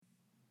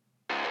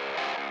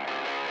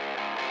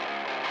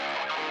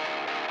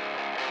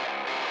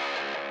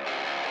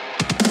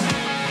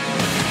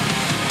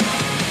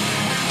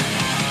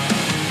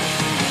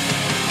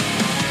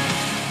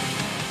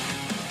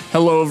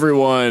Hello,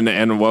 everyone,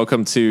 and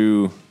welcome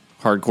to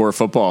Hardcore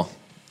Football.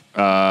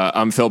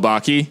 I'm Phil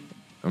Bakke.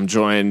 I'm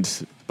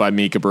joined by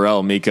Mika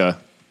Burrell. Mika,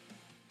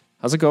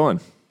 how's it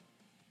going?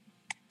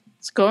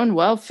 It's going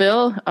well,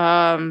 Phil.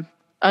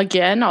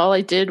 Again, all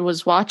I did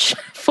was watch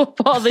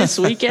football this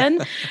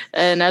weekend,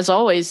 and as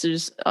always,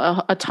 there's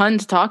a ton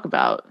to talk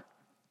about.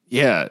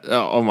 Yeah.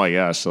 Oh my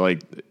gosh.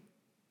 Like,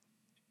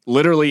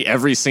 literally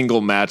every single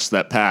match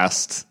that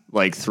passed,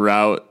 like,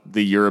 throughout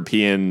the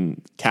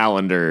European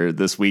calendar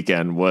this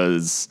weekend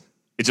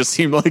it just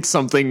seemed like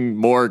something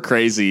more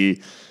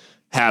crazy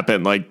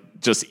happened.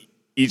 Like, just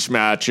each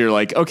match, you're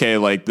like, okay,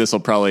 like, this will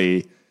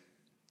probably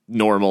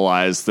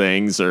normalize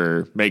things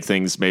or make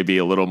things maybe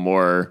a little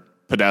more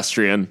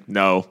pedestrian.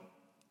 No.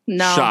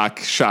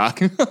 Shock.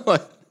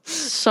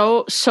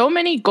 So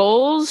many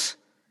goals,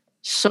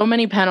 so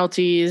many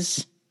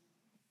penalties.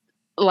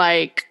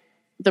 Like,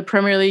 the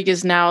Premier League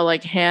is now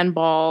like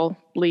handball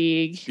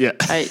league. Yeah.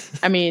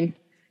 I mean,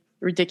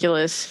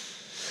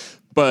 ridiculous.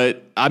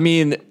 But I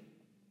mean,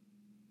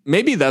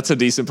 maybe that's a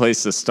decent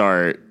place to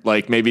start.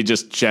 Like, maybe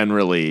just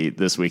generally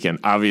this weekend.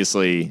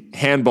 Obviously,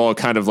 handball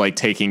kind of like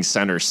taking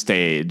center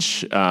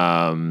stage.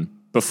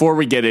 Before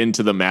we get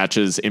into the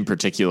matches in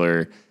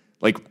particular,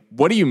 like,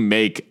 what do you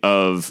make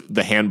of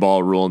the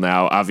handball rule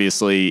now?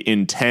 Obviously,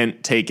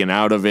 intent taken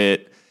out of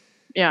it.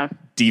 Yeah.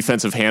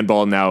 Defensive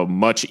handball now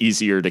much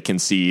easier to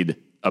concede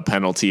a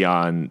penalty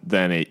on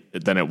than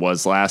it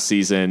was last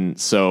season.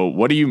 So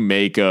what do you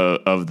make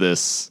of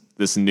this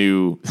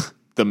new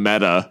the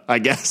meta, I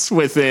guess,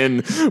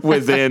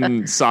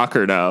 within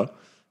soccer now?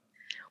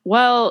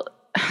 Well,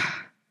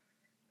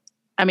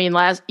 I mean,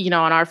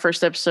 on our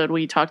first episode,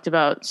 we talked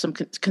about some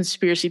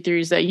conspiracy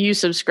theories that you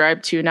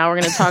subscribe to. Now we're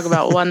going to talk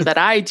about one that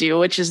I do,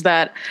 which is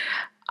that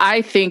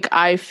I think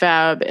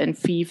IFAB and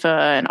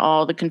FIFA and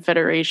all the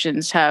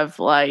confederations have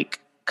like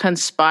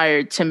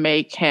conspired to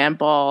make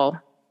handball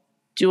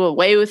do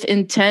away with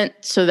intent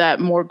so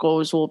that more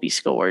goals will be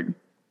scored.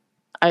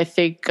 I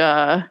think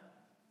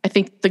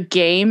the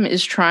game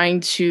is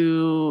trying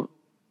to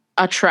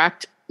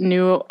attract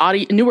newer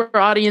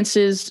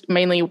audiences,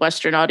 mainly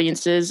Western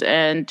audiences,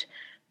 and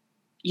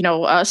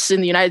us in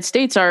the United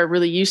States are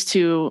really used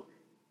to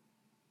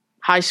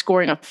high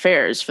scoring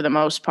affairs for the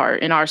most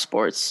part in our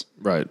sports.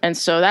 Right. And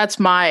so that's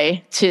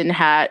my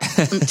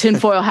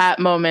tinfoil hat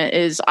moment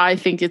is I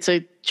think it's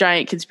a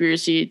giant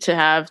conspiracy to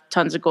have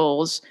tons of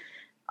goals.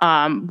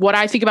 What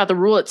I think about the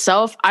rule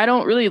itself, I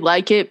don't really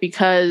like it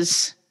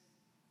because,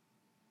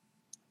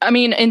 I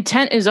mean,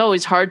 intent is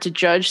always hard to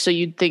judge. So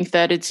you'd think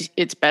that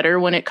it's better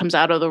when it comes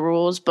out of the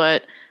rules,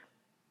 but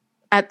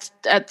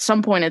at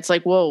some point it's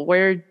like, whoa,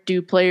 where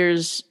do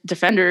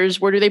defenders,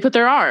 where do they put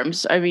their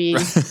arms? I mean,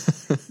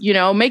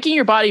 making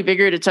your body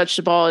bigger to touch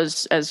the ball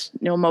as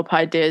Neil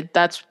Mopai did,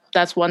 that's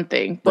one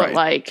thing. But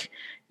right.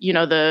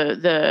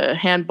 The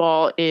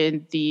handball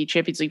in the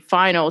Champions League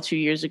final 2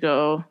 years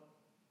ago,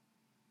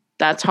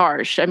 that's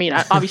harsh. I mean,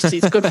 obviously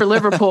it's good for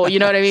Liverpool, you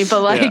know what I mean?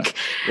 But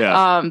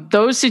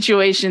those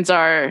situations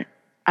are,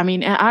 I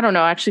mean, I don't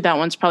know. Actually, that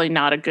one's probably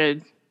not a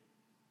good.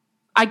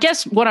 I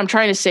guess what I'm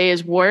trying to say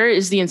is, where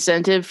is the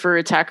incentive for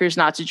attackers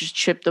not to just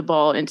chip the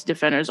ball into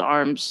defenders'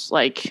 arms,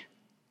 like,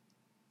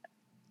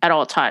 at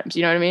all times?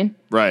 You know what I mean?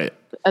 Right.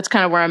 That's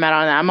kind of where I'm at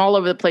on that. I'm all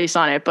over the place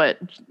on it, but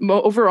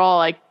overall,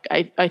 I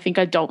think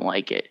I don't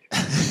like it.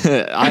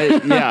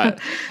 I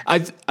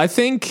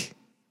think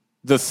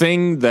the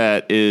thing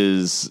that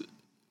is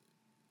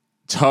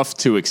tough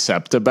to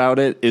accept about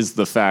it is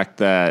the fact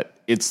that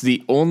it's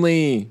the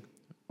only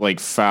like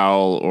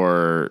foul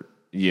or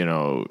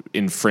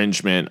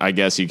infringement, I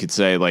guess you could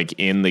say, like,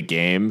 in the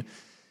game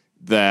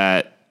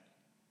that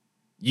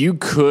you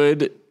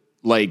could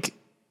like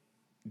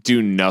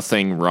do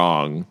nothing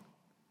wrong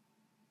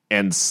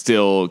and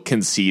still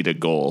concede a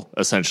goal,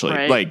 essentially.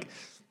 Right. Like,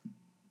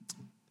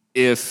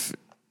 if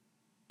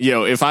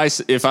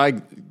I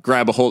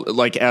grab a hold,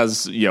 like,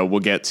 as we'll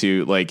get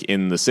to, like,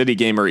 in the City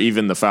game or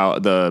even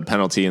the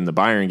penalty in the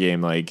Bayern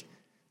game, like,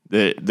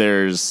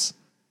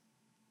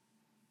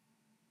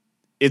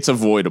 it's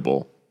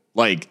avoidable.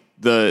 Like,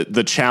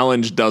 the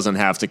challenge doesn't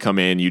have to come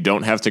in. You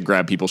don't have to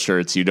grab people's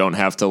shirts. You don't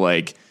have to,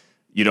 like,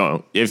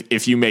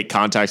 if you make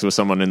contact with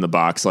someone in the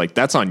box, like,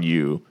 that's on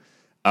you.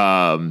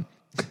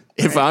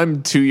 If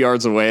I'm 2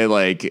 yards away,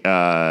 like,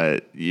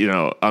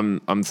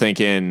 I'm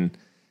thinking,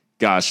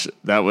 gosh,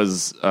 that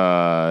was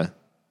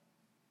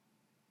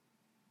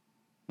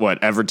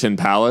Everton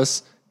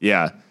Palace?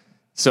 Yeah.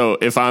 So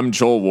if I'm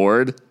Joel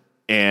Ward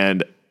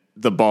and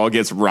the ball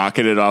gets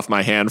rocketed off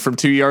my hand from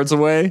 2 yards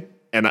away,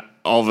 and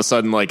all of a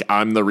sudden, like,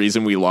 I'm the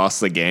reason we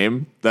lost the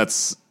game, that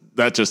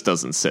just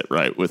doesn't sit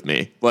right with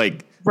me.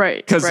 Like,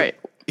 right, because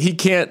he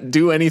can't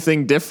do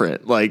anything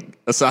different, like,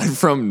 aside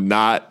from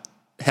not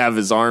have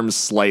his arms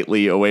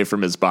slightly away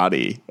from his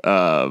body.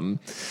 Or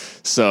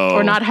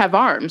not have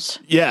arms.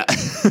 Yeah.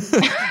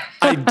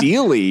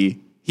 Ideally,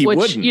 he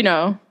wouldn't.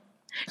 Yeah,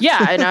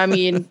 and I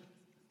mean,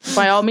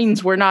 by all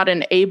means, we're not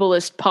an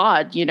ableist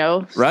pod,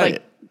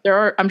 Right.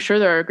 Like, I'm sure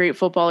there are great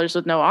footballers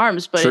with no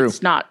arms, but True.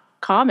 It's not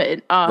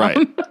common.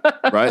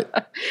 Right.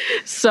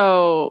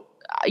 So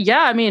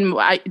Yeah, I mean,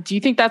 do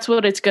you think that's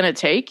what it's going to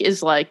take?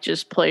 Is like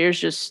just players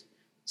just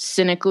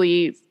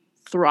cynically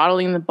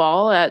throttling the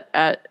ball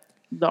at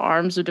the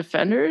arms of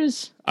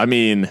defenders? I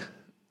mean,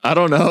 I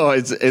don't know.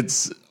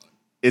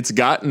 It's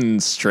gotten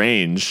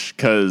strange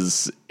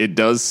because it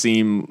does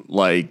seem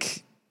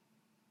like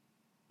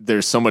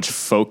there's so much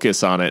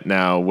focus on it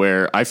now,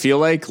 where I feel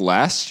like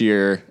last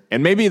year,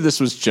 and maybe this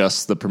was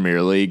just the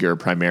Premier League or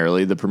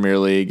primarily the Premier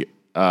League,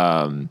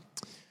 but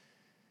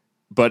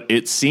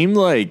it seemed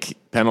like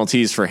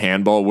penalties for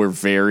handball were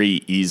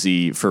very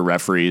easy for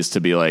referees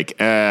to be like,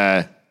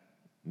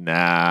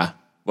 nah.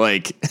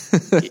 Like,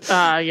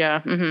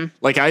 yeah. Mm-hmm.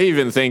 Like, I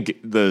even think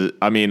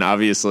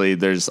obviously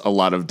there's a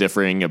lot of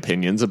differing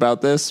opinions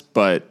about this,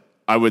 but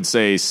I would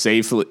say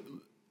safely,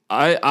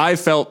 I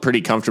felt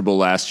pretty comfortable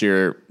last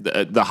year.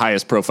 The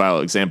highest profile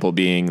example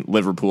being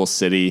Liverpool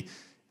City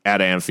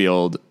at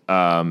Anfield.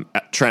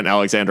 Trent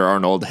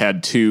Alexander-Arnold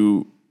had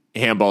 2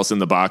 handballs in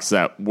the box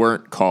that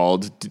weren't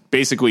called,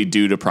 basically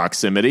due to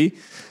proximity.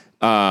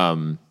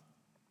 That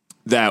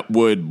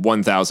would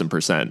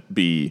 1000%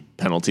 be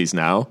penalties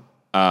now.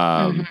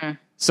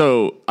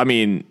 So, I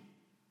mean,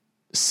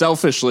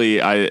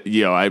 selfishly,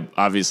 I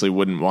obviously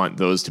wouldn't want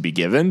those to be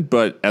given,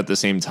 but at the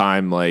same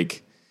time,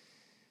 like,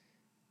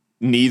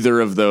 neither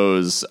of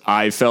those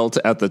I felt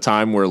at the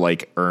time were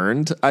like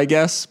earned, I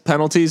guess,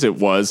 penalties. It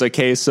was a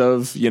case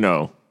of,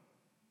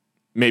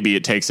 maybe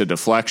it takes a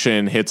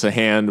deflection, hits a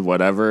hand,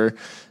 whatever.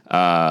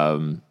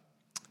 And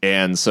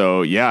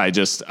so, yeah, I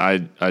just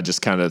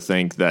kind of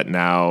think that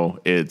now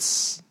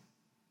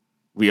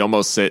we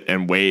almost sit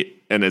and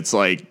wait, and it's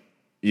like,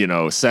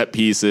 set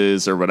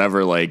pieces or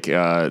whatever, like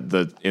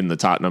in the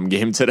Tottenham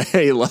game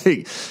today,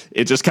 like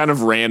it just kind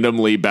of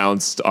randomly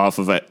bounced off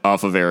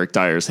of Eric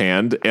Dyer's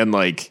hand, and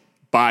like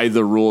by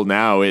the rule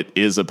now it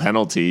is a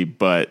penalty,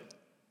 but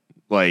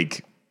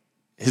like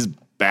his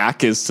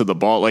back is to the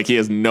ball, like he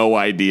has no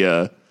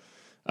idea.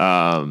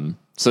 So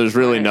there's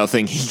really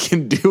nothing he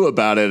can do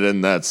about it,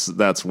 and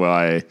that's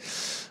why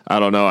I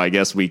don't know. I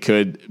guess we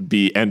could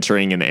be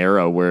entering an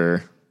era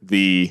where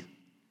the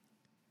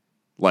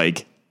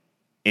like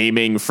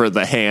aiming for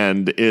the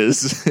hand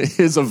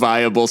is a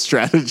viable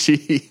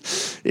strategy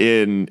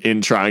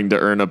in trying to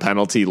earn a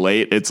penalty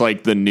late. It's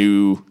like the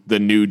new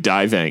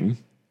diving.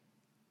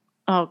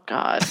 Oh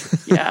God.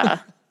 Yeah.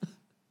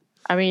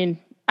 I mean,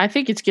 I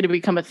think it's going to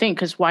become a thing,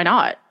 because why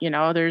not?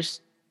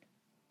 There's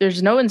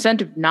no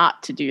incentive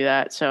not to do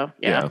that. So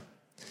yeah.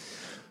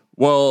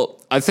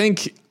 Well, I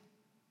think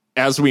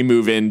as we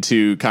move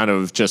into kind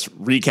of just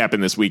recapping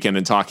this weekend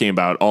and talking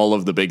about all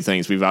of the big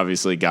things, we've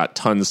obviously got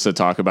tons to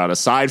talk about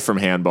aside from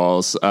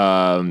handballs.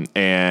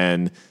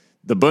 And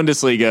the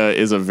Bundesliga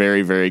is a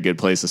very, very good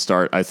place to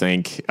start, I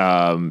think,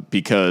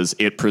 because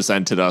it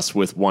presented us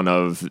with one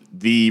of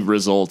the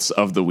results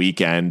of the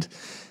weekend.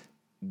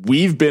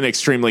 We've been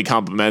extremely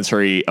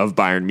complimentary of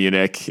Bayern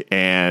Munich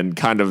and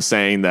kind of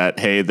saying that,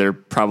 hey, they're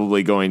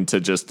probably going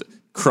to just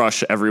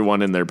crush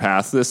everyone in their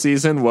path this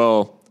season.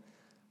 Well,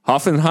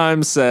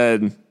 Hoffenheim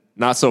said,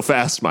 not so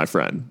fast, my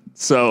friend.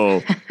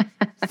 So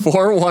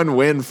 4-1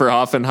 win for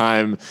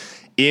Hoffenheim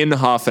in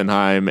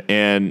Hoffenheim.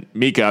 And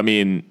Mika, I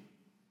mean,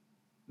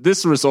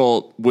 this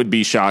result would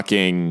be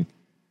shocking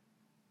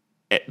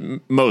at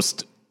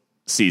most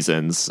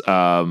seasons.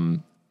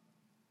 Bayern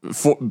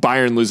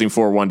losing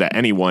 4-1 to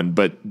anyone,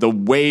 but the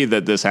way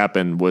that this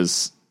happened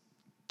was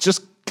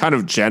just kind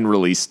of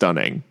generally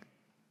stunning.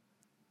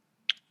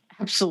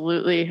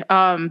 Absolutely.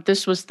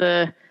 This was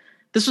the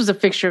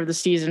fixture of the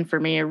season for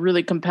me, a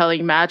really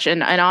compelling match.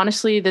 And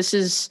honestly, this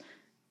is,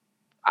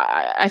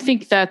 I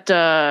think that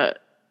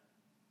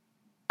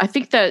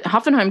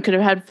Hoffenheim could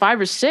have had 5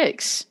 or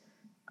 6.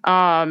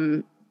 I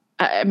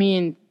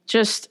mean,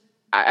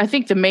 I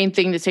think the main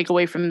thing to take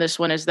away from this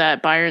one is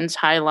that Bayern's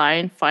high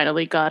line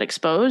finally got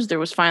exposed. There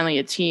was finally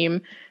a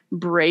team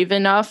brave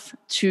enough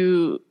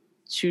to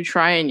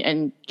try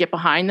and get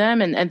behind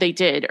them. And they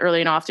did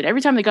early and often,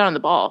 every time they got on the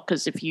ball.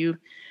 Cause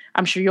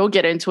I'm sure you'll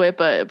get into it,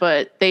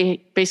 but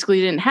they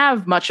basically didn't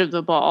have much of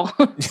the ball,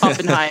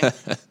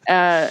 Hoffenheim,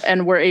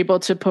 and were able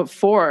to put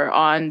 4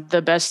 on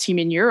the best team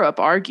in Europe,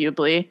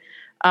 arguably.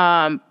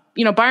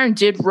 Bayern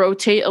did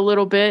rotate a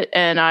little bit,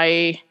 and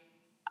I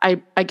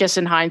guess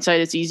in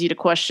hindsight, it's easy to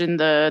question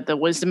the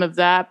wisdom of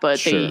that, but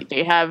sure.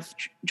 They have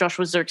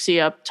Joshua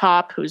Zirkzee up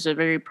top, who's a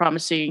very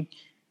promising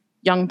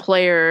young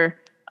player.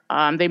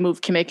 They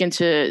moved Kimmich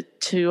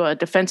into a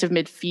defensive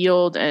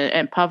midfield,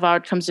 and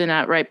Pavard comes in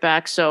at right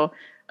back. So,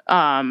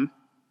 I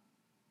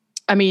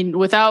mean,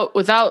 without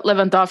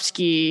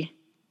Lewandowski,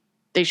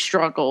 they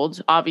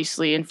struggled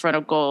obviously in front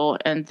of goal.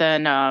 And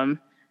then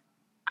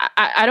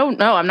I don't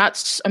know. I'm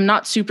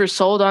not super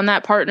sold on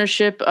that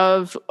partnership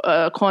of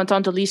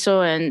Corentin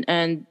Tolisso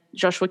and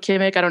Joshua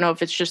Kimmich. I don't know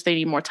if it's just they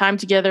need more time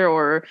together,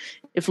 or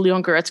if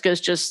Leon Goretzka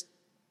is just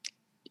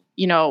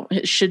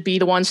should be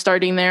the one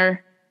starting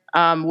there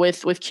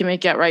with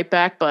Kimmich at right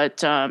back.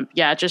 But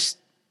yeah, just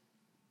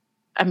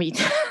I mean.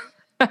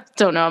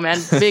 Don't know, man.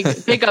 Big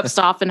ups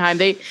to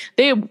Hoffenheim.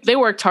 They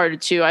worked hard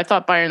too. I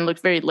thought Bayern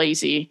looked very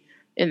lazy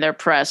in their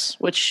press,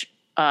 which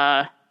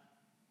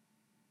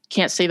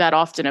can't say that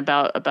often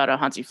about a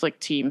Hansi Flick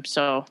team.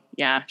 So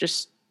yeah,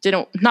 just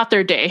not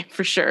their day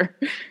for sure.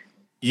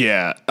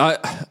 Yeah.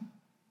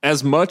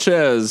 As much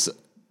as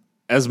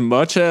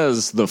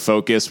the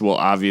focus will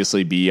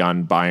obviously be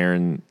on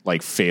Bayern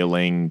like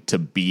failing to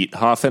beat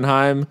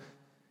Hoffenheim,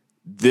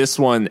 this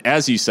one,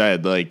 as you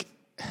said, like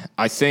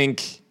I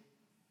think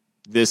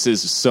this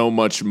is so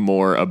much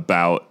more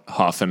about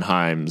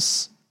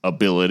Hoffenheim's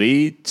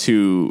ability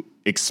to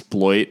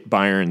exploit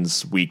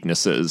Bayern's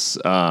weaknesses.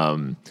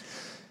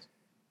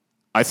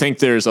 I think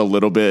there's a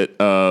little bit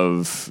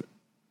of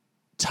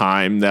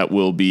time that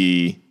will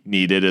be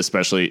needed,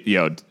 especially,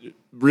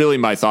 really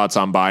my thoughts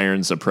on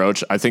Bayern's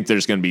approach. I think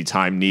there's going to be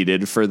time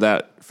needed for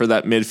that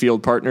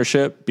midfield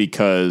partnership,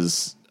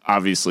 because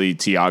obviously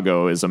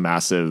Thiago is a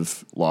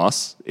massive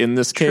loss in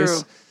this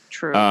case.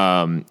 True.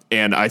 And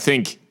I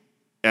think,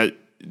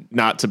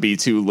 not to be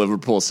too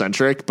Liverpool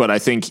centric, but I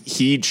think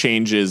he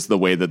changes the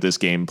way that this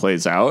game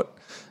plays out,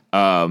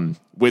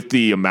 with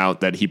the amount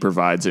that he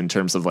provides in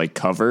terms of like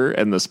cover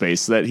and the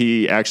space that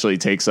he actually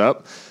takes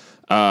up.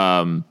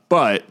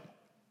 But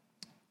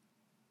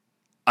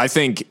I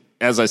think,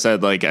 as I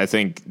said, like, I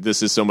think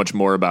this is so much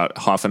more about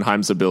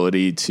Hoffenheim's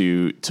ability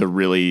to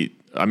really,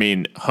 I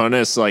mean,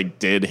 Hoeneß like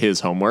did his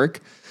homework.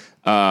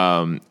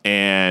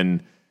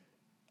 And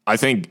I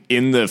think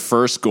in the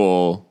first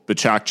goal,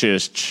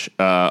 Bacakcic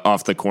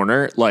off the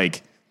corner,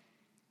 like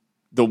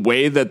the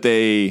way that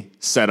they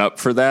set up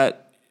for that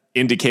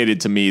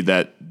indicated to me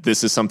that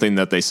this is something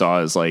that they saw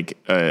as like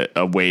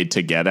a way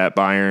to get at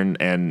Bayern,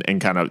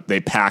 and kind of they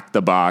packed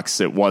the box.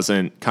 It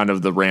wasn't kind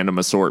of the random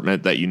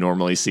assortment that you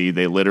normally see.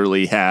 They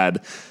literally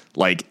had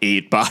like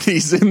 8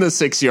 bodies in the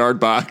 6-yard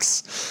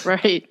box.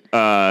 Right.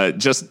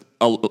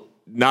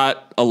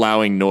 Not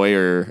allowing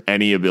Neuer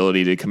any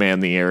ability to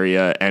command the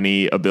area,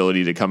 any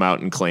ability to come out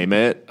and claim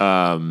it.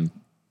 And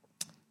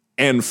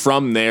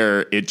from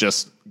there, it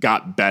just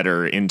got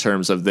better in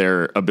terms of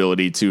their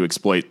ability to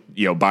exploit,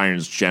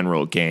 Bayern's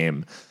general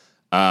game.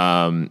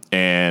 And,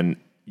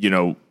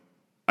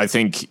 I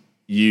think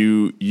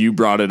you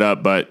brought it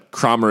up, but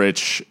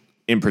Kramaric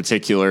in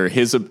particular,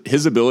 his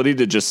ability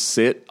to just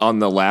sit on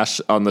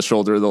the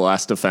shoulder of the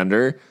last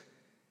defender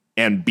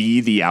and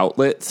be the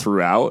outlet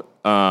throughout.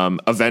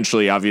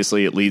 Eventually,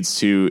 obviously it leads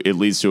to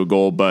a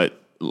goal,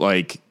 but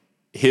like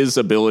his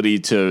ability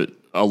to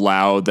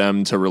allow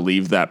them to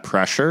relieve that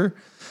pressure,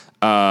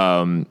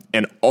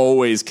 and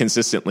always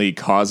consistently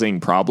causing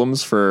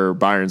problems for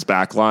Bayern's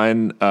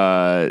backline,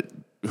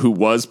 who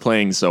was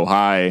playing so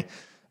high.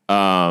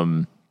 I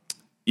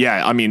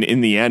mean,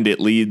 in the end, it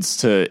leads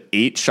to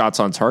 8 shots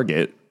on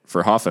target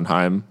for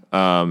Hoffenheim,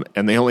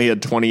 and they only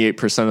had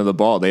 28% of the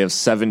ball. They have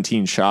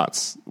 17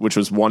 shots, which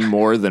was one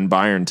more than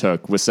Bayern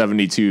took, with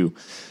 72%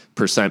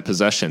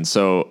 possession.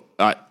 So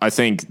I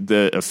think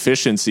the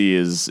efficiency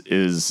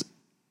is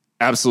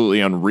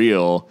absolutely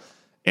unreal.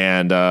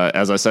 And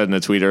as I said in a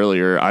tweet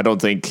earlier, I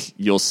don't think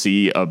you'll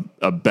see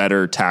a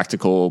better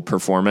tactical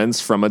performance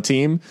from a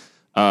team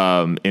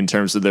in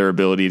terms of their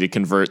ability to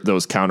convert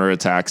those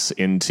counterattacks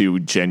into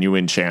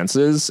genuine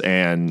chances.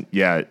 And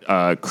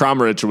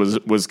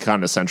Kramaric was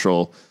kind of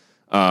central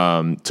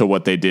to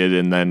what they did,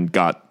 and then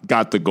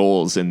got the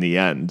goals in the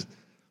end.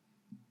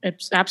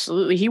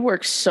 Absolutely. He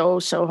works so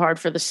hard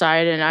for the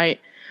side. And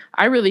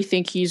I really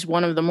think he's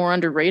one of the more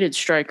underrated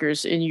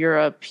strikers in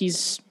Europe.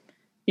 He's,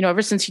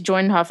 ever since he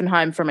joined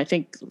Hoffenheim from, I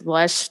think,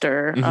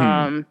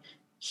 Leicester,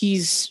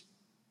 he's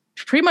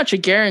pretty much a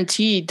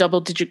guaranteed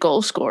double-digit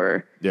goal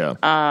scorer. Yeah.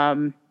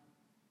 I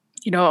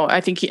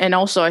think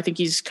I think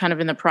he's kind of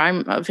in the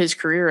prime of his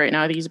career right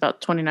now. I think he's about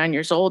 29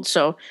 years old.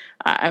 So,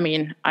 I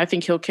mean, I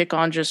think he'll kick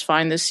on just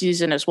fine this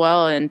season as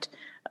well. And,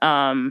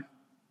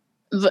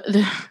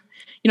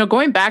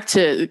 going back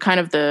to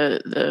kind of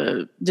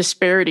the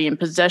disparity in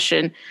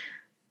possession,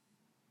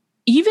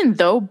 even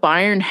though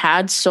Bayern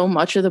had so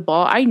much of the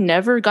ball, I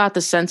never got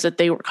the sense that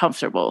they were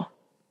comfortable,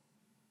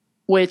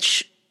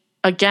 which,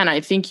 again,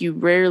 I think you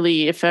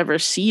rarely, if ever,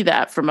 see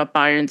that from a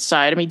Bayern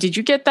side. I mean, did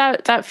you get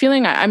that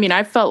feeling? I mean,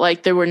 I felt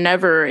like they were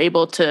never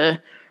able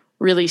to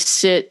really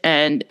sit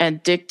and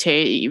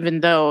dictate,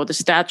 even though the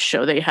stats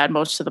show they had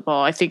most of the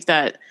ball. I think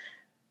that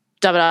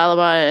David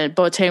Alaba and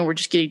Boateng were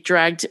just getting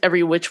dragged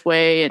every which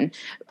way. And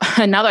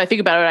now that I think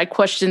about it, I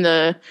question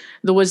the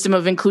wisdom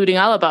of including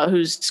Alaba,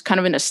 who's kind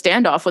of in a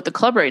standoff with the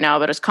club right now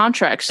about his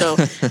contract. So,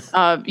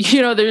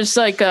 there's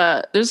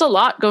there's a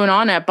lot going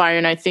on at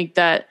Bayern. I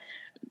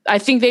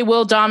think they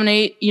will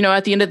dominate,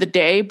 at the end of the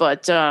day.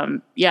 But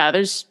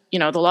there's,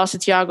 the loss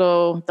of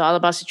Thiago, the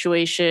Alaba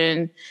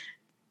situation,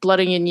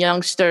 blooding in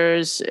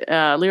youngsters.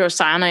 Leroy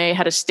Sané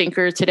had a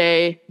stinker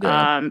today.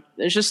 Yeah.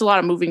 There's just a lot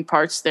of moving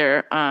parts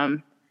there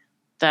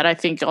that I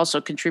think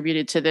also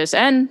contributed to this.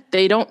 And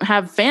they don't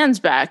have fans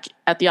back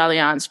at the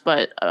Allianz,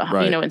 but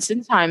in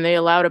Sinsheim they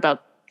allowed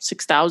about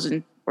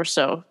 6,000 or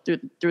so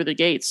through the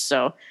gates.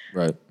 So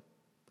right.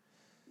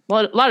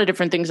 A lot of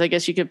different things I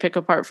guess you could pick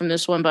apart from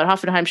this one, but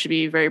Hoffenheim should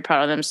be very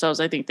proud of themselves.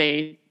 I think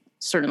they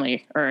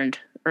certainly earned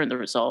the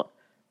result.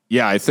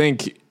 Yeah, I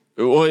think,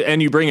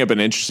 and you bring up an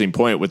interesting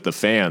point with the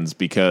fans,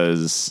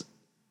 because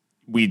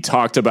we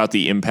talked about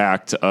the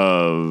impact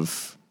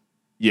of,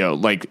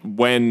 like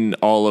when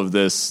all of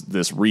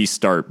this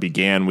restart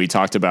began, we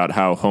talked about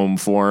how home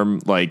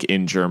form, like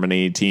in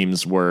Germany,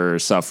 teams were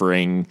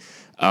suffering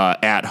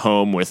at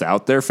home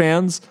without their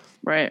fans.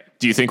 Right.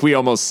 Do you think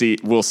we'll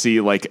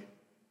see like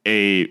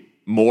a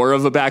more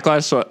of a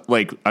backlash? So,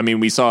 like, I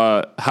mean, we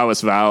saw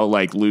HSV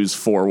like lose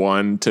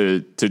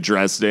 4-1 to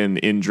Dresden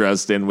in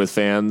Dresden with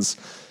fans.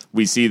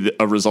 We see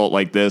a result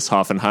like this,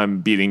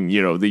 Hoffenheim beating,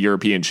 the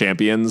European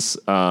champions,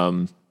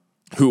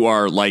 who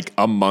are like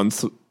a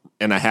month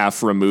and a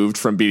half removed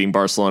from beating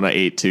Barcelona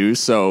 8-2.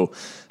 So,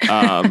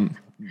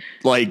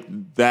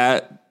 like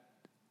that,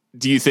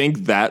 do you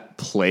think that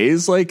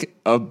plays like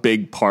a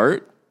big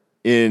part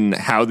in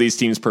how these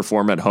teams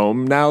perform at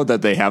home now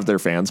that they have their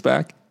fans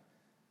back?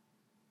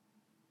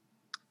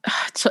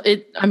 So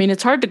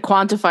it's hard to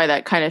quantify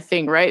that kind of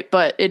thing, right?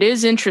 But it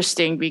is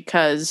interesting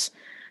because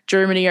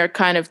Germany are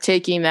kind of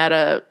taking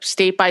that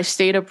state by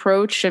state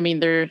approach. I mean,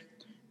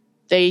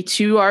 they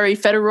too are a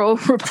federal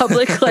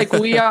republic like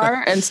we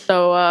are, and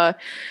so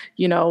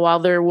while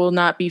there will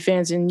not be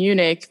fans in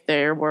Munich,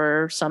 there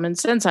were some in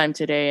Sensheim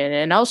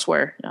today and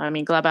elsewhere. I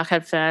mean, Gladbach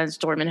had fans,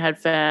 Dortmund had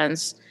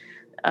fans.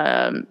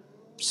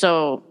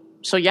 So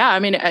yeah, I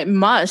mean, it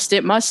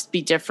must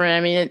be different.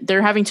 I mean,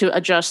 they're having to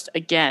adjust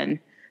again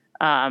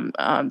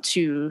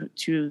to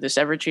this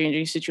ever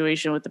changing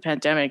situation with the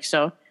pandemic.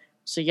 So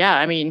yeah,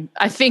 I mean,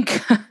 I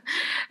think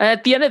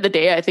at the end of the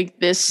day, I think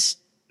this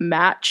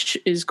match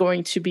is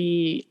going to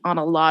be on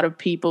a lot of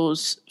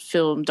people's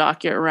film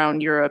docket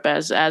around Europe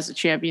as the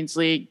Champions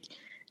League,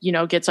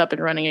 gets up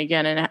and running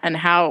again, and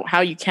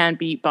how you can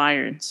beat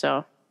Bayern.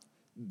 So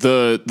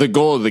the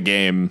goal of the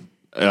game,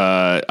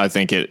 I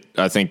think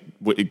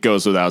it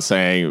goes without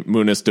saying,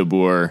 Munis de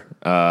Boer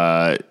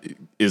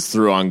is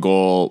through on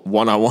goal,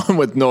 1-on-1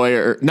 with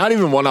Neuer. Not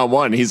even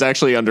 1-on-1. He's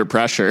actually under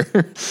pressure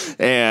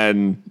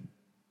and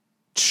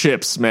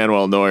chips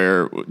Manuel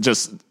Neuer.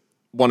 Just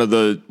one of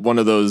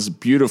those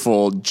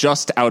beautiful,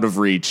 just out of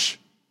reach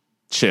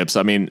chips.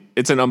 I mean,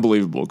 it's an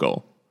unbelievable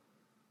goal.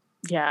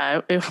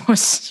 Yeah, it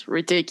was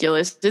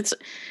ridiculous.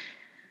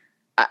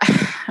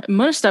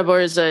 Munis de Boer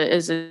is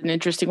an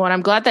interesting one.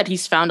 I'm glad that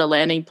he's found a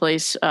landing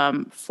place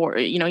for,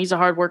 he's a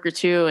hard worker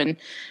too, and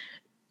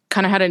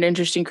kind of had an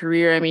interesting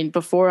career. I mean,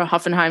 before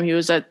Hoffenheim, he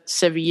was at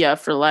Sevilla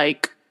for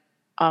like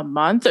a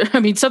month. I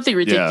mean, something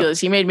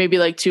ridiculous. Yeah. He made maybe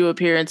like 2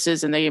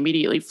 appearances and they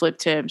immediately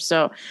flipped him.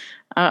 So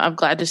I'm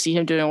glad to see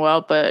him doing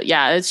well. But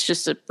yeah, it's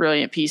just a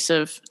brilliant piece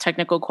of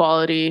technical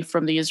quality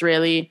from the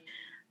Israeli.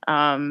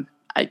 I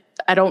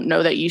don't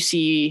know that you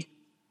see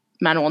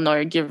Manuel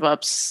Neuer give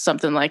up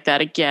something like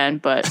that again,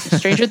 but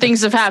stranger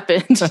things have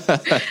happened.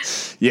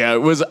 Yeah,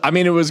 it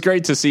was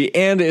great to see.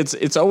 And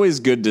it's always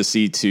good to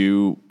see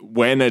too,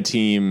 when a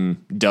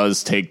team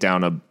does take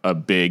down a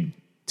big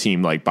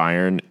team like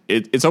Bayern,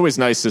 it's always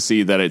nice to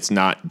see that it's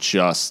not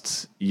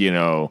just,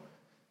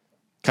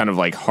 kind of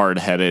like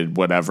hard-headed,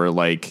 whatever,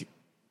 like,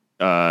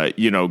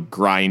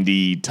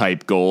 grindy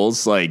type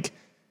goals. Like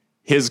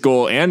his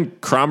goal and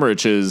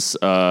Kramarich's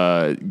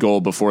goal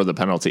before the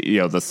penalty,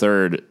 the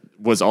third,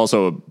 was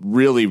also a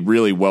really,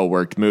 really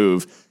well-worked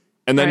move.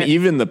 And then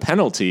even the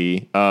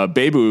penalty,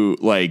 Bebu,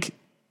 like,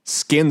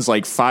 skins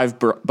like 5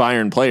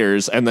 Bayern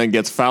players and then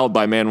gets fouled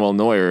by Manuel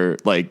Neuer,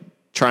 like,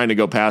 trying to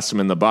go past him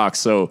in the box.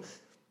 So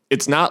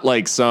it's not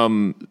like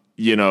some,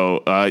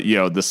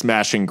 the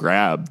smash and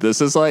grab.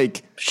 This is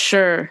like...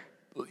 Sure.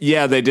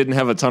 Yeah, they didn't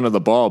have a ton of the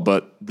ball,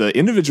 but the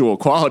individual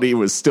quality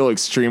was still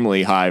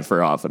extremely high for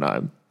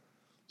Hoffenheim.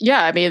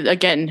 Yeah, I mean,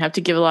 again, have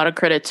to give a lot of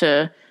credit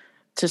to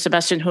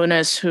Sebastian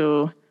Hoeneß,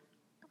 who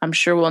I'm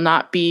sure will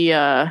not be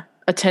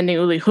attending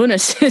Uli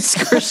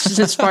Hoeneß's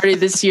Christmas party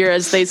this year,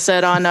 as they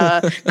said on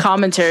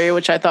commentary,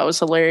 which I thought was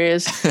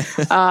hilarious.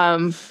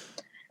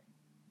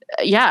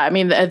 Yeah, I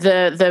mean,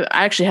 I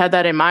actually had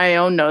that in my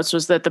own notes,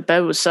 was that the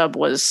Bebu sub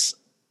was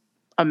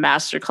a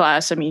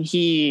masterclass. I mean,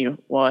 he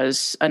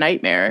was a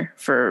nightmare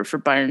for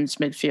Bayern's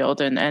midfield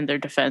and their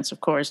defense,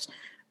 of course.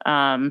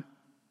 Yeah,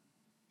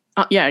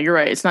 you're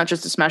right. It's not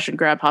just a smash and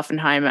grab.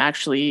 Hoffenheim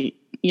actually,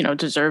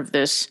 deserved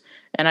this.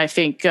 And I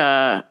think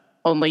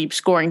only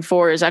scoring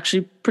 4 is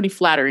actually pretty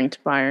flattering to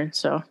Bayern.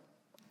 So,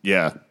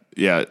 yeah.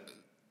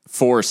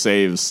 4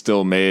 saves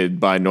still made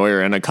by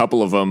Neuer, and a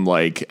couple of them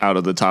like out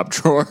of the top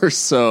drawer.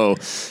 So,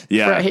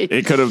 yeah, right.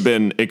 It could have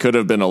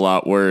been a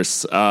lot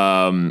worse.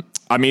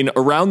 I mean,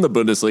 around the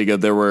Bundesliga,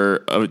 there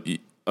were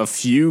a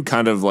few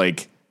kind of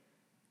like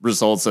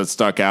results that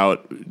stuck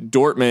out.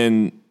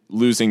 Dortmund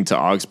losing to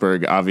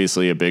Augsburg,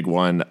 obviously a big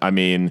one. I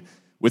mean,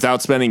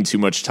 without spending too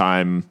much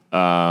time,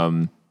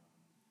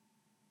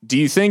 do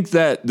you think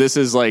that this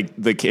is like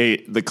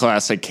the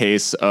classic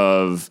case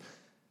of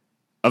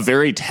a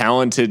very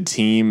talented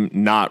team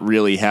not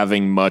really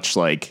having much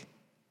like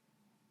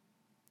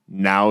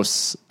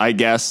nous, I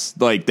guess?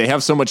 Like, they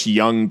have so much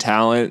young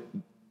talent.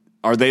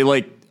 Are they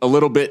like a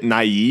little bit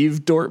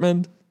naive,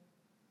 Dortmund?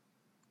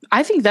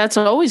 I think that's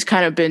always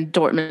kind of been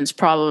Dortmund's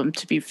problem,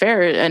 to be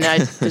fair. And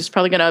it's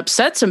probably going to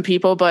upset some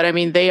people, but I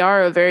mean, they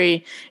are a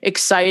very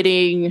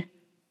exciting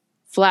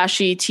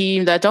flashy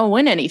team that don't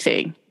win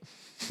anything.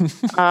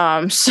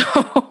 And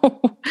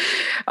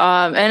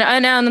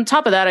on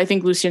top of that, I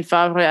think Lucien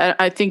Favre,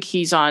 I think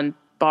he's on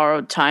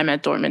borrowed time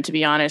at Dortmund, to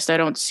be honest. I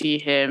don't see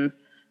him,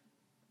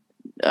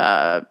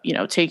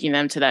 taking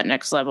them to that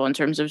next level in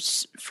terms of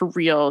for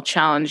real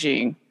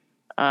challenging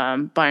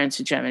Bayern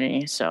to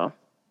Germany. So,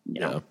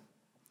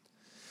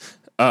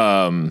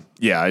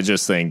 I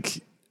just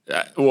think,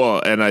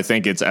 and I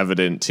think it's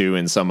evident too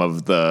in some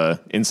of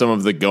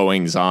the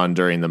goings on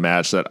during the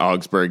match that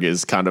Augsburg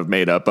is kind of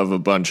made up of a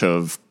bunch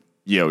of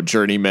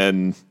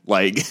journeymen,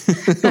 like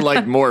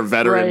more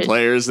veteran right.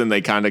 players, and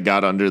they kind of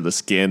got under the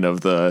skin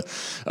of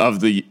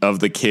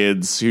the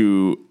kids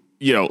who,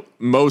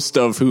 most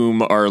of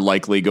whom are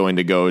likely going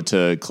to go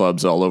to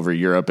clubs all over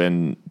Europe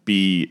and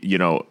be,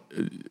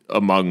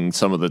 among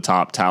some of the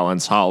top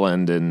talents,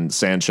 Haaland and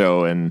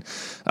Sancho, and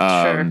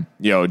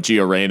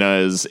Gio Reyna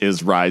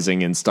is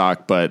rising in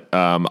stock, but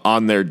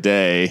on their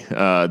day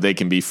they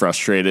can be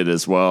frustrated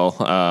as well,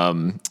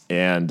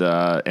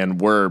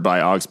 and were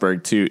by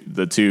Augsburg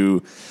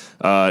the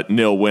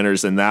 2-0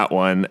 winners in that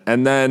one,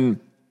 and then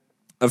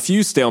a few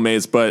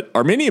stalemates. But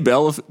Arminia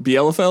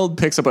Bielefeld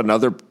picks up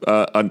another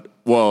a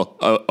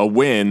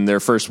win,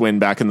 their first win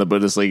back in the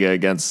Bundesliga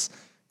against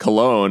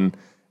Cologne.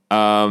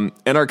 And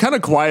are kind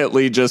of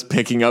quietly just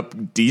picking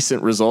up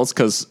decent results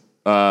because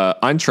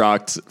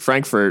Eintracht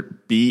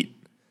Frankfurt beat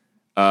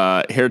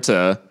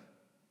Hertha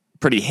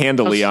pretty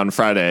handily on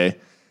Friday.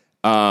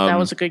 That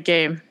was a good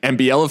game. And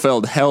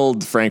Bielefeld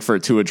held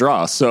Frankfurt to a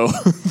draw. So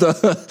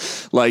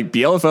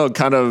Bielefeld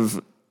kind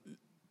of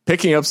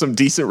picking up some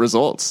decent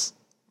results.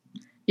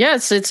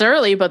 Yes, it's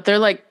early, but they're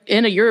like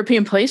in a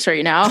European place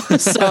right now.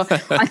 So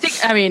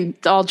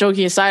all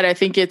joking aside, I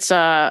think it's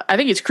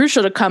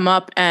crucial to come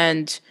up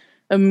and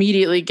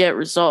immediately get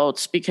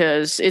results,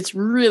 because it's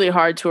really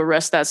hard to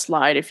arrest that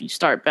slide if you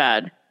start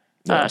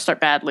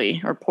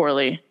badly or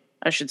poorly,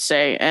 I should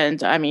say.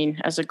 And I mean,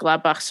 as a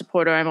Gladbach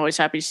supporter, I'm always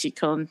happy to see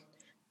Köln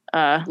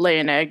lay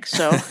an egg.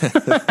 So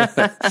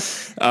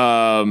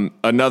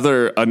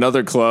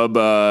another club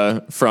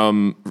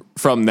from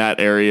that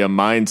area,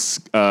 Mainz,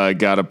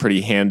 got a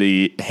pretty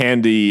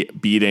handy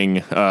beating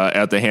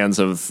at the hands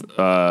of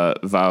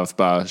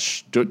VfB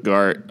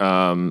Stuttgart,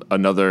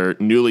 another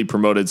newly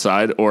promoted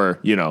side, or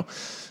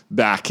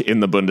back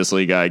in the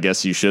Bundesliga, I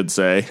guess you should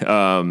say,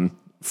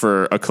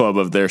 for a club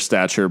of their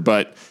stature.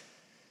 But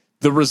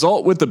the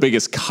result with the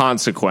biggest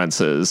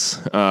consequences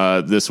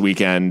this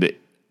weekend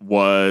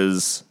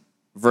was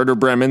Werder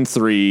Bremen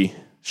 3,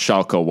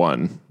 Schalke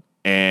 1,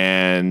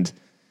 and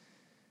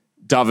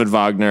David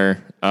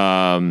Wagner,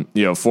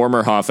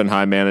 former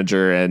Hoffenheim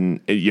manager and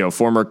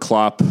former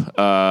Klopp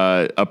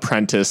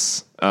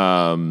apprentice,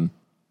 now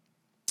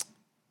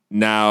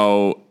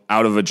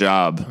out of a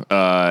job,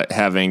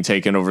 having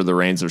taken over the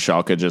reins of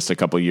Schalke just a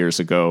couple years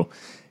ago,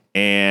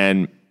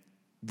 and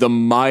the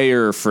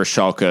mire for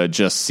Schalke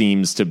just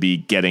seems to be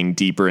getting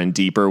deeper and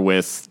deeper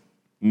with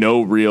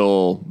no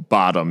real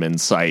bottom in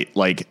sight.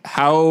 Like,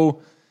 how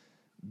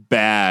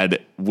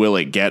bad will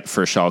it get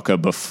for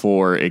Schalke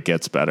before it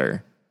gets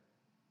better?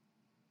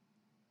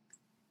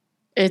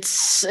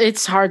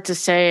 It's hard to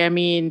say. I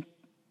mean,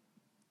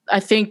 I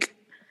think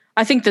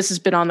this has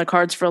been on the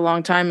cards for a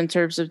long time in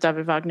terms of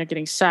David Wagner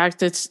getting sacked.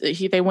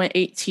 They went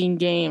 18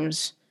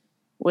 games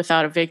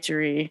without a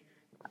victory.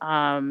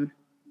 And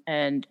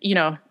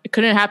it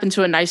couldn't happen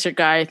to a nicer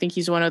guy. I think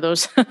he's one of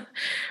those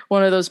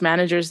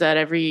managers that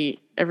every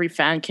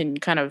fan can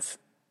kind of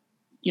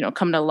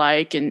come to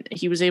like, and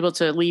he was able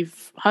to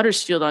leave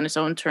Huddersfield on his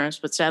own terms,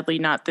 but sadly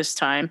not this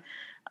time.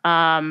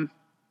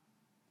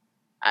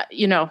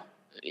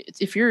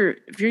 If you're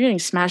getting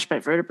smashed by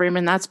Werder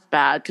Bremen, that's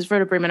bad, because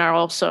Werder Bremen are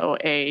also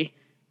a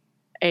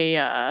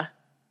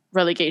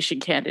relegation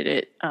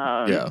candidate.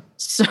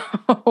 So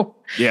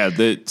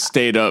that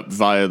stayed up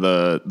via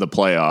the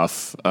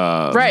playoff.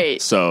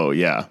 Right. So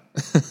yeah,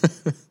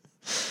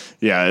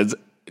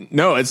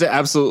 it's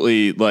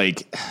absolutely,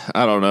 like,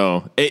 I don't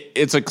know.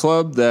 It's a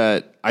club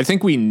that I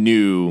think we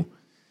knew,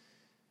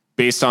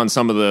 based on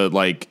some of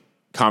the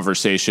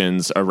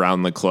conversations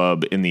around the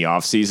club in the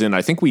off season.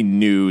 I think we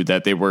knew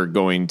that they were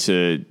going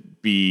to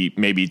be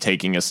maybe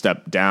taking a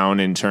step down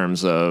in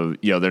terms of,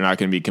 they're not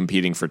going to be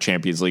competing for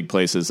Champions League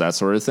places, that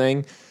sort of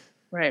thing.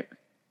 Right.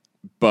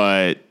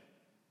 But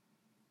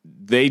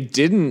they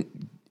didn't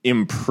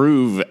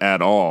improve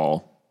at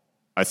all.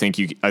 I think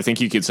you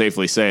could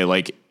safely say,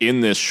 in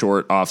this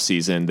short off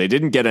season, they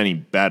didn't get any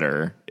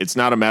better. It's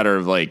not a matter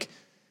of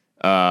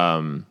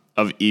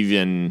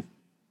even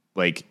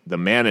the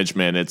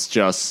management. It's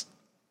just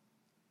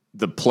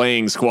the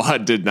playing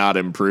squad did not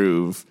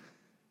improve.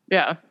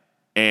 Yeah.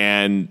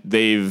 And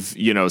they've,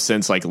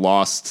 since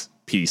lost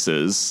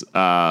pieces.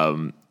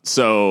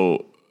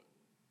 So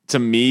to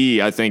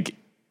me, I think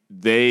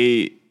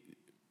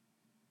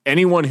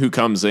anyone who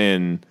comes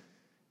in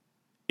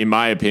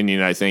my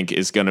opinion, I think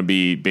is going to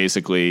be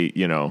basically,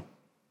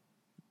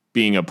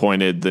 being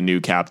appointed the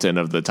new captain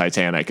of the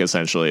Titanic,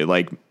 essentially.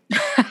 Like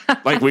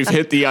we've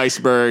hit the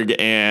iceberg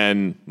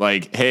and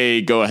like,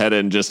 hey, go ahead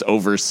and just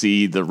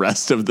oversee the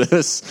rest of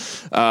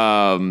this.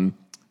 Right.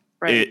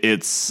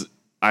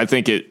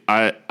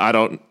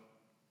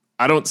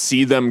 I don't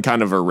see them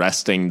kind of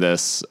arresting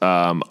this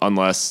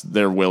unless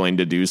they're willing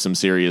to do some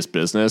serious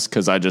business.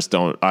 Cause I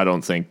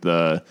don't think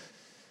they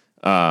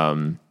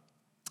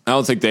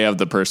have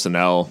the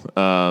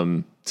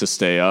personnel to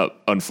stay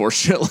up.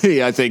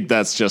 Unfortunately, I think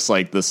that's just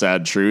like the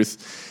sad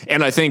truth.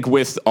 And I think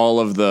with all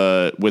of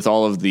the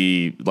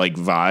like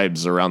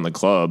vibes around the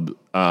club,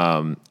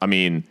 I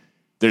mean,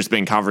 there's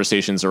been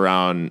conversations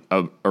around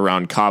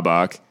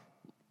Kabak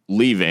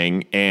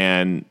leaving,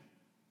 and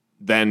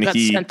then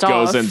he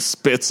goes and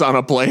spits on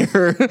a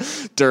player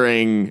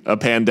during a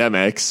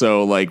pandemic.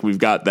 So like we've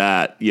got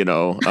that, you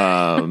know.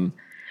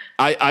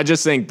 I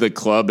just think the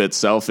club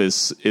itself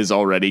is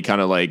already kind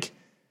of like,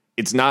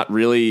 it's not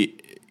really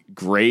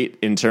great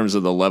in terms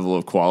of the level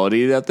of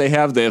quality that they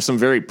have. They have some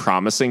very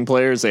promising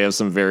players. They have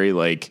some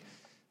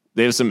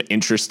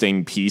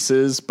interesting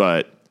pieces,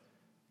 but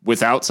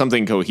without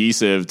something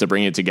cohesive to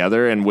bring it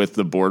together, and with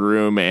the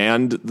boardroom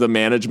and the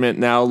management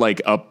now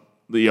like up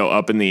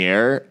in the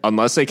air,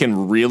 unless they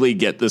can really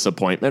get this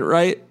appointment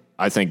right,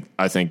 I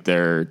think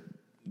they're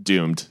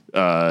doomed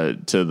to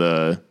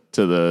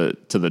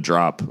the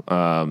drop.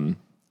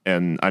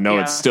 And I know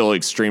it's still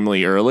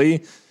extremely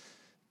early,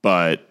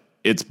 but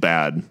it's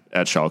bad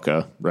at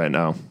Schalke right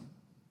now.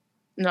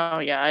 No,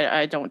 yeah,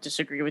 I don't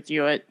disagree with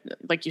you.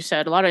 Like you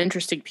said, a lot of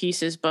interesting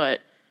pieces,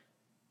 but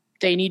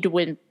they need to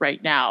win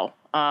right now.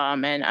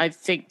 And I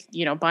think,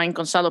 buying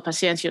Gonzalo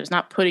Paciencia is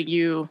not putting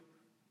you,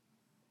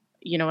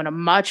 in a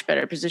much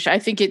better position. I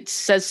think it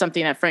says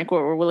something that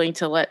Frankfurt were willing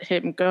to let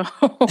him go.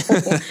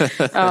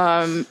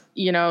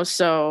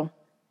 So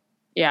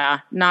yeah,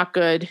 not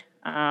good.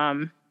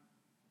 And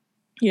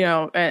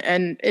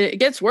it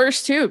gets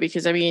worse too,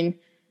 because I mean,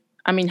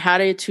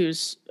 Harit,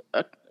 who's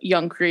a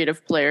young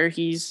creative player,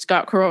 he's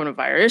got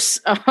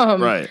coronavirus.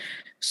 Right.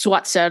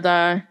 Suat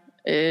Serdar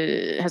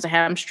has a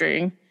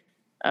hamstring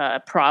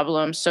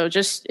problem. So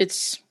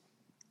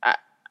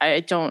I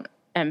don't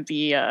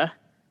envy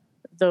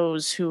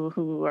those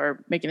who are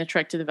making the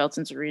trek to the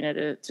Veltins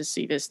Arena to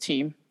see this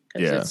team,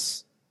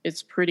 because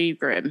it's pretty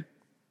grim.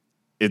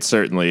 It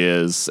certainly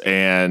is,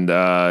 and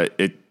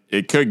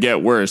it could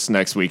get worse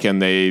next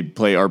weekend. They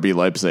play RB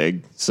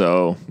Leipzig,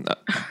 so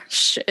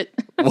shit.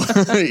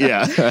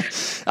 Yeah,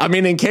 I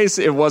mean, in case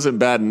it wasn't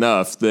bad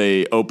enough,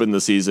 they opened the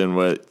season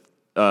with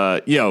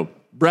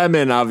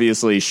Bremen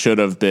obviously should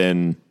have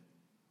been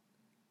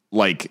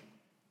like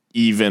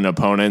even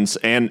opponents,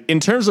 and in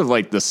terms of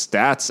like the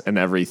stats and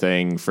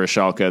everything for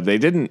Schalke, they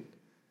didn't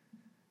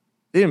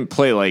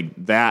play like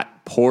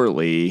that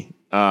poorly.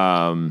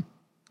 But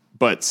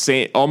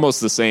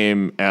almost the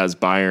same as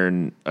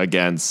Bayern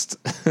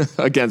against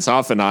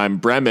Hoffenheim.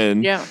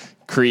 Bremen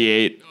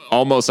create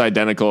almost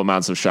identical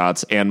amounts of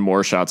shots and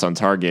more shots on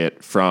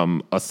target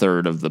from a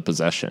third of the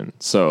possession.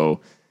 So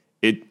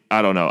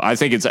I don't know. I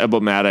think it's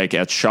emblematic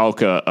at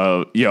Schalke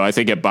I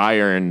think at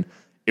Bayern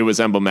it was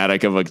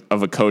emblematic of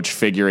a coach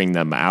figuring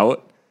them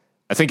out.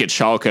 I think at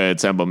Schalke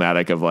it's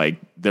emblematic of like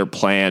their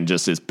plan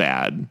just is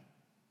bad.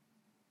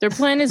 Their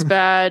plan is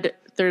bad.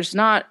 There's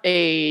not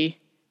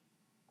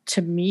to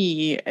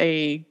me,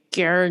 a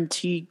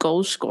guaranteed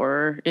goal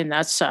scorer in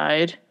that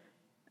side.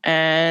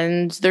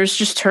 And there's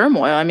just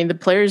turmoil. I mean, the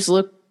players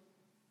look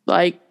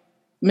like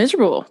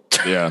miserable.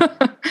 Yeah.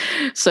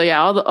 So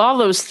yeah, all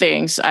those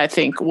things I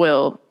think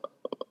I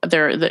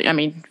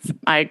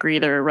agree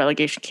they're a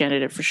relegation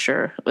candidate for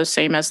sure. The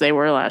same as they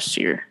were last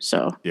year.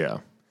 So yeah.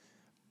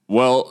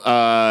 Well,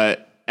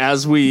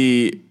 as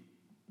we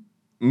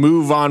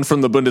move on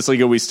from the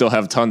Bundesliga, we still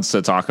have tons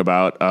to talk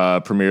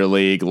about. Premier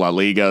League, La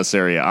Liga,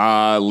 Serie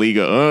A,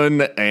 Liga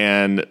 1,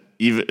 and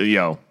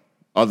even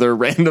other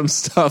random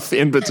stuff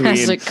in between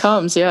as it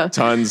comes. Yeah,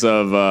 tons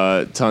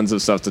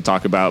of stuff to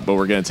talk about. But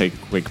we're going to take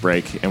a quick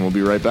break, and we'll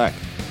be right back.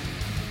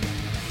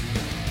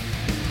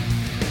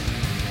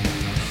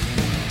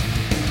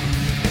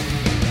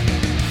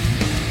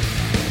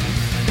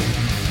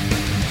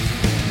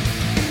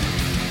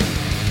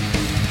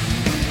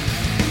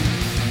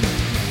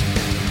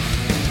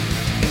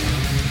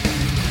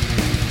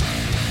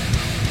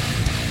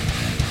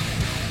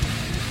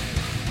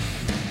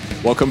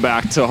 Welcome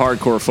back to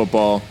Hardcore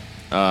Football.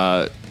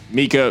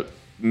 Mika,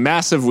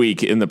 massive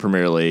week in the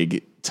Premier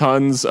League.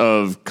 Tons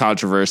of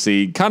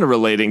controversy, kind of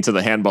relating to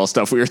the handball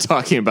stuff we were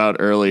talking about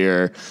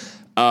earlier.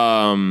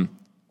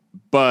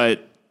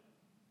 But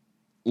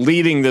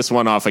leading this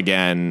one off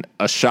again,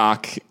 a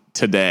shock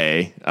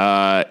today.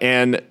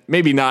 And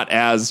maybe not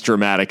as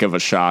dramatic of a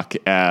shock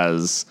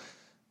as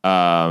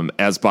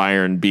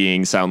Bayern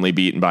being soundly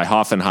beaten by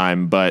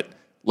Hoffenheim, but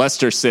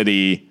Leicester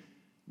City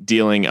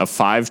dealing a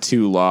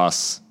 5-2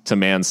 loss to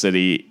Man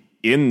City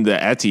in the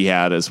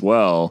Etihad as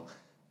well.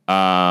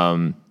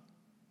 Brendan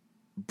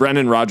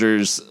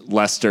Rodgers'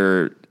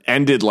 Leicester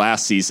ended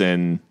last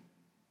season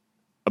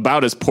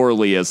about as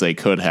poorly as they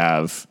could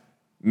have,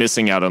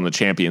 missing out on the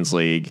Champions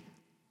League.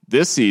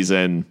 this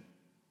season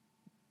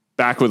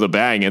back with a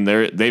bang, and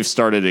they've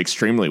started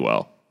extremely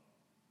well.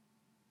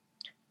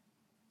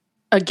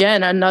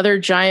 Again, another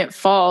giant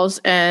falls,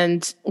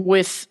 and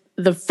with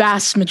the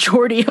vast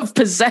majority of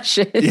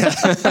possession.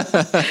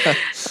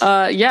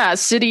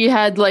 City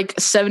had like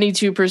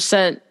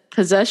 72%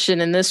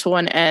 possession in this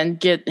one and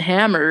get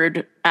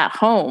hammered at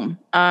home.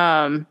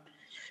 I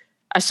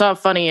saw a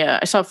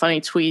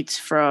funny tweet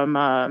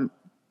from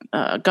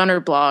Gunner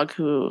Blog,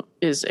 who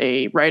is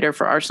a writer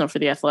for Arsenal for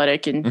The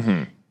Athletic,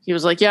 and he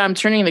was like, "Yeah, I'm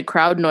turning the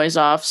crowd noise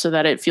off so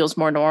that it feels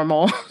more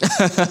normal."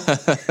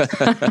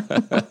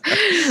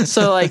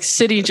 So like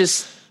City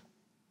just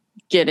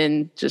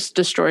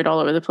destroyed all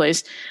over the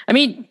place. I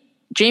mean,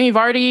 Jamie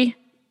Vardy,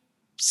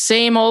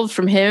 same old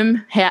from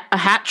him, a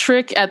hat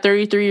trick at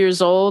 33 years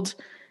old.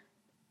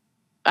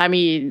 I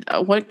mean,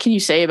 what can you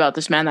say about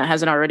this man that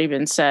hasn't already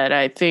been said?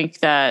 I think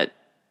that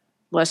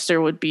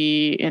Leicester would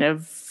be in a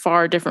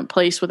far different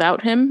place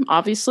without him,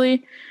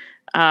 obviously.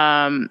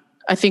 I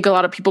think a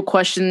lot of people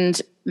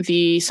questioned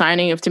the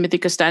signing of Timothy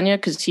Castagne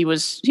because he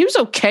was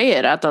okay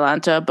at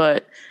Atalanta,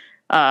 but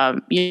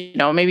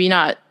maybe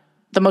not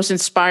the most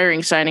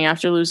inspiring signing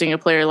after losing a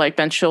player like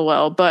Ben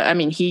Chilwell. But I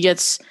mean, he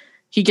gets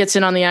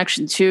in on the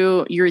action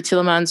too. Yuri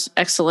Tillemans,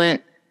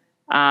 excellent.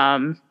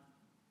 That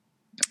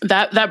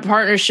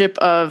partnership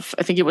of,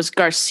 I think it was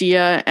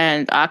Garcia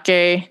and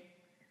Ake.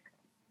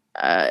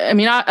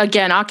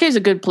 Ake is a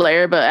good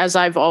player, but as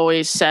I've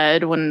always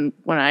said when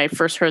I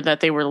first heard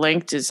that they were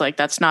linked, is like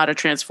that's not a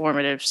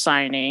transformative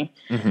signing.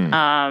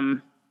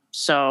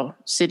 So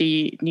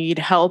City need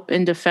help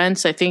in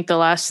defense. I think the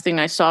last thing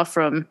I saw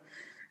from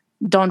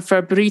Don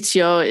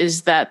Fabrizio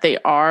is that they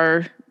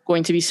are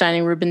going to be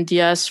signing Ruben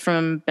Dias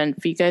from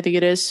Benfica, I think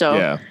it is. So,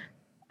 yeah.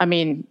 I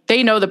mean,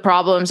 they know the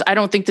problems. I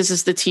don't think this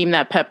is the team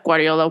that Pep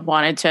Guardiola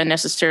wanted to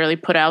necessarily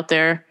put out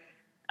there.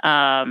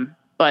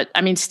 But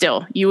I mean,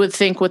 still, you would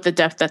think with the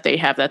depth that they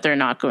have that they're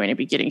not going to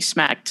be getting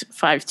smacked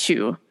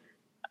 5-2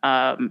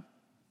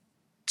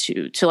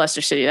 to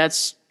Leicester City.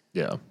 That's,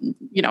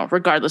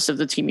 regardless of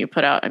the team you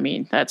put out. I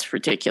mean, that's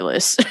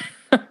ridiculous.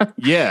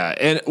 Yeah.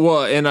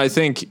 And I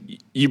think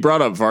you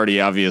brought up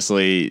Vardy,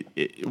 obviously.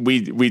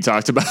 We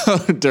talked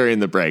about during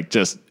the break,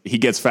 just he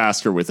gets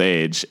faster with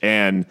age.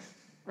 And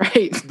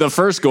right. The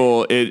first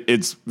goal,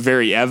 it's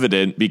very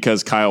evident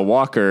because Kyle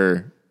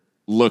Walker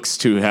looks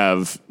to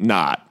have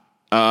not.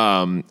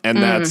 And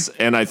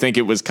I think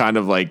it was kind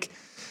of like,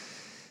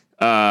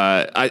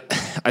 I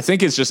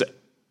think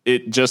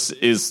it just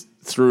is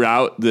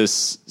throughout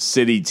this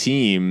City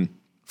team,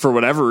 for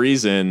whatever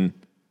reason,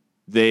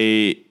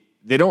 they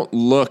don't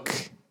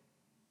look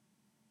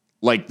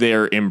like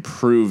they're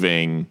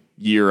improving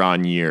year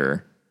on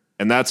year.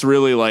 And that's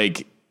really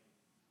like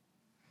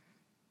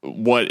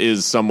what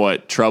is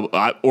somewhat trouble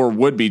or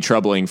would be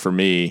troubling for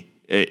me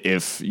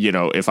if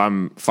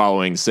I'm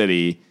following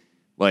City.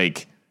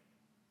 Like,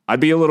 I'd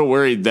be a little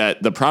worried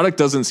that the product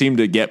doesn't seem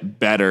to get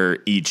better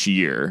each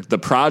year. The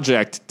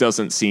project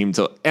doesn't seem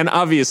to, and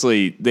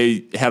obviously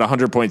they had a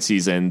 100-point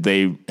season.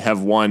 They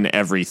have won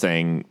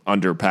everything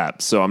under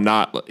Pep. So I'm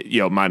not,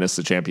 minus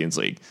the Champions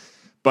League,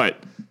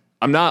 but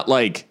I'm not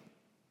like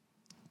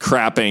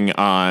crapping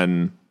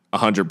on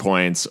 100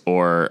 points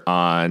or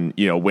on,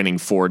 winning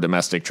 4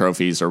 domestic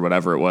trophies or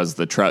whatever it was,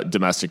 the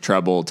domestic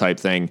treble type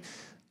thing.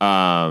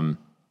 But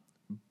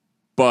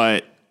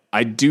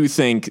I do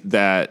think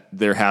that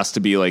there has to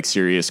be like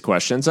serious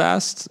questions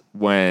asked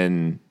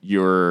when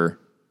you're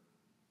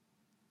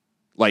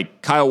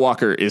like Kyle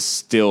Walker is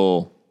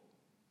still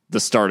the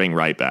starting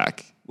right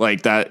back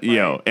like that,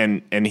 right.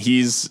 And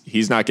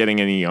he's not getting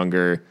any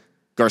younger.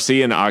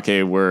 Garcia and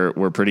Ake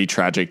were pretty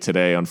tragic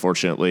today,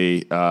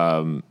 unfortunately.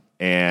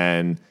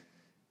 And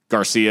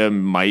Garcia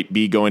might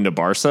be going to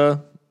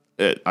Barca.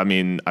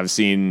 I've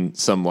seen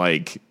some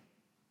like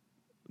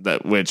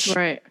that, which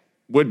right.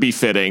 would be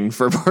fitting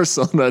for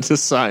Barcelona to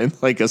sign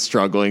like a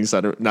struggling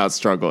center, not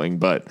struggling,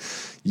 but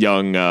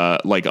young,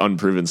 like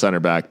unproven center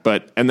back.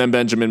 And then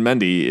Benjamin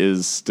Mendy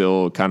is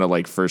still kind of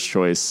like first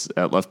choice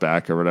at left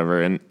back or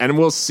whatever. And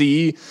we'll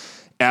see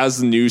as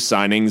the new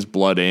signings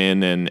blood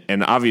in,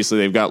 and obviously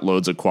they've got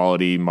loads of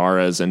quality.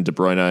 Mahrez and De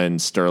Bruyne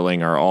and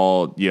Sterling are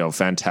all,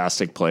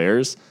 fantastic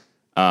players.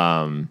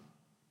 But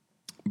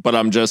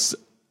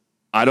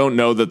I don't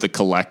know that the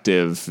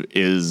collective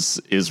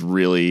is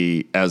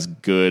really as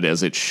good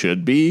as it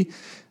should be.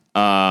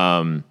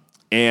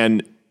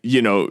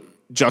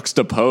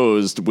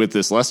 Juxtaposed with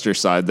this Leicester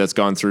side that's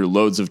gone through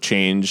loads of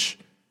change,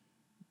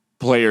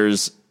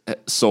 players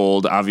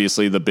sold,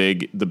 obviously the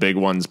big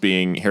ones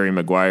being Harry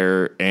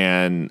Maguire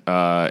and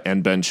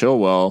Ben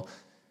Chilwell,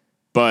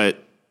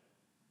 but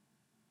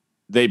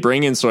they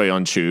bring in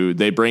Soyuncu,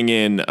 they bring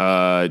in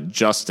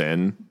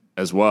Justin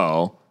as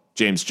well,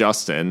 James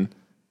Justin.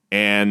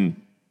 And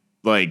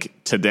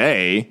like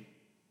today,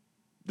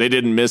 they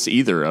didn't miss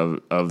either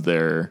of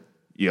their,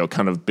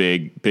 kind of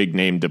big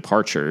name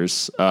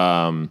departures.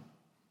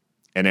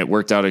 And it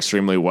worked out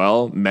extremely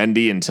well.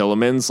 Mendy and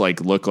Tillemans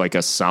look like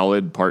a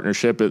solid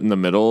partnership in the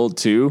middle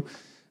too.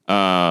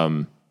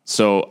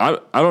 So I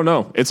don't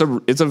know. It's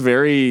a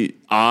very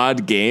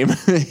odd game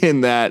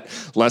in that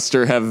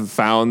Leicester have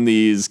found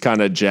these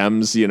kind of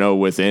gems,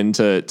 within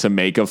to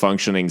make a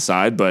functioning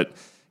side. But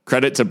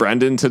credit to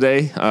Brendan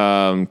today,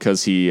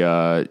 because he,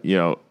 I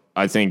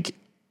think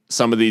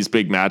some of these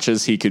big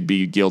matches he could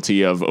be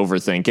guilty of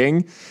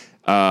overthinking.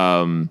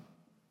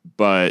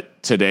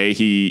 But today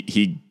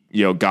he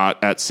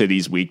got at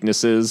City's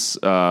weaknesses,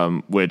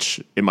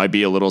 which it might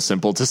be a little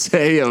simple to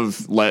say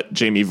of let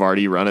Jamie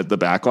Vardy run at the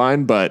back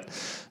line, but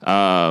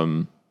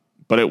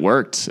it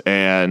worked.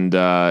 And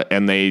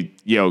they,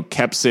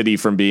 kept City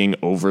from being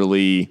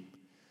overly,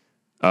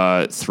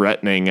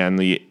 threatening,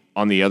 and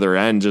on the other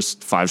end,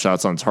 just 5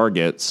 shots on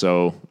target.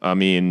 So, I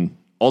mean,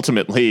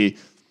 ultimately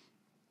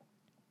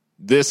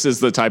this is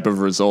the type of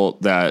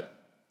result that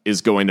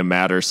is going to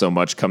matter so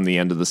much come the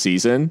end of the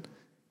season.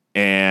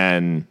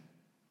 And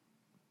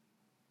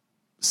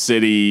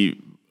City,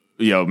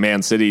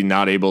 Man City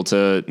not able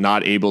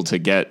to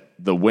get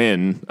the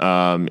win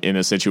in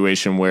a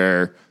situation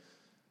where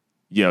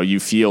you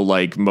feel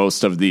like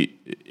most of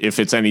if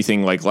it's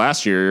anything like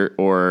last year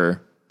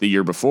or the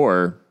year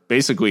before,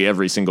 basically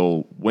every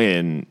single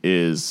win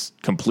is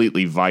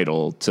completely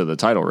vital to the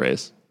title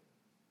race.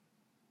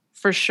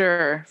 For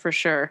sure.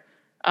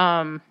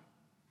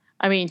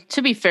 I mean,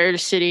 to be fair to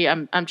City,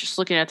 I'm just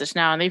looking at this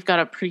now, and they've got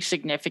a pretty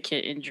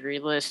significant injury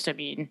list. I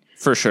mean,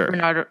 for sure,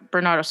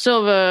 Bernardo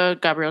Silva,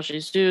 Gabriel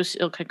Jesus,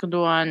 Ilkay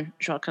Gundogan,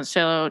 Joao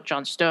Cancelo,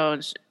 John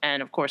Stones,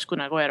 and of course Kun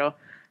Agüero.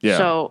 Yeah.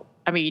 So,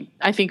 I mean,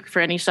 I think for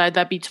any side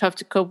that'd be tough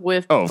to cope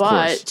with. Oh, of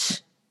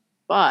course.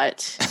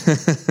 But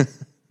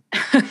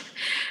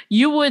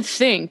you would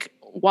think,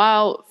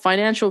 while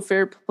financial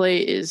fair play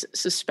is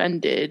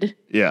suspended,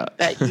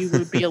 that you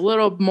would be a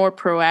little more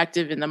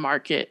proactive in the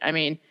market. I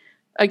mean,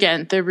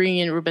 again, they're bringing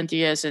in Ruben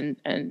Diaz, and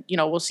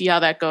we'll see how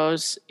that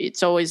goes.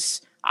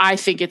 I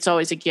think it's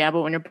always a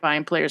gamble when you're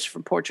buying players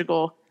from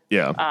Portugal,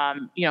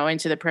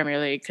 into the Premier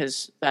League,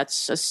 because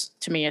that's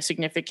to me a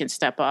significant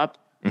step up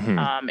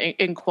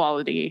in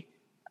quality.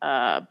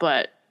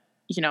 But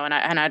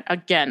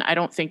I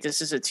don't think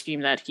this is a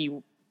team that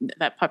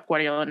Pep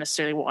Guardiola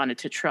necessarily wanted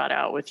to trot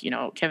out with,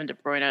 Kevin De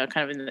Bruyne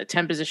kind of in the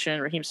 10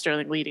 position, Raheem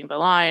Sterling leading the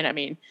line. I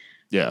mean,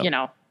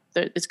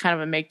 it's kind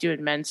of a make do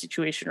and mend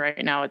situation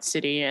right now at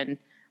City, and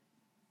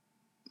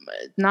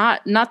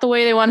not the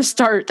way they want to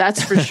start,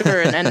 that's for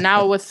sure. and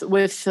now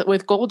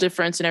with goal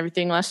difference and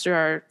everything, Leicester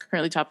are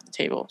currently top of the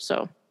table.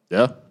 So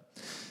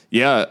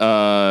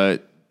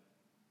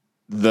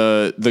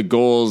the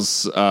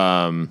goals.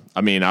 I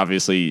mean,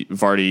 obviously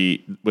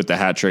Vardy with the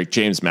hat trick.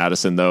 James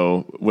Maddison,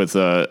 though, with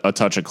a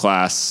touch of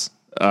class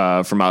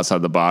from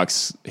outside the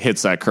box,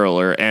 hits that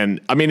curler, and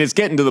I mean, it's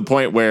getting to the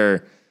point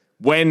where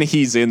when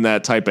he's in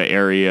that type of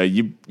area,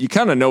 you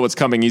kind of know what's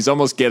coming. He's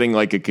almost getting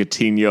like a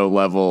Coutinho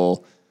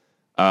level,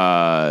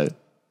 I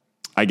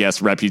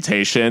guess,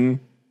 reputation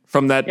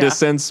from that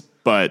distance,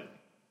 but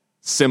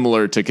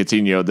similar to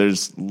Coutinho,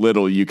 there's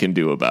little you can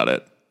do about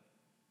it.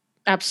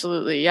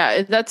 Absolutely.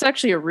 Yeah, that's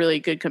actually a really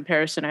good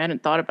comparison. I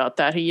hadn't thought about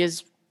that. He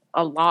is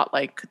a lot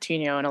like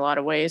Coutinho in a lot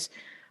of ways.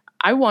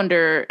 I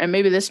wonder, and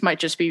maybe this might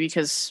just be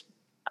because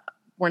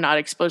we're not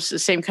exposed to the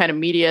same kind of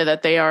media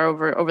that they are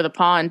over the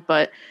pond,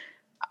 but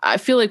I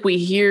feel like we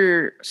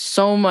hear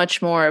so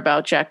much more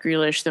about Jack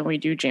Grealish than we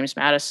do James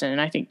Maddison.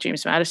 And I think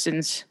James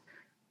Maddison's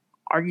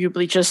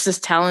arguably just as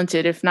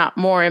talented, if not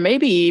more, and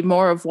maybe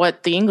more of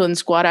what the England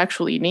squad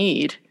actually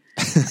need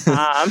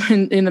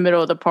in the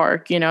middle of the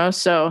park,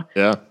 So,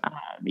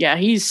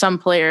 he's some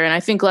player. And I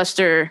think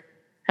Leicester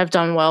have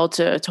done well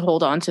to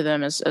hold on to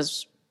them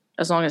as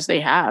long as they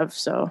have.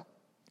 So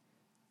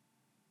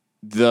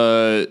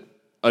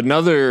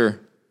another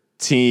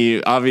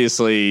team,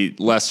 obviously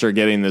Leicester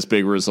getting this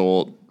big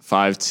result,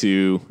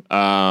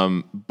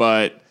 5-2.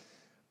 But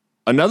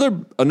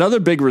another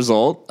big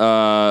result,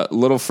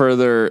 little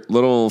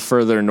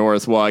further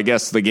north. Well, I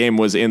guess the game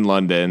was in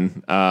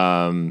London,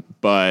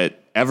 but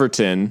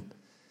Everton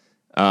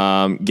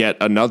get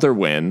another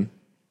win,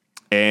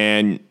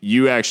 and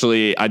you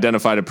actually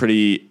identified a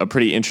pretty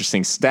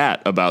interesting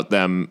stat about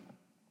them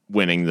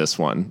winning this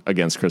one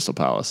against Crystal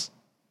Palace.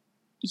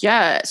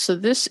 Yeah, so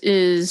this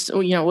is,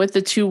 with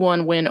the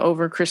 2-1 win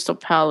over Crystal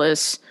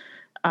Palace,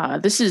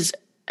 this is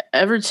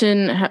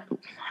Everton.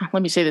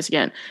 Let me say this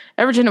again.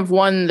 Everton have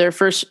won their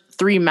first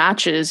 3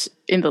 matches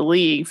in the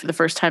league for the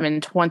first time in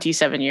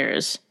 27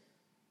 years.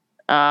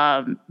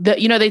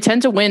 They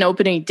tend to win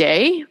opening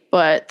day,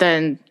 but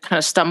then kind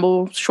of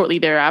stumble shortly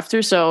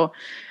thereafter. So,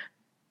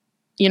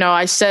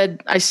 I said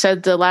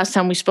the last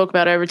time we spoke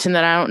about Everton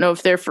that I don't know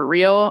if they're for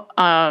real.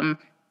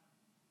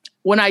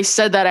 When I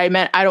said that, I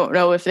meant I don't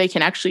know if they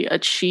can actually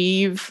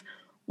achieve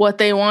what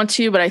they want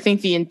to, but I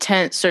think the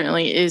intent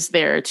certainly is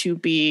there to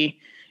be,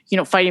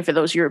 fighting for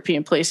those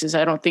European places.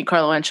 I don't think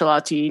Carlo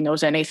Ancelotti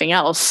knows anything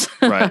else.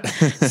 Right.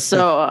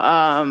 So,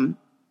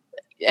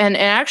 and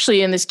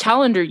actually in this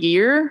calendar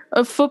year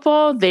of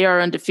football, they are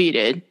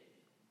undefeated.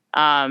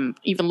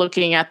 Even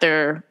looking at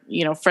their,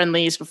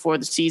 friendlies before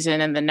the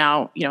season, and then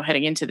now,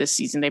 heading into this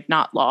season, they've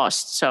not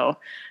lost. So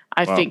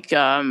I think,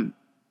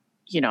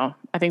 I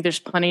think there's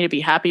plenty to be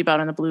happy about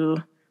on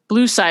the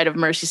blue side of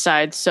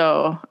Merseyside.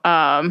 So,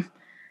 and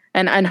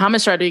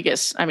James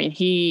Rodriguez, I mean,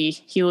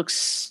 he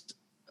looks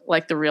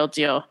like the real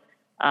deal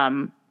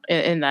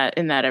in that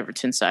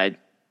Everton side.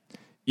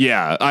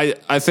 Yeah,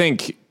 I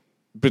think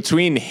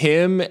between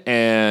him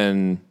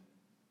and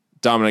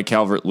Dominic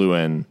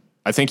Calvert-Lewin,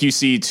 I think you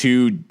see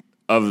two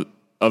of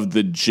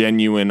the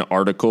genuine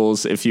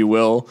articles, if you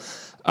will,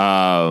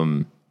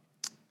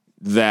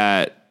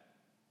 that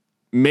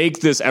make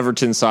this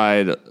Everton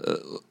side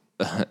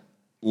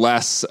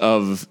less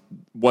of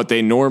what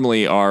they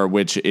normally are,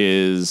 which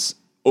is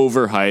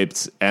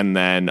overhyped and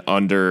then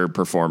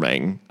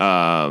underperforming.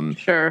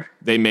 Sure.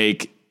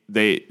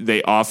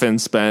 They often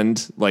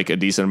spend like a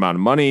decent amount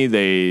of money.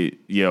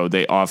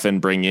 They often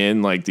bring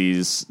in like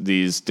these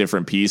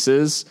different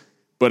pieces,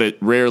 but it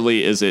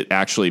rarely is it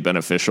actually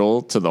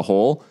beneficial to the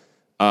whole.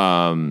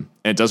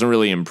 It doesn't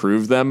really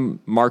improve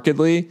them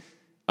markedly.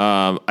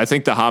 I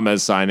think the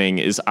James signing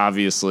is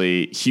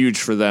obviously huge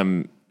for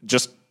them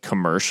just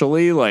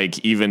commercially, like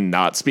even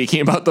not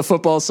speaking about the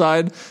football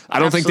side. I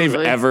don't think they've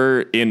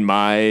ever in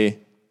my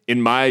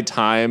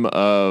time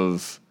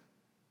of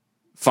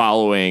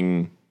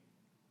following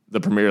the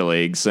Premier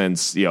League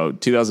since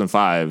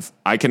 2005,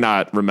 I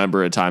cannot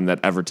remember a time that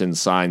Everton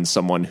signed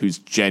someone who's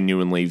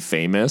genuinely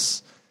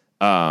famous,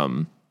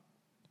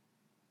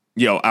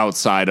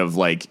 outside of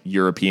like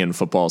European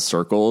football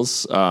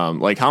circles.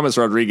 Like James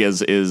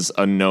Rodriguez is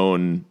a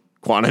known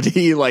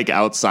quantity like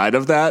outside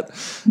of that.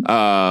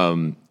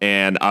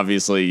 And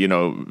obviously,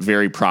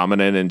 very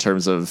prominent in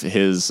terms of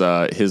his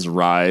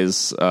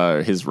rise,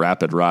 his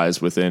rapid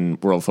rise within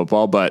world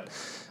football. But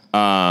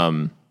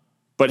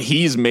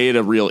he's made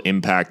a real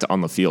impact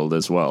on the field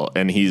as well.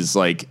 And he's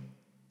like,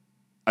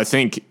 I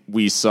think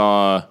we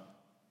saw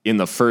in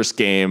the first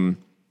game,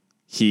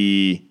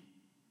 he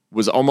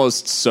was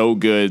almost so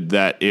good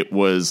that it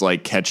was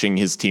like catching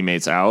his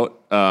teammates out.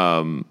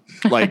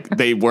 Like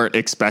they weren't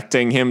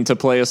expecting him to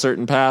play a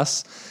certain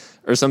pass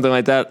or something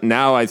like that.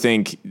 Now I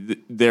think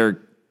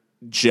they're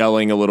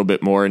gelling a little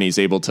bit more and he's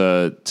able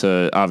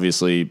to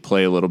obviously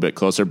play a little bit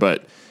closer.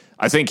 But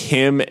I think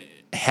him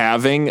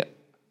having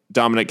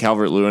Dominic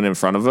Calvert-Lewin in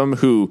front of him,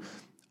 who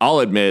I'll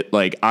admit,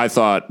 like I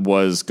thought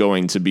was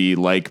going to be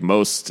like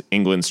most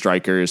England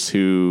strikers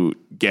who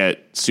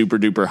get super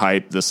duper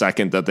hype the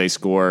second that they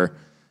score,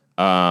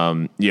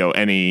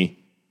 any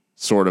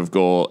sort of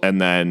goal and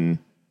then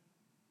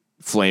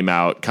flame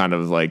out kind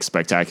of like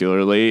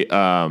spectacularly.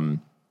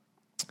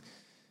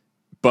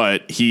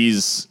 But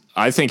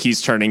I think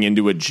he's turning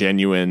into a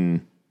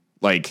genuine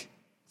like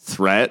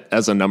threat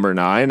as a number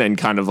 9 and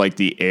kind of like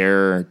the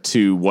heir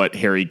to what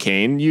Harry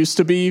Kane used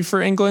to be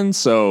for England.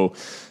 So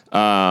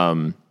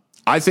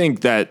I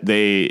think that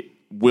they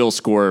will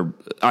score.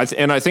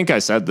 And I think I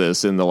said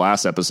this in the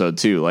last episode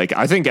too. Like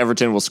I think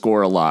Everton will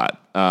score a lot.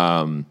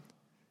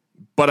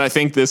 But I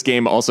think this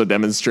game also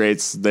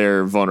demonstrates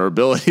their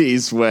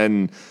vulnerabilities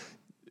when,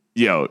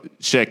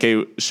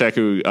 Sheku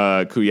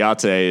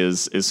Kouyaté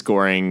is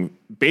scoring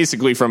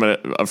basically from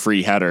a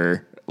free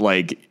header,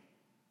 like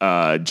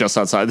just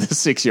outside the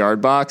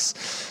 6-yard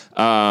box.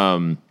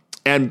 And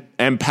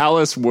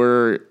Palace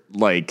were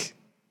like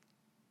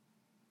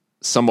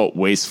somewhat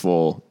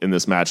wasteful in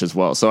this match as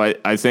well. So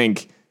I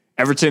think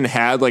Everton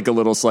had like a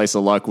little slice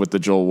of luck with the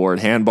Joel Ward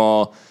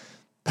handball.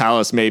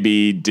 Palace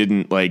maybe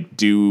didn't like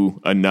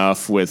do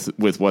enough with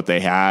what they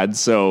had.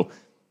 So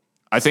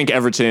I think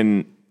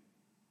Everton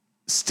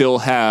still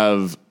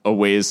have a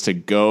ways to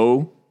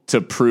go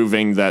to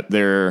proving that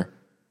they're,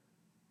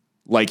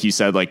 like you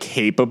said, like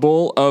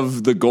capable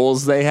of the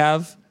goals they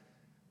have.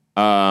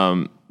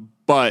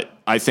 But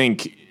I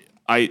think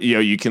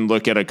you can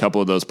look at a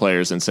couple of those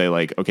players and say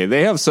like, okay,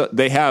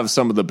 they have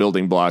some of the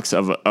building blocks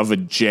of a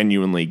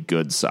genuinely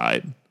good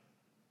side.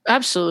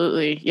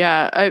 Absolutely.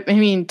 Yeah. I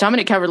mean,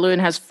 Dominic Calvert-Lewin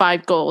has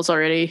 5 goals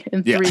already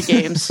in 3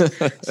 games.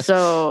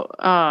 So,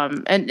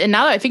 and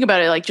now that I think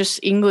about it, like just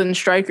England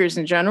strikers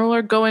in general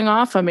are going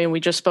off. I mean,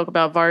 we just spoke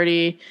about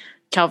Vardy,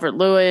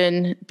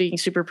 Calvert-Lewin being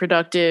super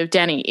productive.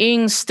 Danny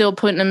Ings still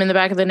putting him in the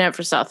back of the net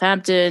for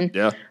Southampton.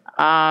 Yeah.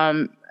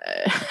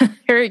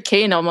 Harry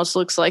Kane almost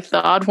looks like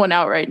the odd one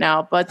out right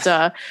now, but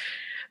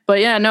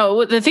yeah,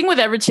 no, the thing with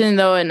Everton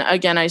though, and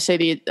again, I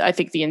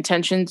think the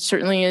intention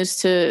certainly is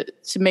to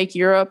make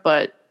Europe,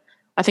 but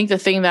I think the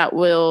thing that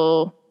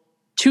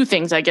two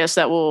things, I guess,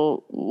 that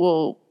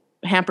will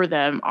hamper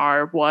them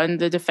are, one,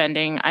 the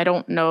defending. I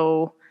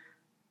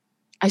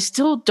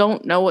still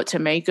don't know what to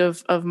make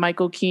of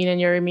Michael Keane and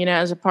Yerry Mina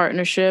as a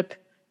partnership.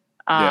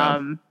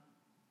 We'll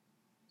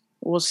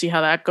see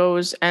how that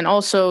goes. And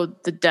also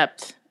the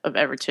depth of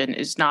Everton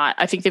is not,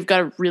 I think they've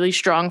got a really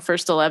strong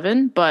first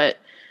 11, but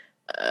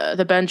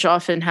the bench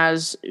often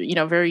has,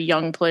 very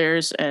young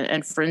players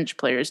and fringe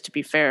players, to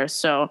be fair.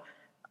 So,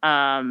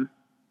 that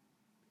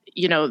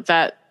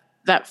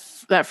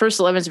first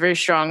 11 is very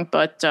strong,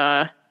 but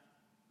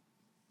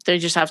they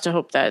just have to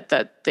hope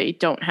that they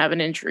don't have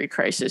an injury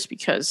crisis,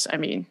 because, I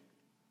mean,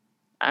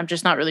 I'm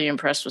just not really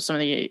impressed with some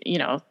of the,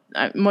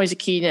 Moise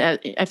Kean.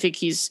 I think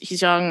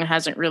he's young,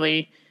 hasn't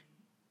really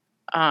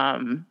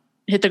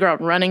hit the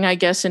ground running, I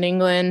guess, in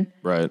England.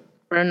 Right.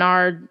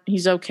 Bernard,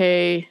 he's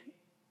okay.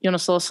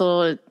 Jonas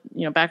Lossel,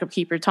 backup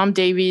keeper. Tom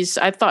Davies,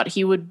 I thought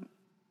he would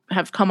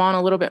have come on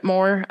a little bit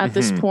more at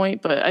this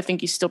point, but I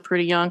think he's still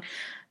pretty young.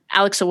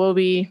 Alex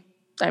Iwobi,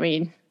 I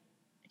mean,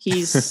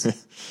 he's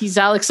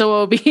Alex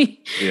Iwobi.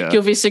 Yeah.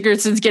 Gylfi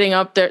Sigurdsson's getting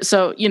up there.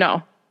 So,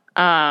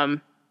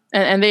 and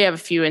they have a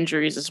few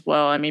injuries as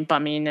well. I mean,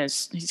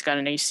 he's got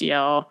an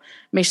ACL.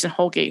 Mason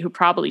Holgate, who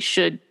probably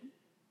should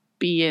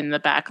be in the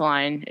back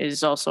line,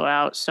 is also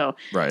out. So,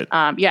 right.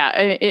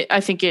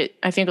 I think a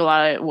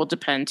lot of it will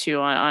depend too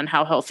on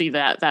how healthy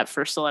that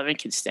first 11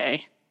 can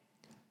stay.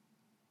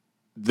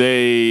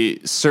 They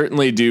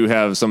certainly do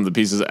have some of the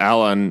pieces.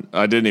 Allen,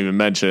 I didn't even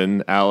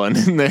mention Allen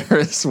in there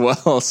as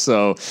well.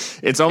 So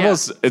it's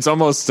almost,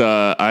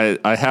 I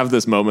have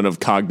this moment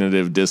of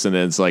cognitive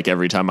dissonance, like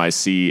every time I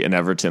see an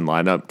Everton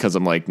lineup, because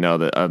I'm like,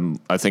 no,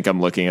 I think I'm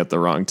looking at the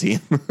wrong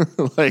team.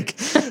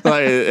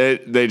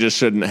 They just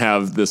shouldn't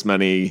have this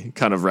many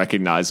kind of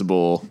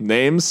recognizable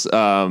names.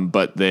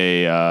 But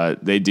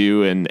they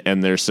do.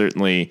 And they're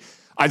certainly,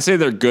 I'd say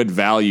they're good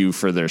value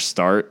for their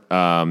start.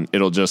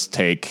 It'll just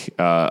take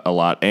a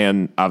lot.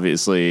 And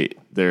obviously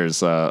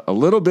there's a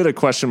little bit of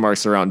question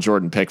marks around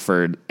Jordan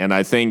Pickford. And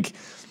I think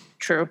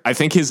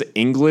his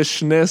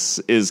Englishness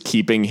is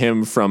keeping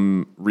him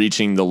from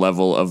reaching the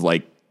level of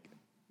like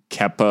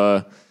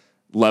Kepa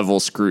level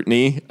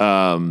scrutiny.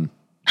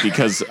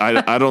 Because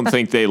I don't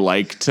think they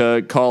like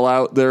to call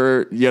out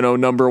their,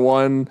 number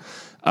one.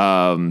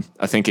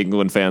 I think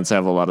England fans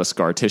have a lot of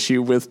scar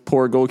tissue with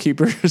poor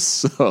goalkeepers.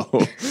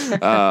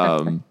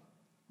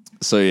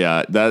 So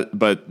yeah,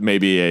 but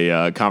maybe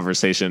a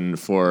conversation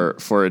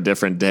for a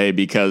different day,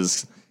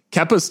 because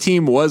Kepa's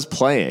team was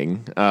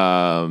playing,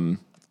 and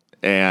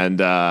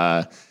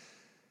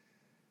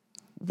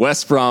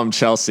West Brom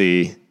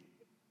Chelsea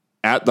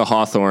at the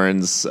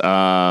Hawthorns,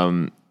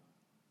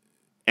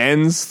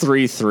 ends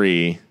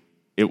 3-3.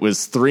 It was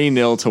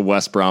 3-0 to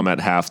West Brom at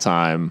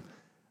halftime.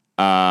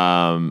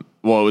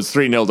 It was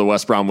 3-0 to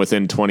West Brom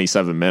within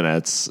 27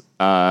 minutes.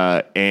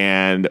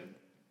 And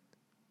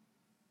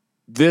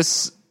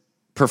this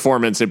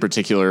performance in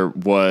particular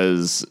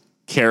was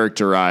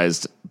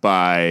characterized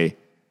by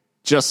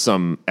just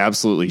some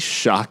absolutely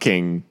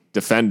shocking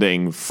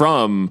defending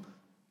from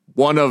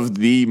one of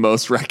the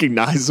most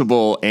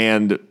recognizable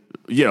and,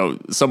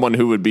 someone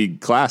who would be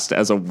classed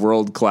as a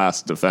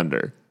world-class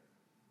defender.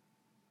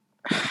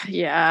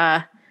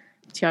 Yeah.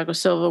 Thiago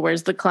Silva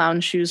wears the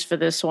clown shoes for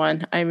this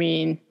one. I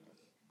mean,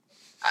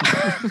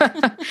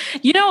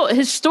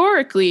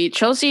 historically,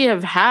 Chelsea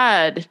have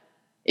had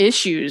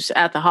issues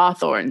at the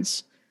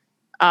Hawthorns.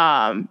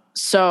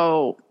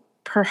 So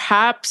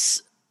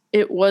perhaps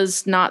it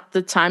was not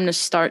the time to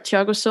start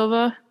Thiago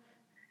Silva.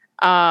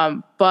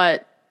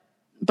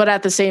 But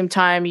at the same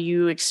time,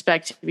 you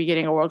expect to be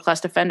getting a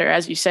world-class defender,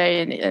 as you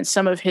say, and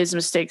some of his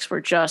mistakes were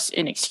just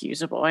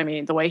inexcusable. I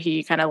mean, the way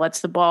he kind of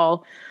lets the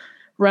ball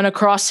run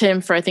across him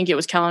for, I think it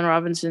was Callum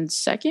Robinson's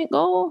second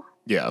goal.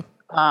 Yeah.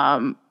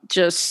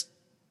 Just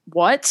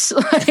what?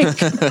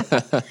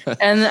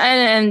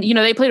 and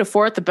they played a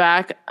 4 at the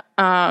back.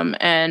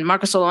 And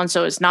Marcos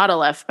Alonso is not a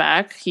left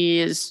back. He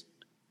is,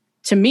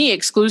 to me,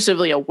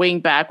 exclusively a wing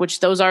back, which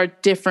those are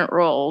different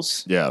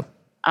roles. Yeah.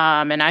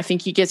 And I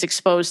think he gets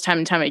exposed time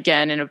and time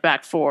again in a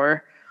back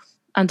 4.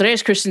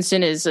 Andreas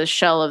Christensen is a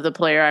shell of the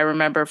player I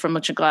remember from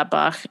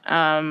Mönchengladbach.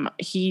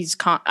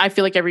 I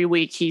feel like every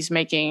week he's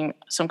making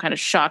some kind of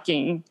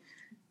shocking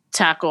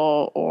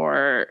tackle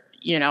or,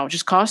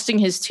 just costing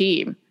his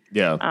team.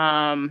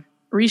 Yeah.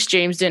 Reece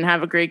James didn't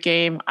have a great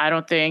game, I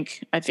don't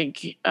think.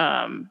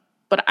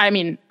 But I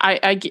mean,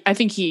 I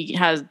think he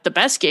has the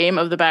best game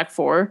of the back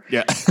 4.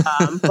 Yeah.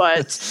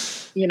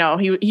 But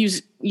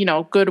he's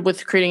good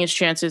with creating his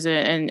chances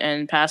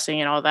and passing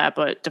and all that.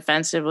 But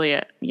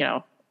defensively,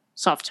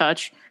 soft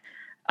touch.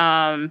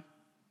 I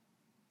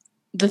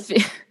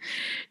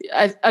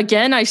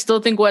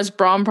still think West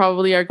Brom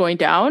probably are going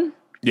down.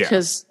 Yeah.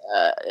 Because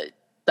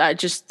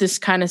this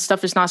kind of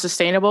stuff is not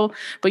sustainable.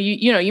 But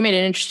you made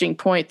an interesting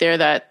point there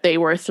that they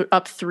were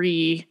up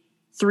 3-0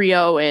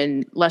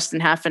 in less than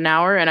half an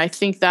hour, and I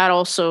think that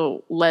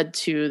also led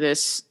to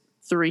this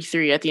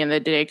 3-3 at the end of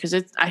the day, because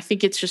I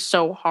think it's just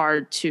so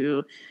hard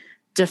to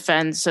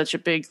defend such a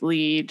big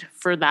lead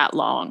for that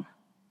long.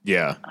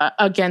 Yeah,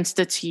 against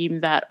a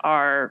team that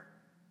are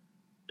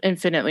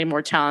infinitely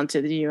more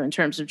talented than you in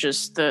terms of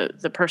just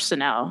the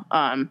personnel.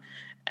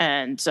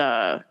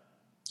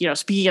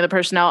 Speaking of the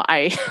personnel,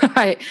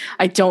 I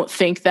don't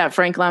think that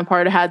Frank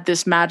Lampard had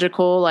this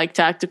magical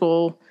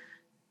tactical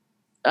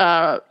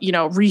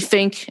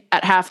rethink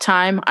at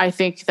halftime. I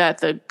think that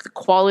the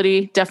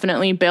quality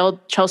definitely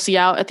bailed Chelsea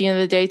out at the end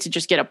of the day to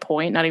just get a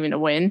point, not even to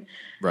win.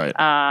 Right.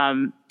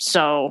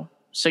 So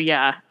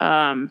yeah.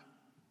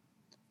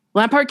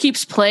 Lampard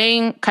keeps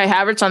playing Kai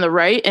Havertz on the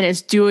right, and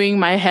it's doing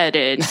my head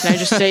in. Can I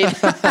just say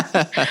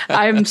that?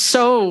 I'm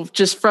so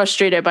just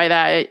frustrated by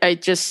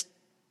that.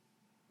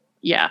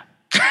 Yeah.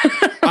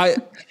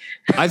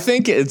 I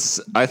think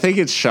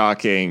it's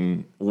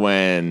shocking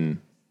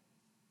when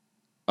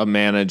a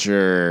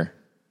manager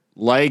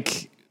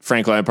like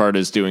Frank Lampard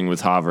is doing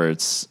with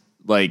Havertz,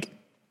 like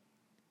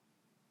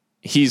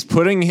he's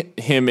putting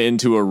him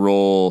into a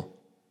role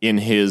in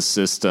his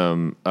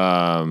system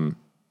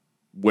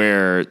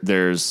where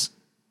there's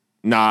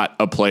not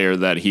a player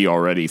that he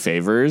already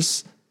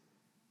favors,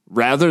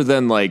 rather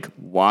than like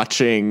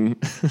watching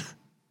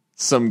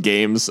some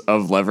games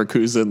of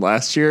Leverkusen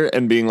last year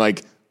and being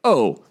like,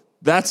 oh,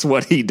 that's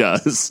what he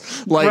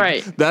does.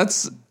 Like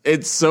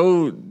it's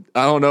so,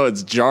 I don't know,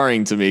 it's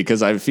jarring to me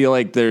because I feel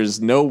like there's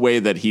no way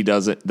that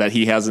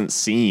he hasn't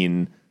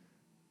seen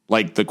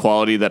like the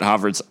quality that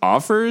Havertz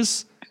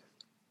offers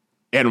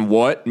and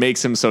what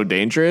makes him so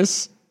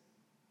dangerous,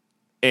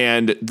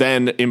 and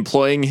then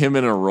employing him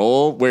in a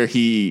role where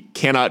he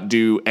cannot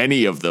do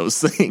any of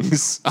those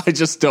things. I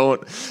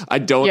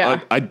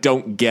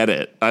don't get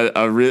it.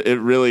 It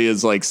really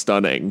is like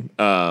stunning.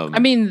 I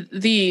mean,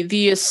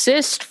 the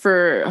assist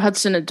for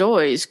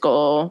Hudson-Odoi's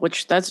goal,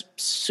 which that's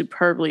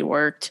superbly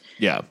worked.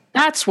 Yeah.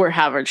 That's where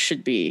Havertz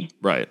should be.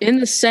 Right. In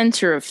the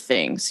center of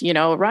things,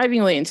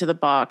 arriving late into the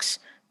box,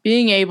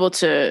 being able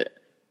to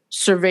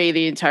survey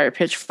the entire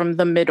pitch from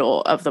the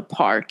middle of the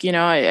park.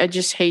 I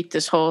just hate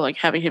this whole like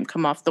having him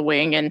come off the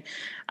wing, and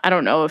I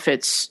don't know if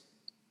it's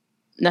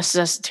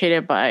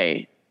necessitated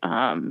by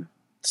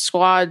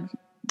squad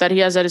that he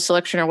has at his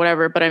selection or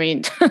whatever, but I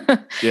mean,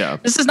 yeah,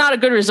 this is not a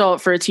good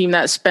result for a team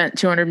that spent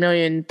 200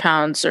 million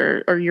pounds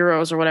or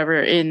euros or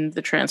whatever in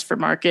the transfer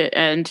market.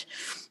 And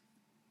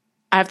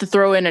I have to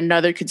throw in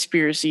another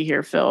conspiracy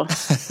here, Phil.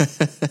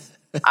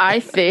 I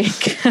think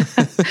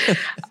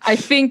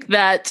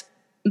that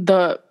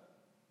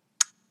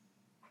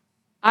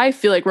I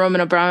feel like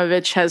Roman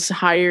Abramovich has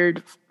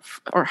hired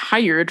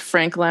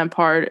Frank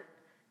Lampard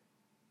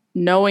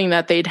knowing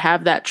that they'd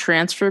have that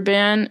transfer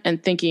ban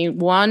and thinking,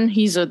 one,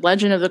 he's a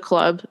legend of the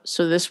club,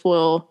 so this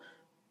will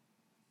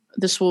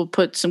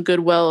put some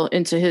goodwill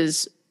into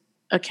his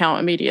account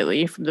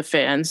immediately from the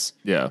fans.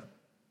 Yeah.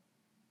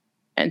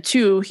 And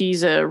two,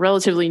 he's a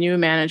relatively new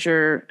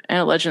manager and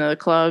a legend of the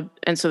club,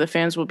 and so the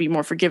fans will be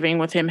more forgiving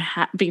with him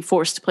being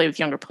forced to play with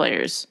younger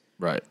players.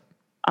 Right.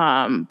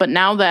 But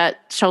now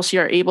that Chelsea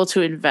are able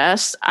to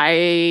invest,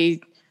 I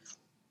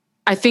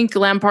think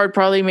Lampard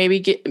probably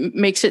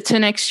makes it to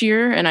next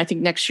year, and I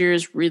think next year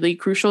is really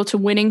crucial to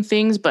winning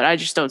things. But I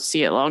just don't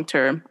see it long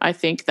term. I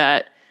think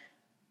that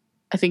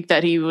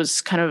he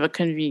was kind of a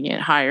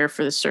convenient hire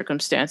for the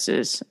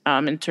circumstances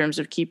in terms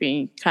of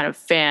keeping kind of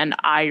fan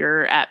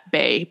ire at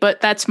bay.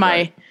 But that's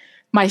my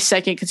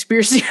second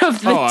conspiracy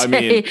of the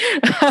day.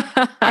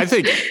 I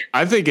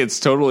think it's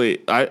totally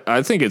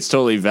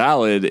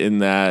valid in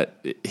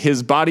that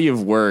his body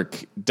of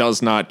work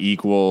does not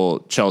equal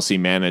Chelsea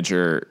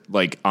manager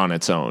like on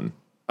its own.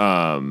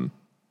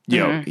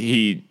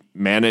 He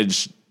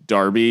managed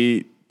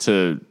Derby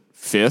to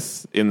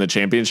 5th in the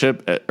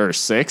championship or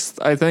 6th,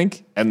 I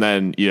think. And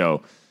then,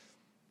 to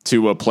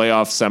a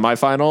playoff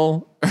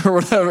semifinal or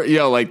whatever,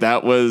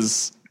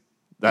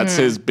 that's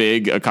his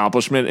big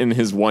accomplishment in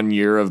his 1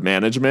 year of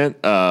management.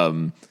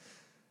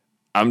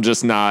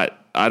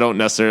 I don't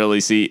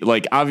necessarily see,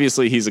 like,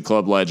 obviously he's a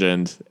club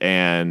legend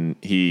and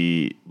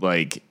he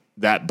like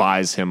that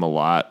buys him a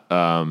lot.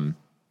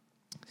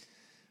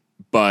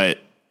 But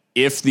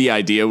if the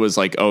idea was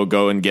like, oh,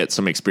 go and get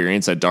some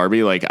experience at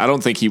Derby, like, I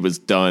don't think he was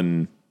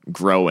done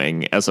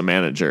growing as a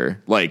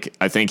manager. Like,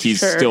 I think he's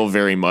still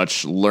very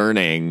much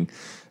learning.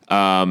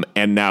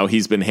 And now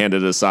he's been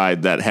handed a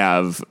side that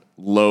have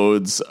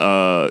loads,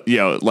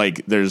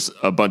 like there's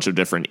a bunch of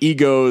different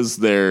egos.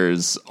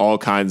 There's all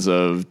kinds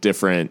of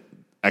different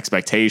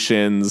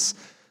expectations.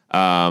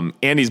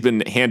 And he's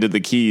been handed the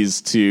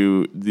keys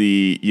to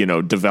the,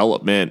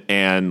 development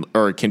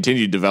or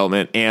continued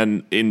development.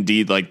 And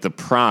indeed like the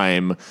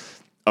prime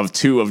of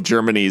 2 of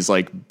Germany's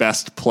like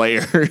best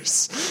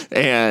players.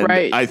 And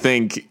I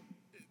think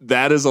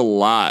that is a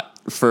lot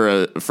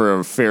for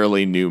a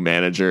fairly new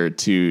manager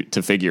to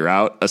figure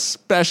out,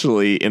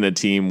 especially in a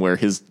team where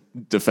his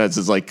defense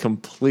is like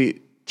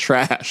complete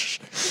trash.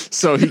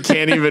 So he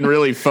can't even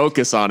really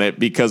focus on it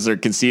because they're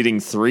conceding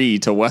 3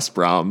 to West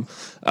Brom,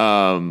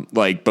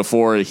 like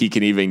before he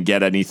can even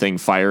get anything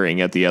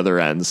firing at the other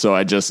end. So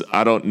I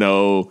don't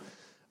know.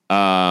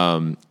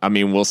 I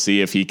mean, we'll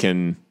see if he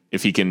can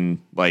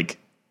like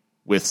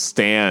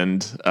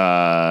withstand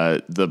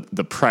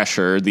the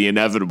pressure, the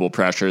inevitable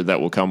pressure that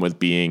will come with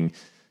being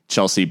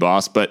Chelsea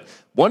boss. But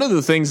one of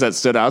the things that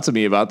stood out to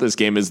me about this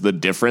game is the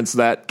difference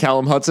that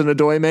Callum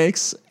Hudson-Odoi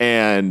makes.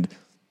 And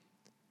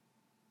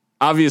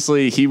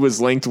obviously he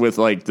was linked with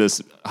like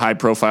this high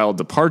profile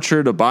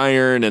departure to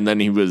Bayern. And then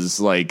he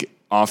was like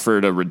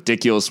offered a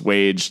ridiculous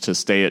wage to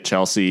stay at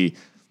Chelsea,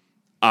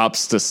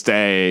 opts to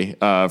stay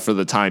for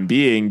the time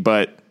being.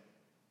 But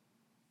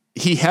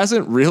he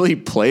hasn't really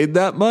played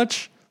that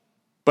much,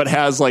 but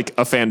has like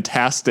a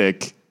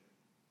fantastic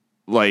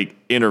like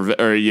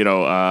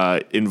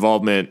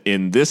involvement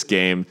in this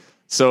game.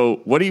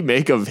 So what do you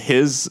make of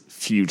his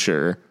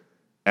future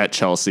at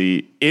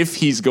Chelsea if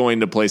he's going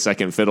to play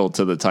second fiddle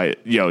to the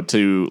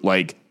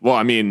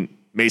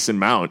Mason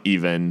Mount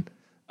even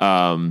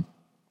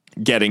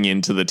getting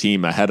into the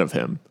team ahead of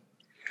him?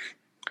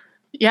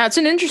 Yeah, it's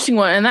an interesting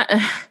one, and that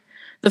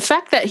the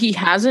fact that he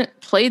hasn't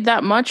played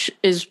that much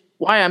is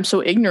why I'm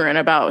so ignorant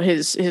about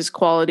his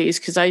qualities,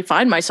 because I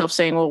find myself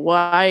saying, well,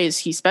 why is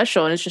he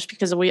special? And it's just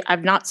because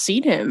I've not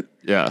seen him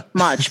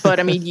much. But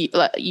I mean,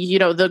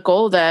 the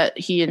goal that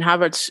he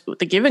inhabits,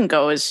 the give and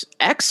go, is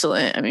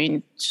excellent. I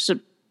mean, it's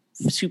just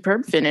a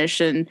superb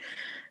finish. And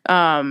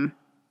I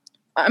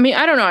mean,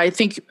 I don't know. I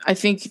think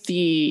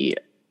the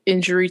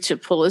injury to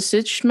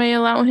Pulisic may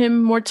allow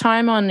him more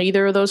time on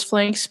either of those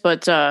flanks,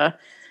 but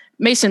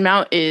Mason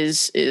Mount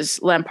is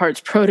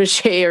Lampard's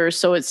protege, or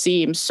so it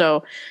seems.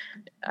 So,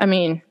 I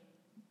mean,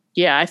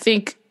 yeah, I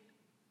think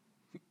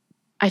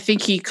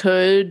he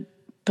could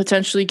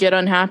potentially get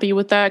unhappy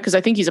with that, because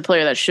I think he's a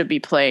player that should be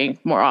playing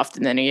more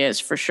often than he is,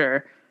 for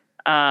sure.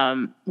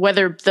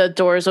 Whether the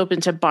door is open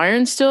to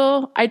Bayern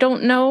still, I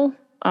don't know.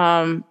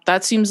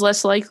 That seems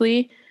less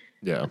likely.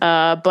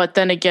 Yeah. But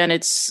then again,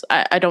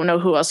 I don't know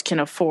who else can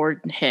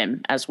afford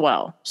him as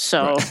well.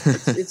 So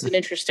it's an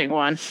interesting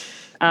one.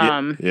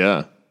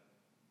 Yeah.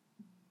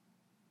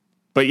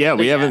 But yeah,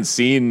 we haven't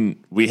seen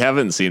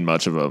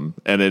much of him,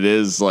 and it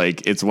is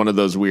like, it's one of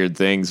those weird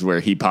things where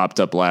he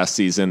popped up last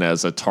season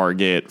as a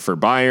target for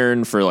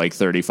Bayern for like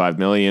 35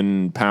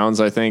 million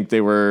pounds, I think they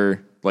were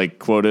like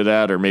quoted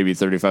at, or maybe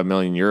 35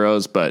 million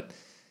euros, but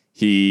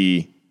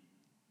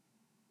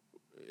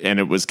and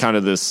it was kind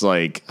of this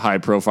like high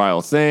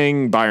profile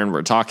thing. Bayern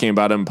were talking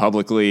about him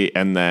publicly,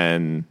 and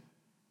then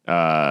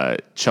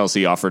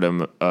Chelsea offered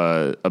him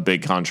a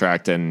big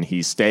contract and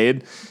he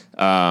stayed.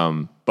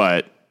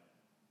 But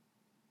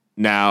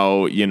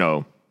now,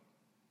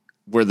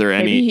 were there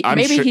any?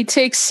 Maybe he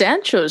takes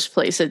Sancho's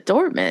place at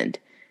Dortmund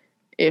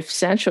if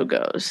Sancho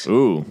goes.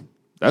 Ooh,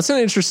 that's an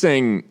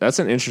interesting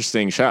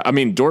shot. I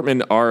mean,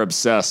 Dortmund are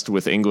obsessed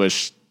with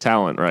English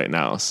talent right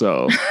now,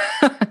 so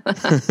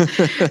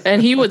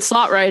and he would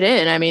slot right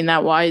in. I mean,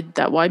 that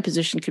wide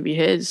position could be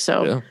his.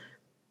 So yeah.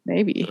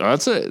 Maybe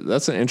that's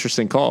an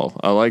interesting call.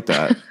 I like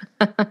that.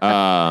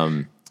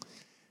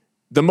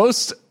 The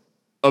most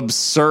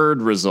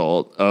absurd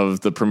result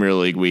of the Premier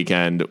League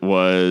weekend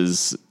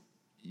was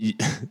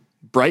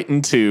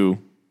Brighton 2,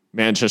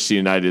 Manchester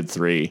United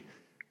 3,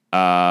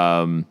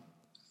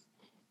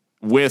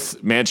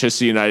 with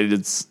Manchester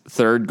United's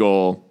third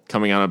goal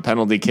coming on a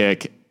penalty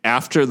kick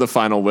after the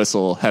final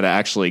whistle had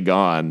actually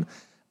gone.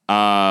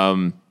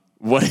 What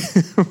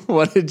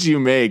did you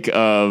make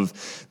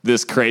of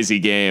this crazy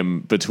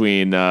game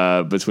between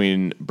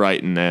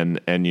Brighton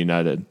and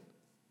United?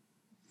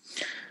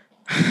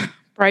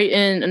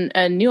 Brighton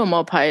and Neil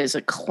Maupay is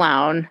a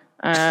clown.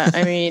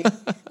 I mean,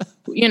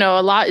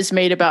 a lot is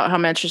made about how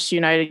Manchester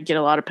United get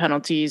a lot of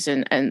penalties,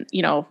 and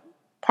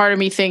part of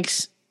me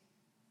thinks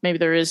maybe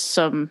there is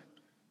some,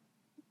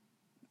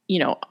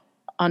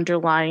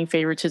 underlying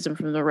favoritism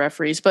from the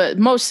referees, but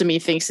most of me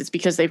thinks it's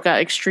because they've got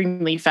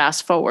extremely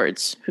fast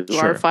forwards who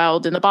are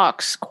fouled in the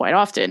box quite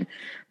often.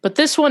 But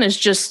this one is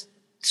just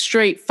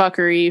straight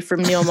fuckery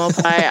from Neil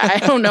Maupay. I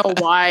don't know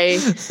why.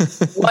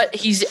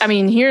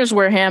 Here's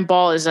where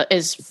handball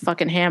is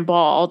fucking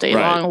handball all day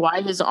long.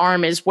 Why his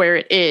arm is where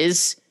it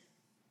is,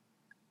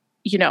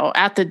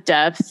 at the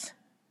depth.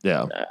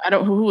 Yeah.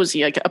 Who was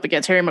he, like, up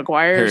against? Harry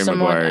Maguire or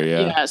someone? Maguire,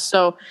 yeah. Yeah.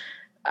 So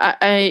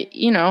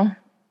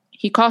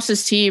he cost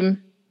his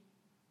team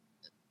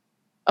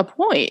a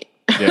point.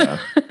 Yeah.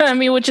 I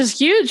mean, which is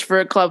huge for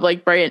a club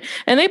like Brighton.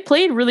 And they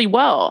played really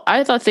well.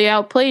 I thought they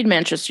outplayed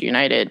Manchester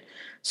United.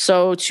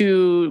 So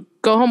to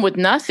go home with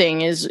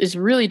nothing is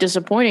really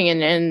disappointing.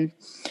 And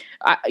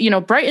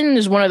Brighton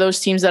is one of those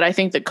teams that I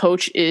think the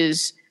coach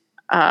is,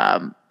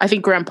 I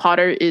think Graham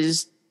Potter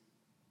is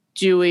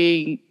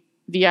doing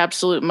the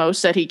absolute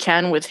most that he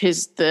can with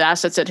the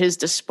assets at his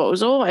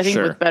disposal. I think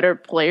with better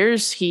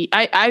players, he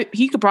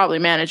could probably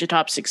manage a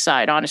top 6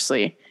 side,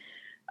 honestly.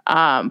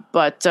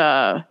 But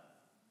they're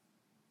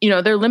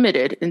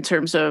limited in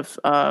terms of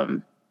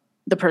the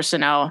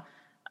personnel.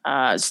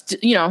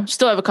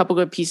 Still have a couple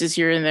good pieces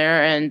here and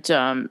there.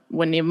 And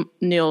when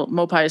Neil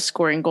Maupay is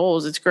scoring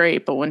goals, it's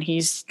great. But when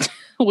he's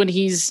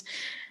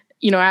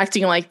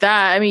acting like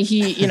that, I mean,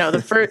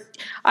 the first,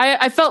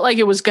 I felt like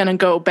it was going to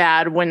go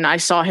bad when I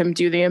saw him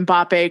do the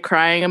Mbappe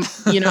crying,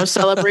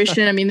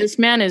 celebration. I mean, this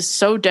man is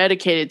so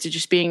dedicated to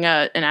just being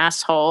an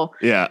asshole.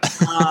 Yeah.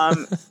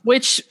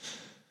 Which,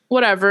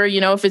 whatever,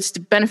 if it's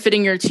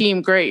benefiting your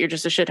team, great. You're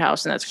just a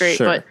shithouse, and that's great.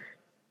 Sure. But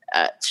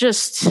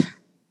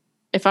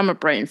if I'm a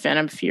Brighton fan,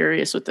 I'm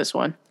furious with this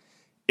one.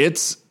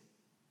 It's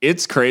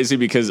crazy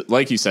because,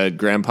 like you said,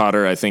 Graham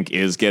Potter, I think,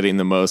 is getting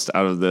the most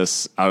out of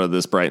this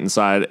Brighton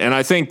side. And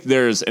I think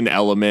there's an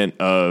element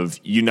of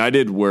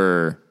United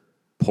were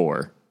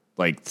poor,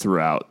 like,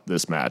 throughout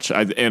this match.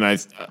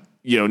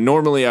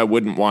 Normally I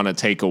wouldn't want to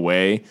take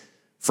away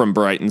from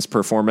Brighton's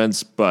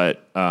performance,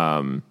 but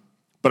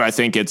I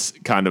think it's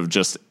kind of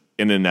just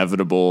an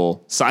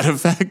inevitable side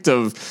effect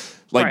of,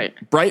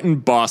 like, Brighton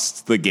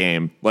bossed the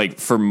game, like,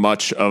 for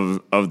much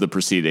of the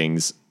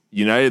proceedings.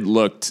 United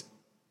looked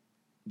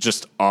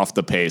just off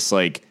the pace,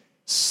 like,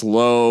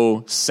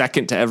 slow,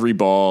 second to every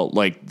ball.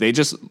 Like,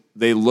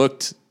 they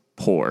looked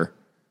poor.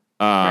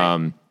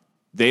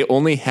 they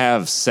only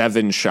have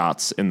 7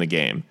 shots in the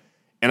game.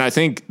 And I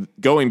think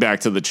going back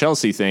to the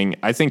Chelsea thing,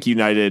 I think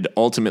United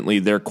ultimately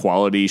their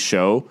quality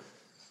shone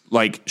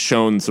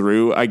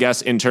through, I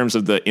guess, in terms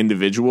of the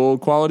individual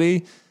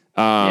quality.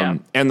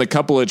 And the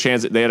couple of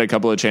chances, they had a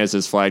couple of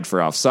chances flagged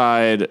for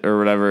offside or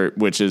whatever,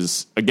 which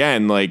is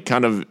again, like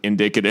kind of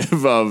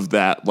indicative of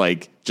that,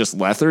 like just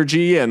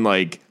lethargy and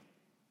like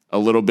a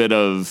little bit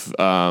of,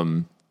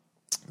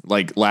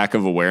 like lack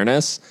of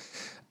awareness.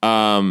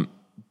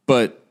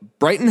 But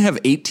Brighton have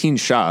 18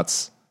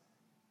 shots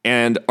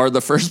and are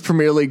the first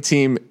Premier League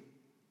team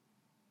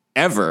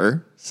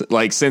ever,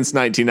 like since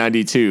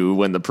 1992,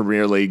 when the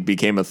Premier League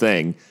became a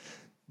thing,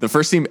 the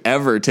first team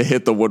ever to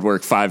hit the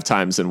woodwork 5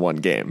 times in one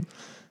game.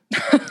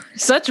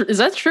 Is that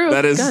true?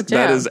 That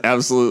is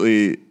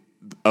absolutely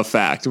a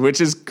fact, which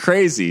is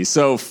crazy.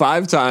 So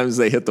 5 times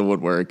they hit the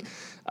woodwork.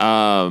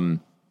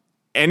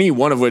 Any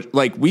one of which,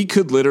 like, we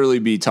could literally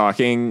be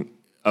talking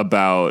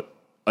about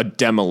a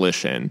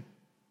demolition.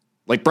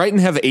 Like, Brighton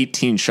have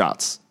 18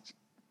 shots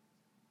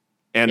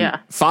and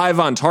 5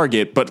 on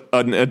target, but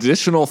an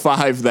additional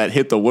 5 that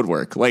hit the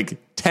woodwork, like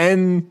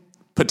 10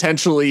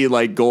 potentially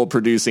like goal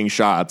producing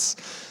shots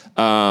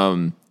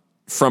from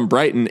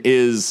Brighton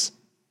is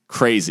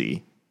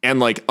crazy and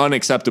like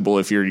unacceptable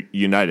if you're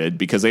United,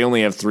 because they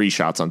only have 3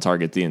 shots on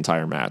target the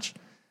entire match.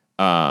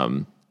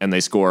 And they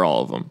score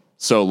all of them.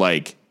 So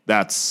like,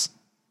 that's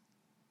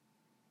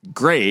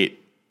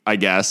great, I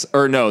guess.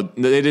 Or no,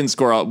 they didn't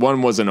score.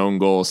 One was an own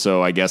goal.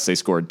 So I guess they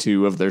scored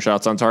 2 of their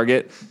shots on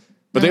target,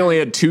 but they only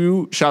had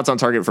 2 shots on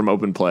target from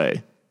open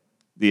play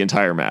the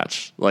entire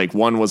match. Like,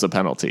 one was a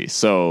penalty.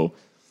 So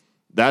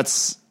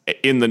that's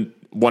in the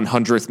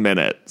 100th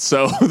minute.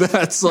 So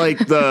that's like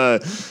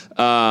that's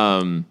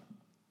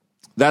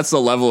the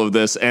level of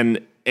this. And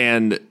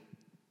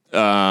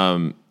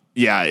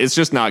it's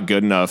just not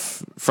good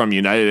enough from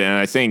United. And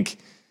I think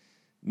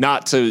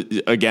not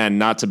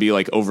to be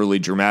like overly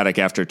dramatic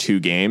after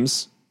 2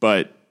 games,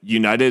 but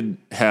United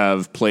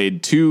have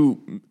played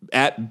 2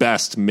 at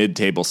best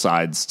mid-table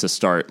sides to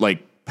start.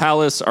 Like,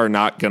 Palace are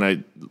not going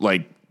to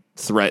like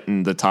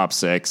threaten the top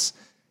 6.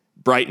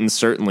 Brighton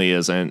certainly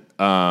isn't.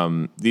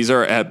 These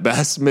are at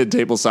best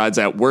mid-table sides,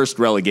 at worst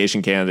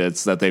relegation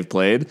candidates that they've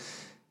played,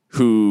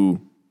 who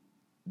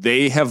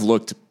they have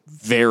looked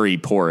very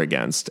poor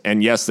against.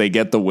 And yes, they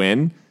get the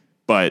win,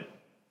 but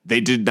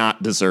they did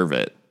not deserve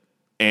it.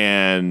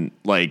 And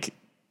like,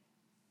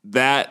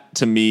 that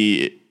to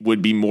me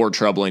would be more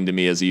troubling to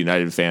me as a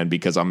United fan,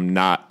 because I'm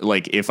not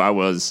like, if I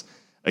was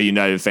a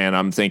United fan,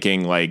 I'm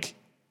thinking like,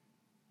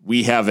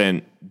 we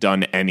haven't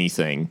done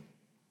anything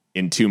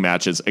in 2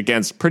 matches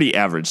against pretty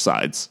average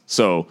sides.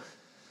 So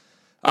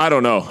I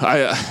don't know.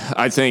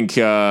 I think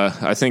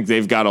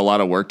they've got a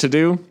lot of work to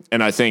do.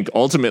 And I think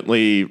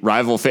ultimately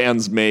rival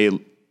fans may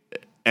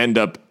end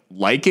up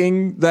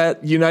liking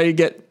that United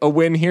get a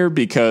win here,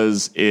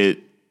 because it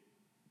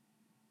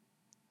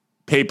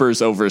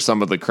papers over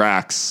some of the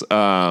cracks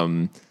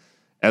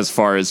as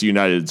far as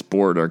United's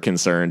board are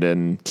concerned,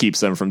 and keeps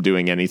them from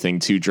doing anything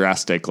too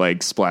drastic,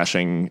 like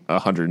splashing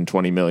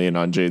 $120 million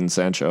on Jadon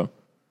Sancho.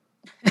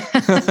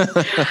 And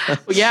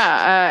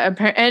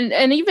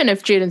even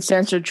if Jadon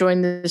Sancho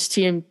joined this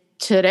team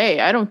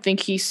today, I don't think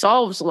he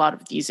solves a lot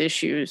of these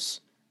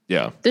issues.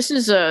 Yeah. This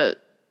is a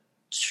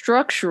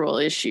structural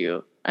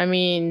issue. I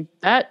mean,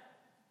 that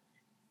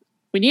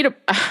we need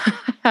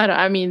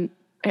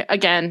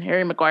again,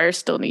 Harry Maguire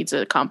still needs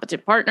a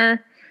competent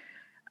partner.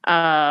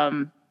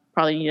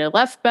 Probably need a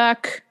left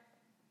back.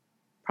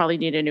 Probably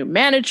need a new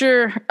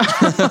manager.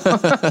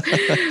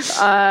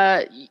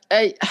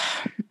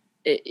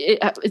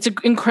 It's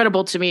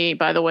incredible to me,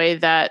 by the way,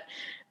 that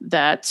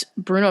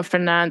Bruno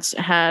Fernandes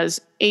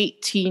has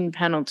 18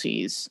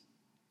 penalties.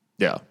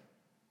 Yeah.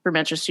 For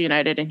Manchester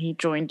United, and he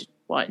joined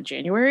in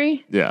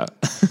January? Yeah.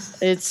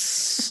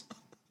 It's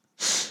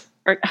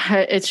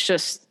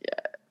just,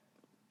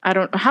 I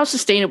don't know. How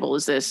sustainable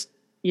is this,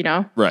 you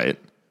know? Right.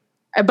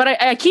 But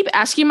I keep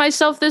asking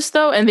myself this,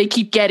 though, and they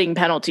keep getting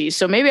penalties.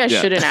 So maybe I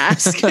shouldn't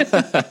ask.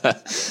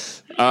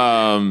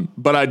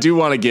 But I do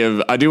want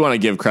to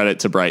give credit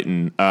to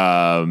Brighton,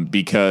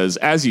 because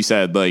as you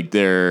said, like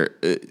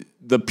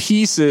the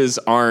pieces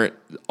aren't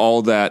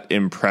all that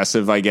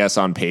impressive, I guess,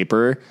 on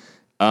paper.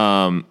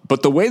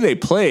 But the way they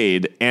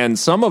played and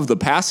some of the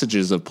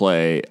passages of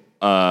play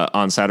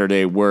on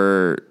Saturday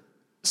were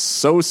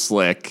so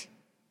slick.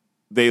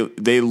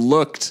 They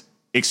looked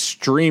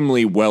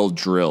extremely well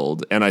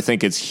drilled, and I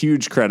think it's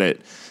huge credit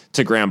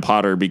to Graham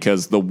Potter,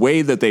 because the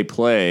way that they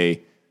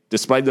play,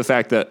 despite the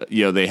fact that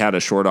they had a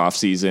short off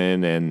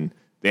season and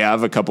they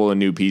have a couple of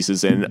new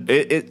pieces in,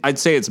 I'd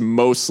say it's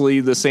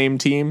mostly the same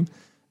team.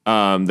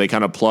 They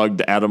kind of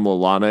plugged Adam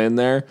Lallana in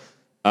there,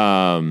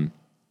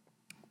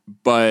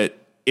 but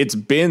it's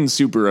been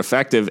super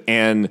effective.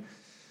 And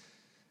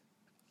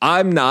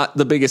I'm not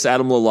the biggest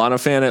Adam Lallana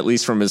fan, at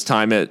least from his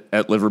time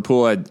at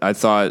Liverpool. I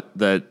thought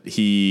that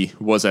he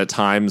was at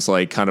times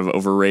like kind of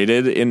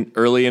overrated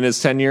early in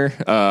his tenure.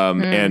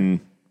 And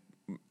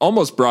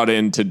almost brought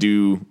in to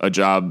do a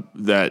job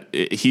that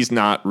he's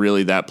not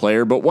really that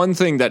player. But one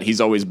thing that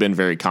he's always been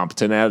very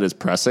competent at is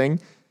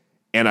pressing.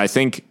 And I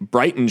think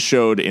Brighton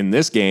showed in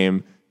this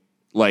game,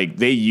 like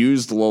they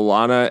used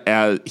Lallana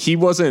as he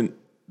wasn't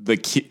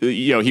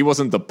he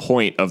wasn't the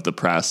point of the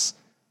press,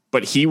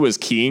 but he was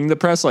keying the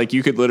press. Like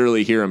you could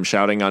literally hear him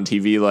shouting on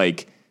TV,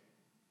 like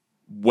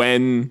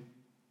when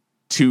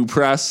to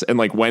press and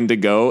like when to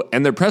go.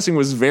 And their pressing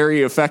was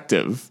very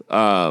effective.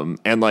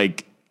 And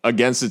like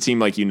against a team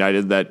like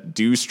United that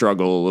do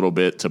struggle a little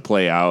bit to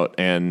play out.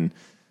 And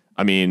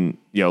I mean,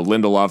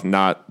 Lindelof,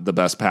 not the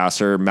best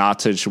passer.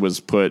 Matic was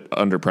put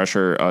under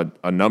pressure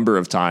a number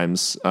of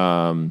times.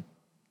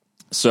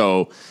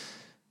 So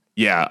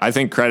yeah, I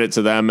think credit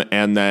to them.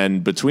 And then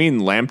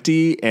between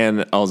Lamptey and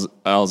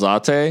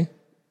Alzate,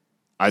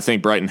 I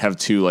think Brighton have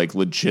two like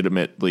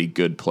legitimately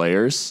good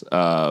players.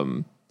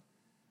 I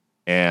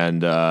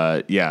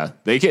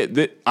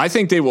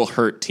think they will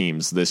hurt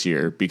teams this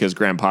year because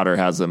Graham Potter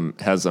has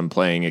them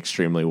playing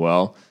extremely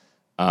well.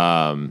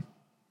 And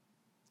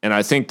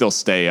I think they'll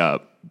stay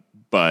up.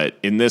 But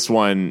in this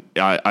one,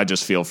 I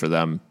just feel for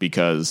them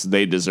because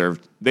they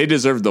deserved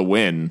the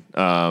win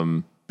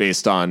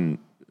based on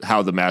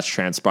how the match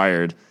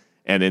transpired.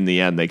 And in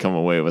the end, they come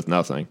away with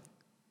nothing.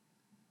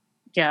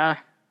 Yeah.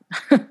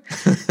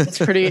 That's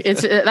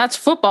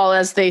football,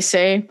 as they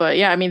say. But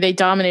yeah, I mean, they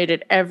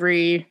dominated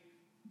every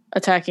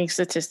attacking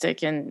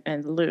statistic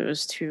and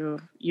lose to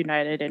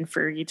United in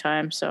Fergie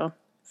time. So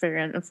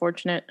very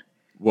unfortunate.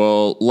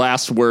 Well,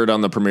 last word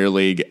on the Premier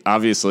League.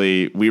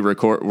 Obviously, we're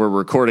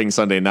recording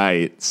Sunday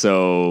night,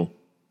 so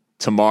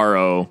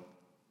tomorrow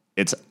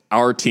it's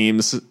our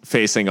teams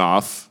facing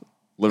off,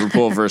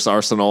 Liverpool versus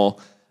Arsenal,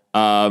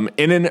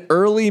 in an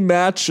early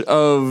match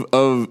of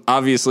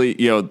obviously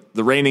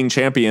the reigning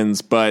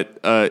champions, but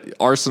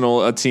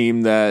Arsenal, a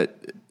team that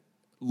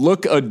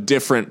look a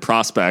different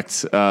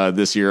prospect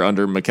this year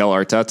under Mikel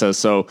Arteta.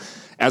 So,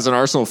 as an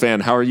Arsenal fan,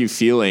 how are you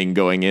feeling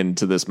going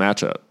into this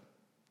matchup?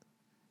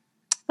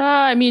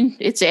 I mean,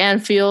 it's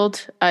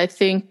Anfield. I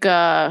think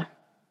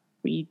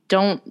we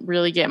don't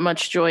really get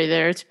much joy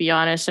there, to be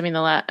honest. I mean,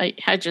 I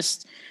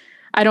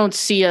don't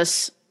see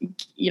us,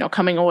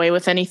 coming away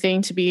with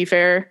anything, to be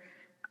fair.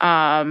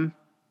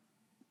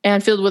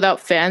 Anfield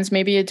without fans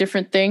may be a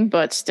different thing,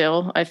 but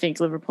still, I think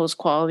Liverpool's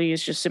quality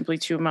is just simply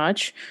too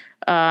much.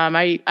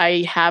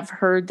 I have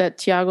heard that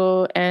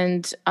Thiago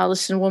and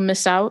Alisson will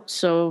miss out,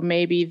 so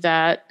maybe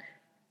that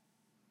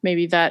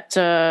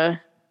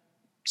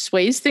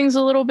sways things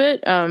a little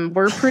bit.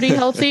 We're pretty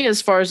healthy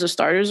as far as the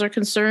starters are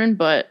concerned,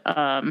 but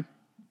I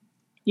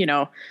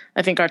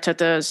think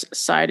Arteta's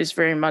side is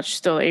very much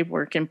still a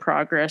work in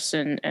progress,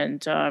 and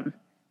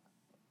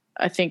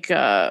I think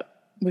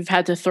we've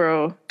had to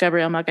throw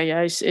Gabriel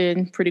Magalhaes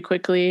in pretty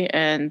quickly,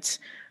 and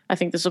I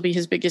think this will be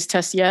his biggest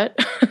test yet.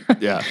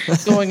 Yeah.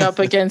 Going up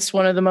against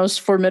one of the most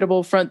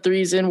formidable front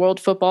threes in world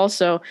football.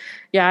 So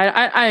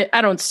yeah,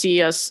 I don't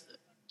see us,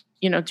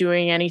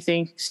 doing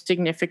anything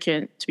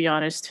significant, to be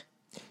honest.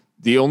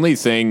 The only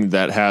thing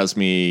that has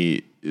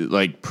me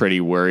like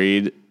pretty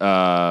worried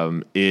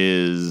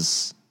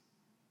is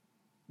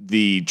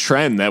the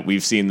trend that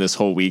we've seen this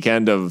whole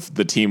weekend of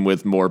the team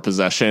with more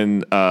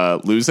possession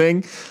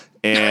losing.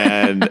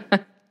 And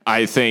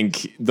I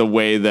think the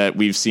way that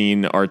we've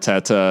seen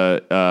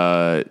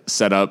Arteta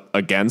set up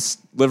against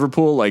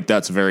Liverpool, like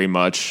that's very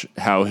much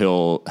how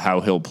he'll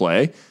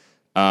play.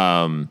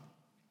 And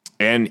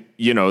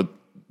the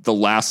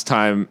last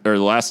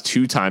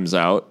two times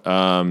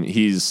out,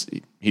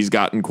 he's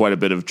gotten quite a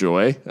bit of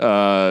joy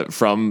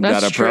from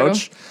that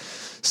approach. True.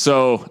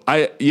 So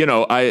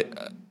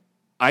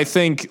I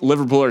think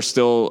Liverpool are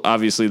still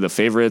obviously the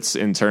favorites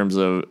in terms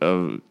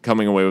of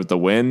coming away with the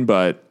win,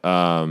 but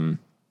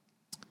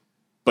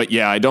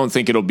yeah, I don't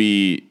think it'll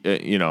be,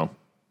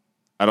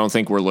 I don't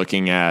think we're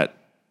looking at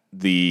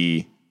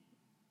the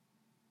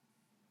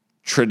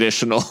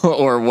traditional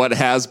or what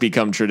has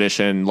become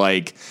tradition,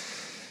 like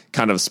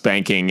kind of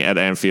spanking at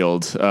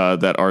Anfield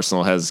that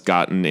Arsenal has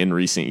gotten in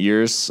recent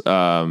years.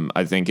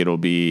 I think it'll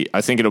be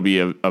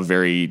a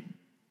very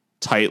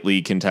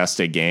tightly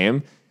contested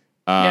game.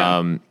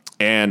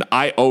 And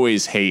I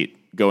always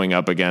hate going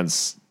up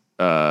against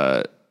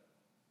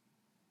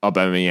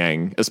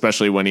Aubameyang,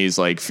 especially when he's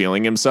like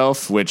feeling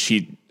himself, which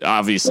he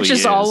obviously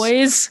is.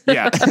 Always.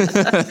 Yeah.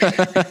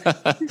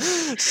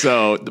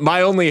 So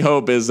my only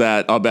hope is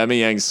that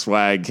Aubameyang's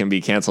swag can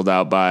be canceled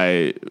out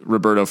by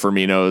Roberto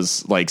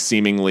Firmino's like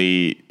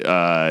seemingly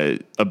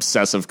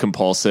obsessive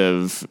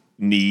compulsive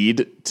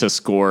need to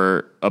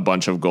score a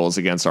bunch of goals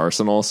against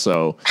Arsenal.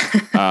 So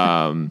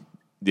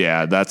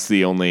yeah, that's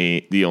the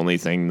only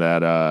thing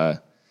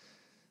that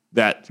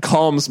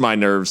calms my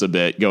nerves a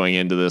bit going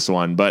into this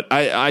one. But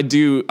I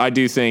do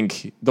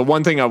think the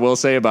one thing I will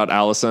say about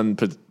Alisson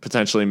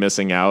potentially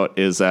missing out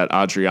is that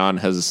Adrian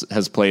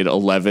has played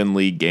 11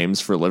 league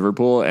games for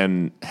Liverpool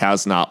and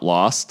has not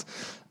lost.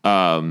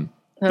 The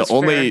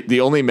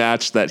only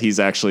match that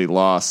he's actually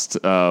lost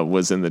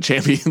was in the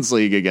Champions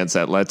League against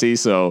Atleti.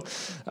 So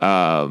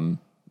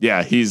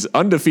Yeah, he's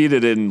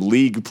undefeated in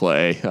league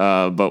play,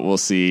 but we'll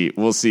see.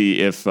 We'll see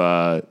if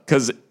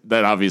because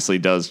that obviously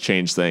does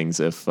change things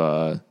if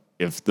the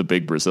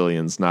big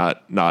Brazilian's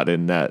not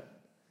in net.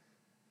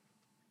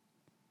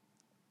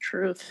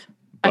 Truth.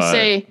 But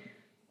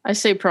I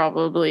say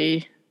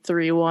probably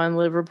 3-1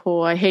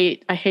 Liverpool. I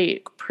hate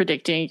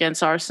predicting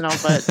against Arsenal,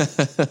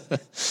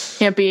 but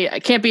can't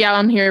be out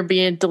on here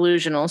being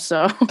delusional.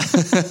 So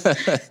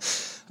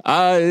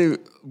I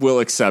will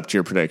accept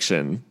your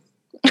prediction.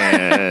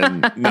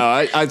 And no,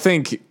 I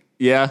think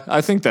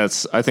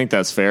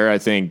that's fair. I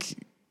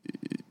think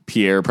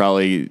Pierre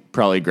probably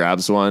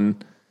grabs one.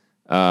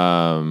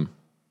 But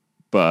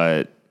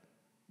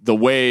the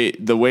way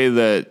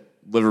that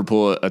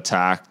Liverpool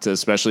attacked,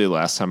 especially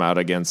last time out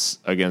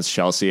against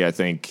Chelsea, I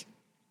think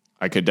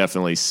I could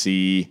definitely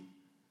see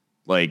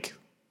like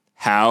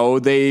how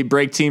they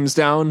break teams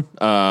down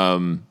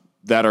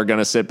that are going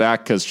to sit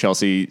back, because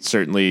Chelsea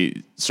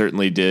certainly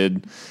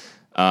did.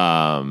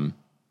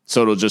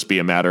 So it'll just be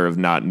a matter of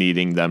not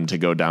needing them to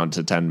go down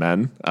to 10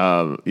 men.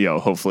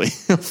 Hopefully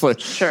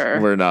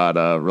sure, we're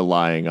not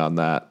relying on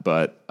that.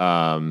 But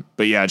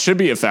yeah, it should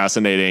be a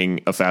fascinating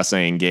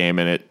game,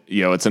 and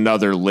it's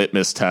another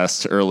litmus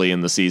test early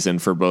in the season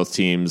for both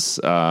teams.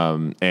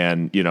 And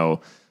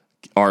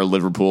are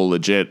Liverpool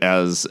legit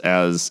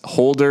as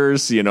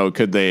holders?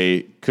 Could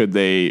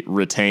they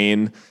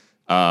retain?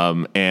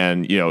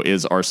 And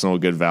is Arsenal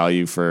good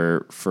value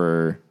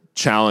for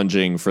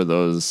challenging for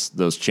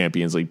those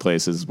Champions League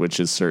places, which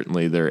is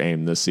certainly their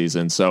aim this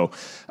season. So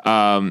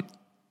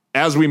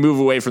as we move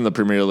away from the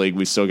Premier League,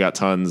 we've still got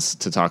tons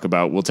to talk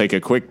about. We'll take a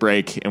quick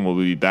break and we'll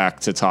be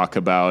back to talk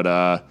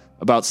about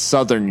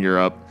Southern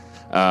Europe.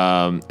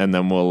 And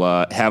then we'll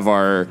have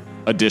our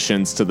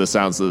additions to the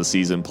Sounds of the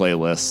Season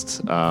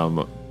playlist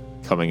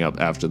coming up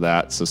after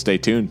that. So stay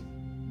tuned.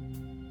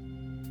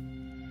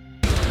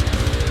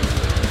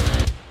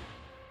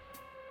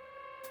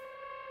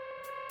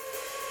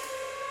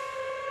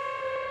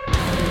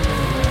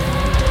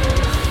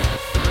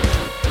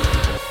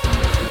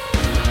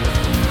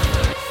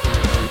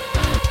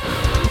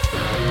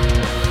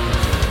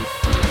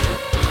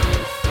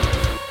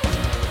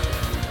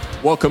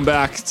 Welcome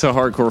back to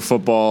Hardcore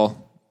Football.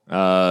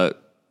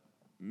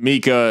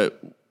 Mika,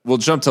 we'll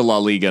jump to La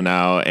Liga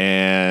now,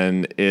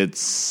 and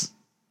it's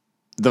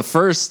the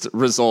first big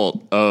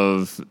result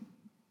of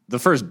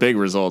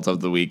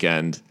the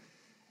weekend.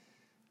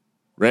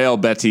 Real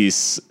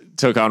Betis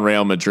took on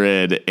Real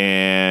Madrid,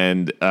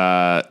 and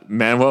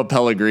Manuel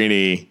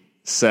Pellegrini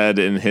said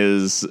in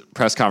his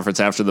press conference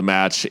after the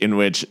match, in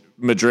which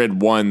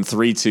Madrid won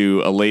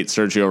 3-2, a late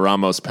Sergio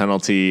Ramos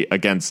penalty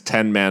against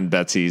 10-man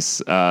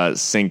Betis,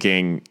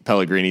 sinking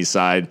Pellegrini's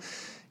side.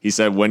 He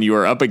said, when you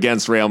are up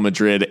against Real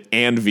Madrid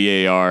and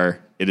VAR,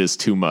 it is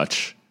too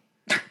much.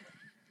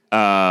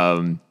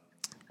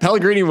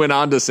 Pellegrini went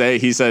on to say,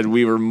 he said,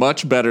 we were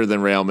much better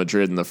than Real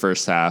Madrid in the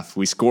first half.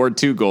 We scored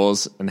 2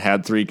 goals and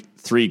had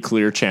three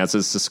clear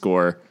chances to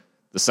score.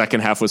 The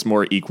second half was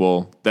more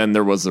equal. Then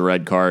there was the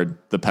red card,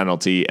 the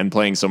penalty, and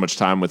playing so much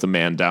time with a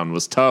man down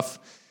was tough.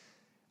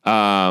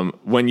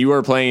 When you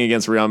are playing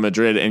against Real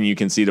Madrid and you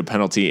concede a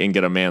penalty and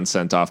get a man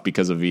sent off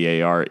because of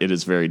VAR, it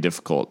is very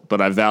difficult.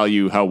 But I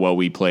value how well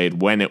we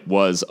played when it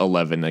was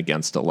 11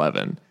 against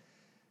 11.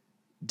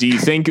 Do you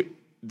think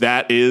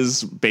that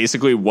is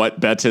basically what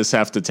Betis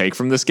have to take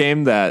from this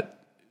game, that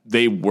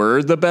they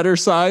were the better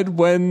side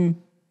when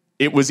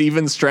it was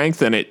even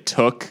strength and it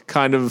took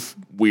kind of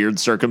weird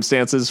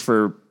circumstances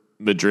for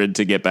Madrid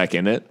to get back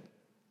in it?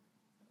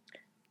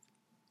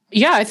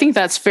 Yeah, I think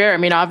that's fair. I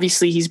mean,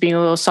 obviously he's being a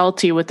little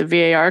salty with the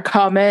VAR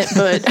comment,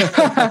 but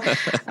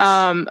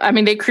I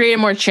mean, they created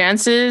more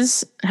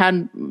chances,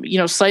 had,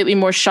 slightly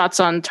more shots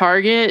on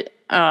target.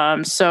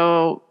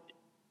 So,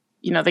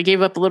 they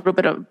gave up a little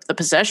bit of the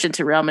possession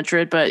to Real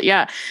Madrid. But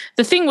yeah,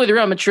 the thing with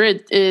Real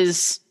Madrid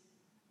is,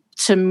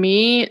 to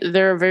me,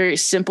 they're a very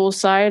simple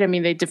side. I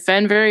mean, they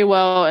defend very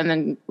well and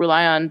then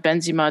rely on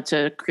Benzema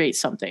to create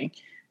something.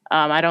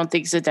 I don't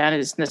think Zidane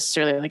is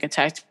necessarily like a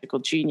tactical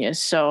genius.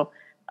 So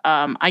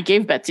I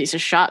gave Betis a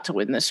shot to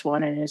win this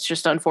one, and it's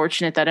just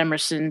unfortunate that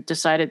Emerson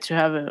decided to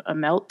have a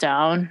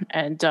meltdown,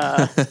 and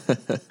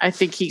I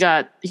think he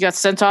got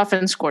sent off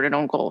and scored an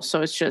own goal.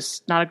 So it's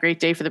just not a great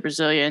day for the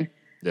Brazilian.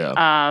 Yeah.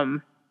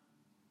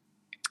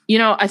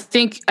 I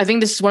think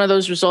this is one of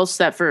those results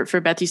that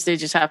for Betis, they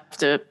just have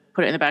to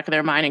put it in the back of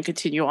their mind and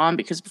continue on,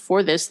 because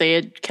before this they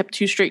had kept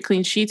 2 straight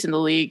clean sheets in the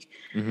league.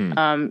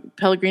 Mm-hmm.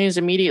 Pellegrini's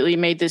immediately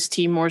made this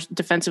team more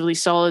defensively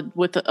solid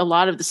with a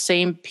lot of the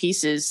same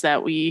pieces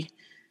that we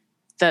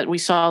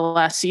saw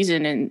last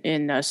season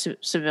in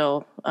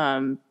Seville,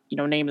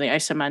 namely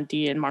Issa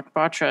Mandi and Marc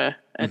Bartra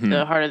at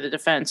the heart of the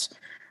defense.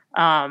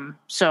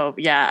 So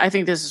yeah, I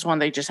think this is one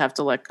they just have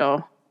to let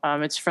go.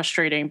 It's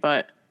frustrating,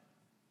 but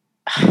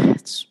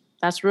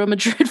that's Real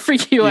Madrid for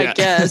you, yeah. I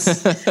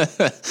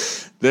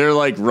guess. They're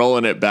like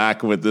rolling it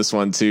back with this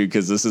one too,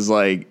 because this is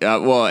like,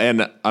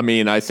 and I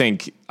mean, I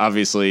think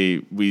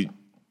obviously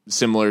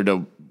similar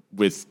to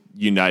with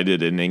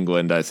United in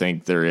England, I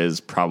think there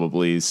is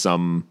probably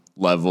some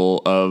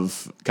level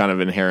of kind of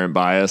inherent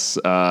bias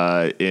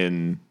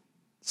in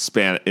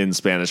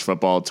Spanish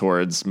football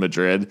towards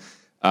Madrid.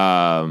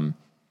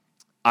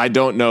 I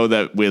don't know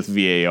that with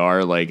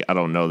VAR, like, I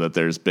don't know that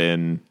there's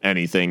been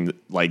anything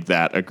like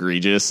that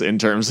egregious in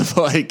terms of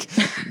like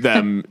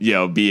them,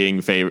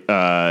 being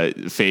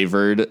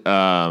favored.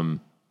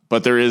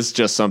 But there is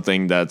just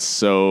something that's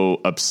so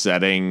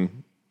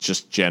upsetting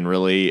just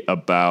generally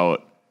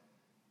about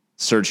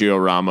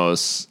Sergio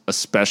Ramos,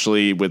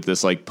 especially with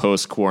this like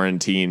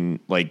post-quarantine,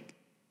 like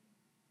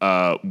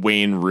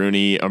Wayne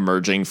Rooney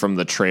emerging from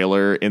the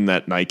trailer in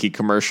that Nike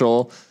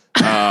commercial.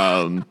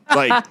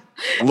 Like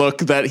look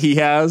that he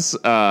has.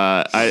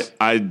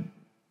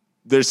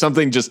 There's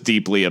something just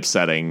deeply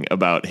upsetting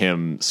about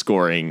him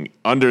scoring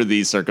under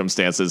these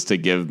circumstances to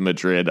give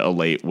Madrid a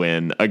late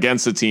win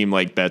against a team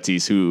like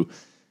Betis, who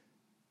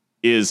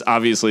is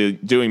obviously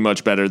doing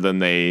much better than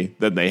they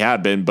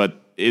had been, but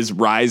is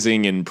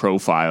rising in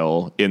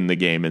profile in the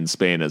game in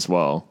Spain as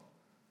well.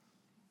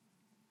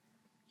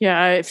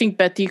 Yeah, I think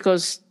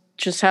Beticos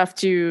just have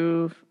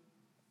to,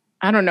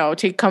 I don't know,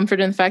 take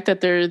comfort in the fact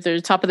that they're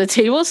top of the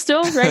table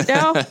still right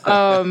now.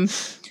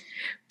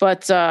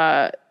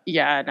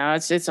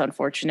 It's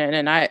unfortunate.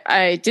 And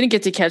I didn't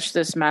get to catch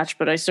this match,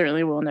 but I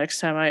certainly will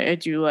next time. I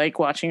do like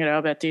watching it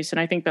out Betis, and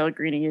I think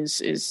Pellegrini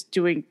is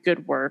doing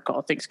good work,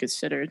 all things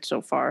considered, so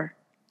far.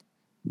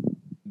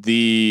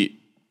 The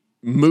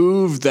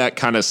move that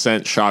kind of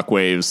sent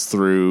shockwaves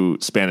through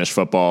Spanish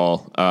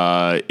football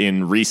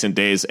in recent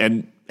days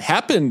and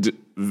happened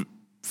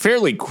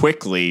fairly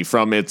quickly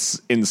from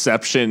its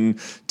inception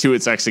to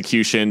its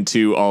execution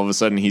to all of a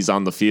sudden he's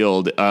on the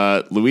field.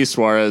 Luis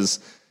Suarez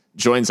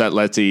joins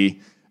Atleti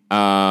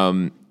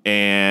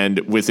and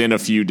within a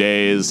few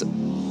days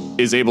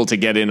is able to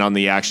get in on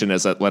the action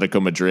as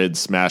Atletico Madrid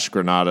smash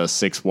Granada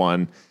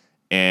 6-1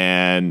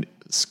 and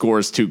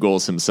scores 2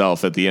 goals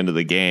himself at the end of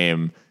the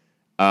game.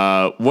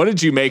 What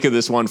did you make of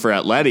this one for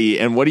Atleti,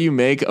 and what do you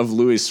make of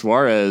Luis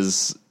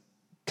Suarez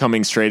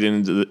coming straight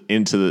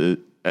into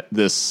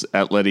this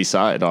Atleti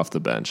side off the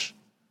bench?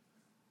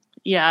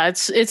 Yeah,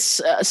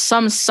 it's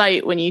some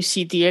sight when you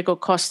see Diego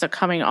Costa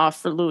coming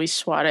off for Luis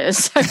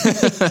Suarez.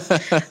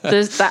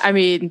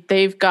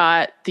 They've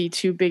got the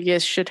 2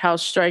 biggest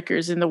shithouse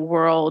strikers in the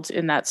world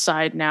in that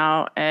side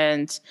now,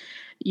 and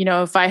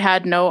if I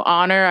had no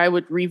honor, I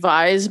would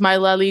revise my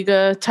La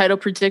Liga title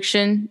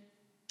prediction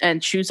and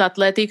choose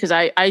Atleti, because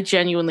I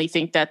genuinely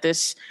think that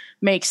this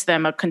makes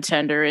them a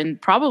contender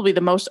and probably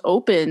the most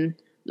open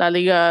La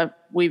Liga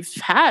we've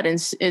had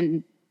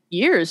in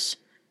years.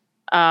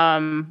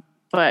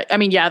 But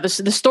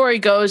the story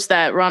goes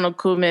that Ronald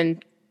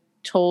Koeman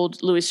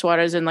told Luis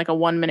Suarez in like a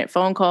 1-minute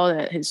phone call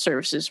that his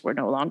services were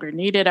no longer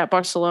needed at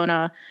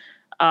Barcelona.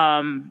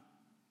 Barcelona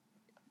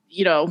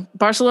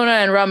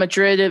and Real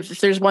Madrid, if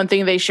there's one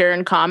thing they share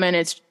in common,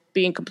 it's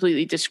being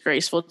completely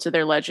disgraceful to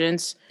their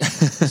legends,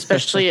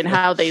 especially in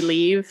how they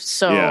leave.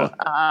 So,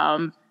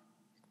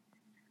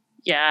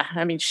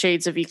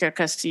 shades of Iker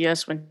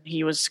Casillas when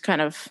he was kind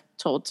of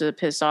told to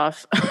piss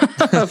off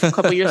a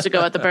couple years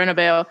ago at the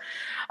Bernabeu.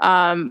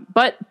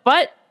 But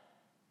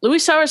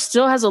Luis Suarez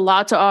still has a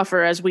lot to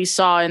offer, as we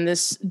saw in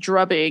this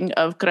drubbing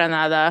of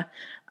Granada.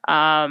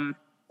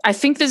 I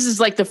think this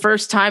is like the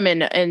first time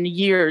in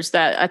years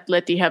that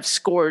Atleti have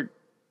scored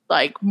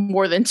like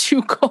more than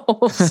 2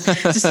 goals.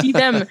 to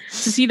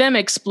see them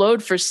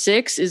explode for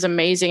 6 is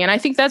amazing. And I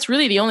think that's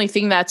really the only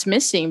thing that's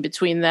missing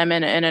between them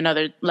and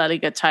another La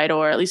Liga title,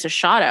 or at least a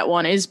shot at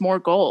one, is more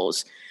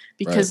goals,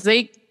 because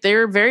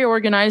they're very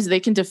organized. They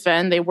can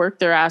defend. They work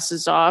their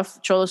asses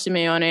off. Cholo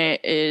Simeone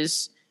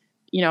is,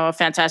 a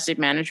fantastic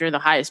manager, the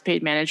highest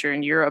paid manager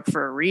in Europe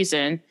for a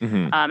reason.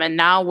 Mm-hmm. And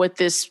now with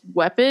this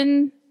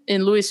weapon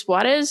in Luis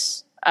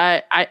Suarez,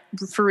 I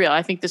for real,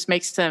 I think this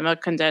makes them a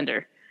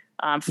contender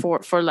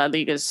for La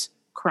Liga's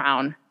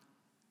crown.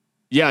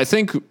 Yeah, I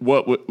think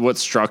what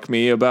struck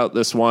me about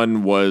this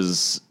one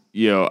was,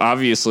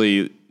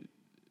 obviously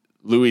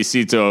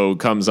Luisito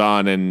comes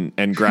on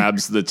and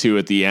grabs the 2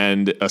 at the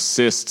end,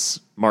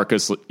 assists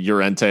Marcus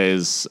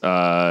Llorente's,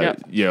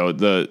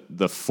 the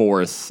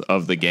 4th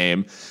of the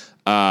game.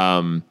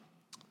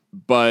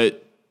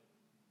 But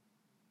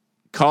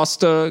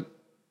Costa,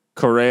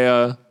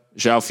 Correa,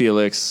 João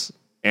Felix,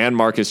 and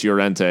Marcus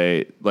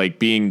Llorente, like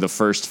being the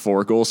first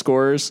 4 goal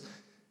scorers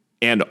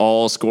and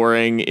all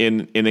scoring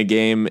in a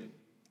game,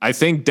 I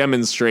think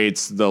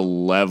demonstrates the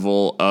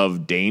level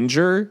of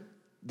danger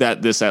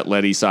that this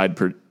Atleti side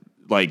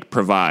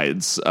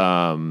provides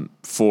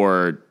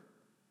for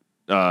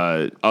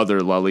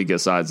other La Liga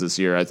sides this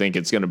year. I think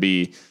it's going to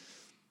be,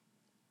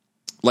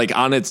 like,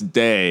 on its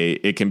day,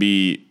 it can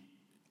be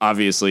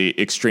obviously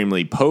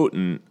extremely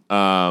potent.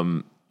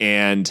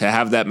 And to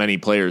have that many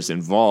players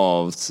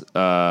involved,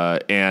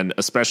 and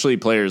especially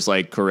players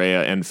like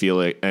Correa and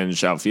Felix and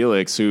João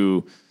Felix,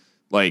 who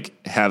like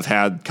have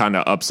had kind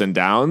of ups and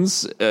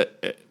downs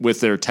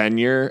with their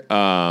tenure.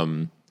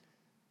 João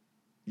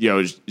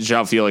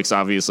Felix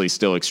obviously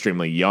still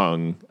extremely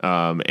young,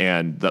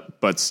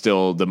 but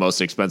still the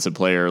most expensive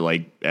player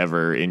like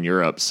ever in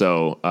Europe.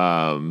 So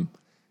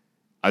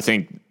I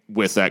think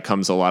with that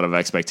comes a lot of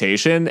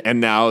expectation. And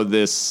now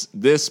this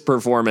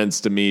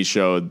performance to me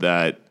showed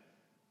that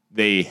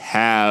they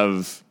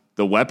have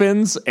the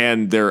weapons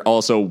and they're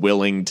also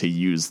willing to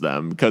use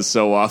them, because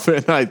so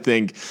often I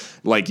think,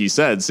 like you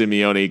said,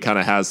 Simeone kind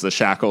of has the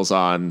shackles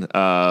on,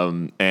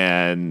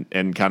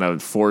 and kind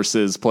of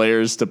forces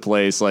players to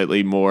play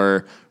slightly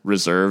more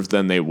reserved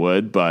than they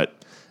would.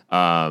 But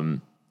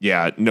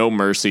no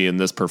mercy in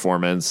this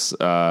performance,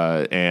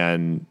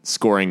 and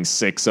scoring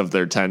 6 of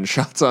their 10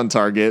 shots on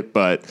target.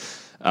 But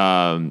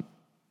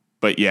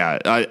yeah,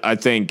 I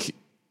think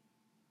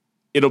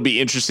it'll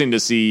be interesting to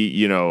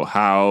see,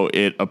 how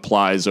it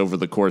applies over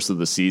the course of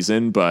the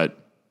season, but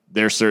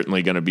they're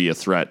certainly going to be a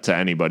threat to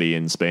anybody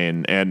in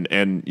Spain and,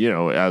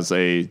 as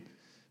a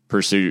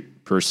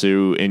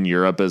pursue in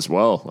Europe as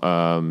well.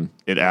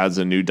 It adds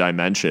a new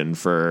dimension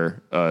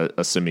for a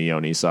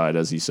Simeone side,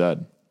 as you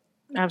said.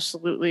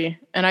 Absolutely.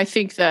 And I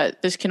think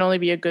that this can only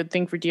be a good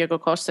thing for Diego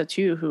Costa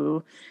too,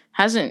 who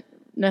hasn't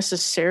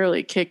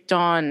necessarily kicked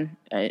on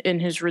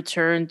in his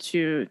return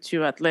to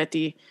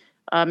Atleti.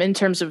 In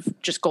terms of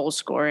just goal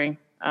scoring.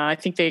 I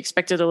think they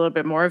expected a little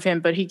bit more of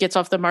him, but he gets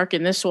off the mark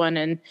in this one.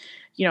 And,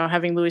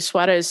 having Luis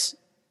Suarez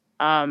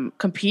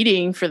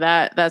competing for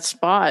that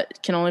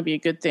spot can only be a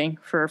good thing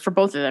for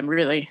both of them,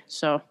 really.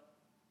 So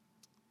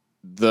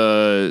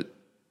the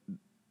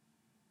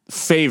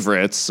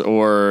favorites,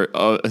 or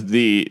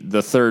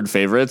the third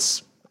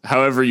favorites,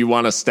 however you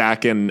want to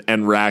stack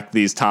and rack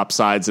these top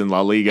sides in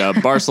La Liga,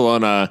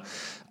 Barcelona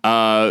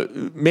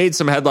made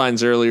some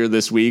headlines earlier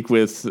this week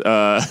with,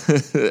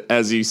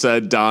 as you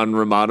said, Don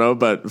Romano,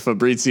 but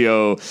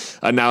Fabrizio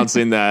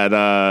announcing that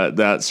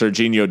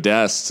Serginho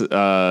Dest,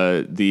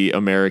 the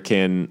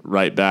American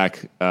right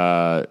back,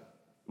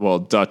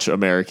 Dutch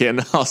American,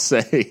 I'll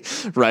say,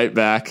 right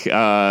back,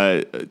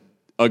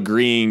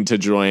 agreeing to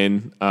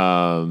join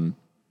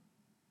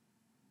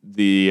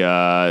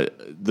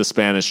the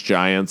Spanish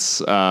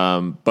Giants,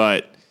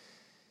 but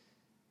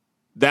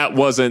that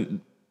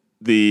wasn't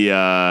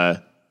the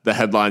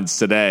headlines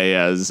today,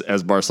 as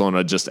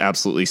Barcelona just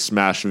absolutely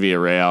smashed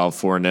Villarreal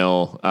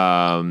 4-0.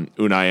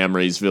 Unai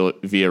Emery's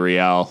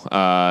Villarreal,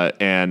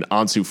 and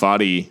Ansu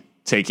Fati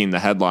taking the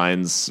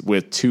headlines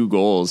with 2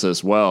 goals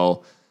as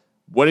well.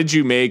 What did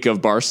you make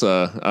of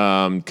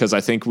Barca? Because I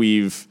think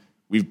we've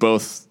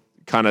both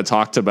kind of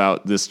talked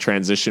about this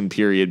transition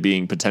period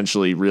being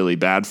potentially really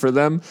bad for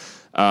them,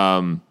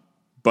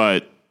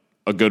 but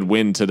a good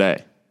win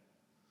today.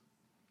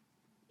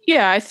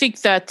 Yeah, I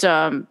think that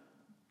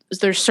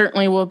there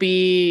certainly will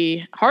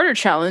be harder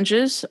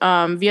challenges.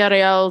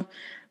 Villarreal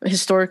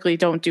historically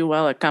don't do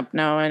well at Camp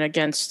Nou and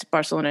against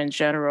Barcelona in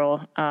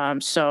general.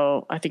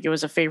 So I think it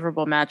was a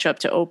favorable matchup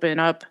to open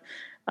up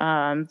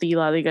the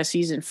La Liga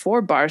season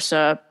for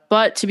Barca.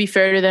 But to be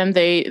fair to them,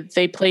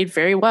 they played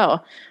very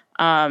well.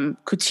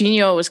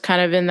 Coutinho was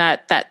kind of in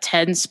that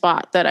 10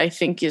 spot that I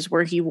think is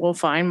where he will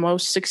find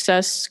most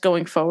success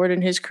going forward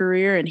in his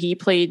career, and he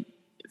played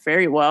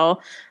very well.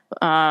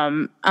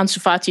 Ansu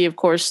Fati, of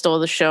course, stole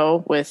the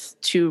show with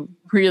 2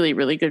 really,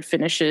 really good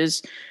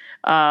finishes.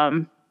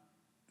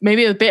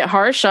 Maybe a bit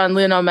harsh on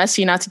Lionel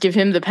Messi not to give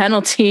him the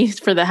penalty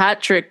for the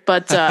hat trick,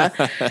 but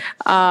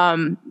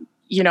I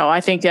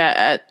think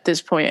at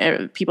this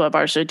point, people at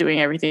Barca are doing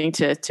everything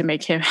to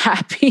make him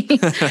happy,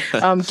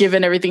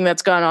 given everything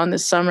that's gone on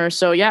this summer.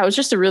 So yeah, it was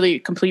just a really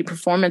complete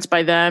performance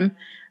by them.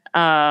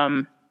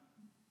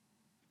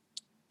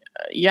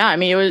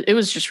 It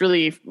was just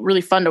really,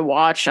 really fun to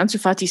watch. Ansu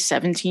Fati's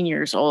 17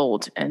 years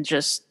old and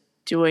just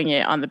doing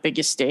it on the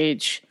biggest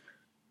stage.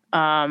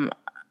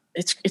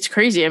 It's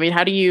crazy. I mean,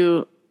 how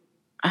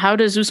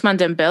does Ousmane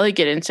Dembele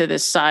get into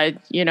this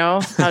side? How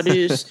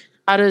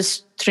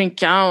does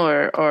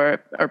Trincão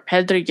or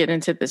Pedri get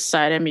into this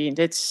side? I mean,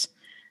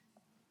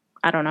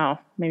 I don't know,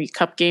 maybe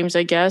cup games,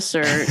 I guess,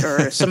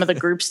 or some of the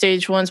group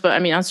stage ones. But I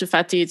mean, Ansu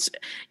Fati,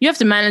 you have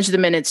to manage the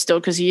minutes still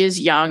because he is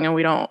young, and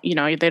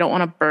they don't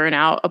want to burn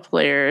out a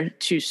player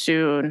too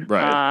soon.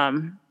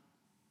 Right.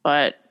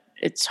 But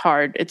it's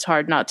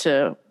hard not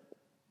to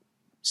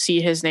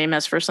see his name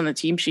as first on the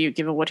team sheet,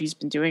 given what he's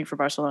been doing for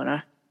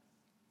Barcelona.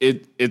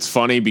 It's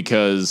funny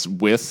because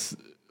with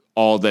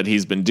all that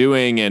he's been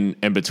doing,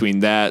 and between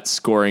that,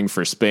 scoring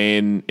for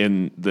Spain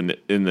in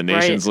the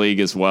Nations League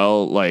as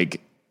well,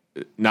 like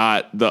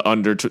not the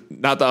under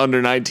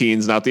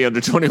 19s, not the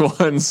under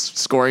 21s,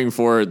 scoring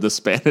for the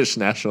Spanish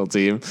national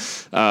team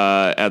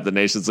at the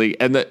Nations League,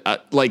 and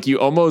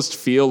you almost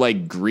feel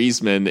like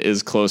Griezmann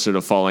is closer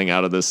to falling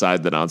out of the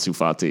side than Ansu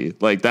Fati.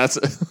 Like that's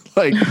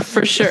like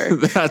for sure,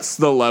 that's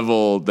the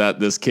level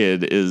that this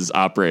kid is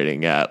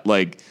operating at.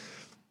 Like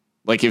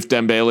if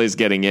Dembele is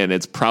getting in,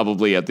 it's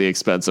probably at the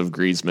expense of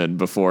Griezmann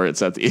before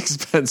it's at the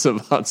expense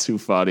of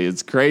Ansu Fati.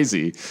 It's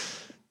crazy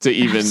to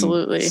even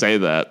say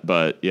that,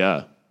 but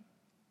yeah.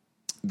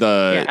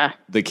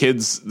 The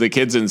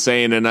kid's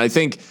insane, and I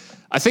think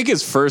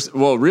his first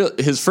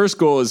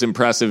goal is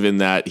impressive in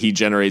that he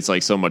generates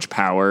like so much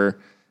power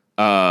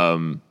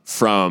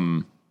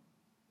from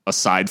a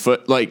side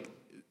foot. Like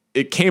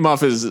it came off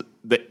his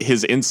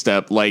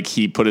instep like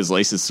he put his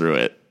laces through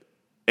it.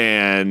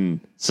 And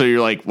so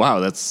you're like, wow,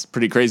 that's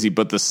pretty crazy.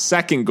 But the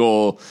second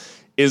goal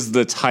is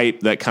the type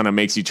that kind of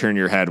makes you turn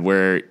your head,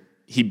 where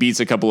he beats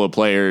a couple of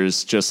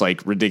players, just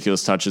like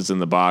ridiculous touches in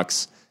the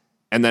box,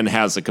 and then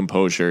has the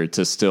composure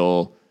to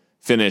still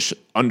finish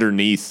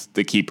underneath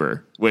the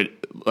keeper. With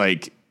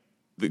like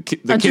the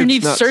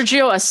underneath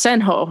Sergio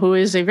Asenjo, who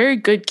is a very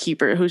good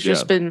keeper, who's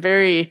just been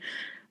very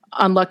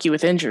unlucky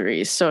with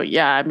injuries. So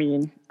yeah, I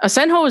mean,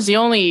 Asenjo was the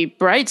only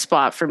bright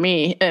spot for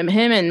me, him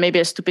and maybe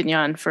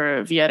Estupiñán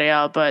for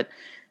Villarreal, but.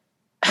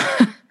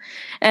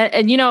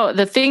 And you know,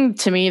 the thing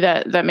to me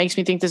that makes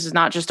me think this is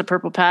not just a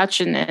purple patch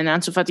and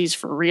Ansu Fati's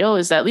for real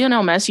is that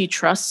Lionel Messi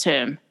trusts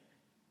him.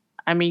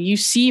 I mean, you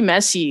see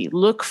Messi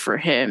look for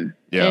him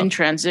in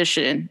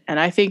transition, and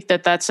I think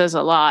that says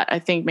a lot. I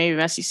think maybe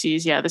Messi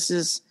sees,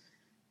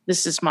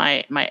 this is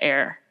my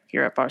heir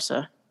here at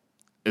Barca.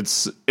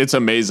 It's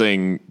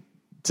amazing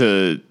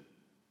to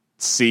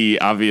see.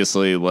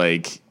 Obviously,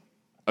 like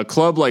a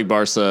club like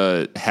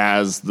Barca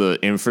has the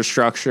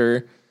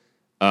infrastructure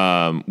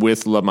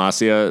with La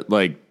Masia,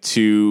 like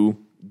to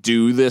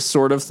do this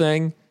sort of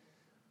thing.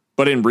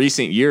 But in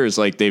recent years,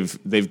 like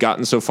they've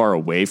gotten so far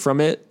away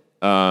from it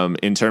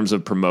in terms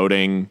of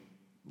promoting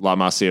La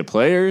Masia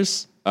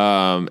players.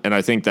 And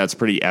I think that's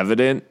pretty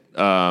evident,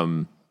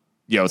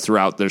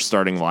 throughout their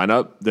starting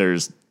lineup.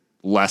 There's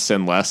less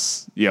and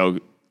less,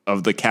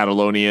 of the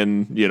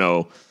Catalonian,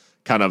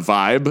 kind of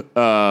vibe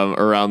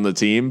around the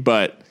team.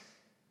 But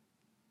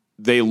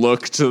they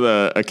look to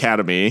the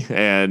academy,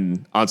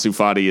 and Ansu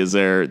Fati is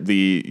there,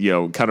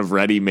 the kind of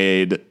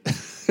ready-made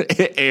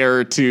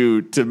heir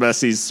to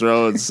Messi's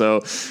throne.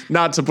 So,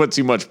 not to put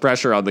too much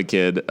pressure on the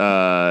kid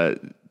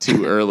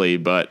too early,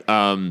 but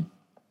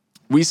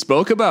we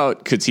spoke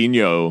about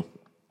Coutinho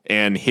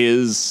and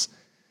his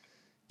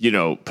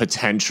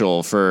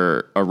potential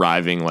for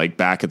arriving like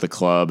back at the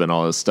club and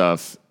all this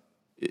stuff.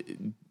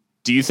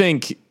 Do you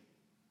think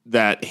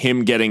that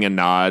him getting a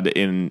nod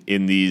in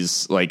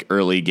these like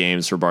early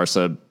games for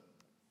Barca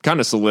kind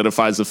of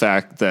solidifies the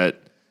fact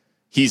that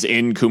he's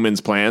in Koeman's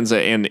plans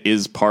and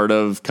is part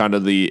of kind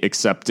of the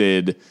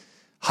accepted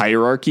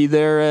hierarchy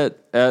there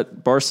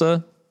at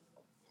Barca?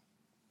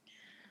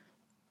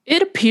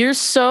 It appears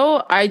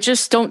so. I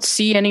just don't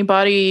see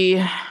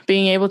anybody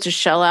being able to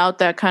shell out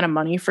that kind of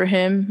money for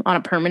him on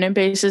a permanent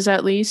basis,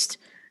 at least.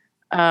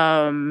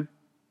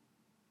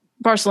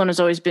 Barcelona's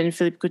always been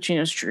Philippe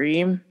Coutinho's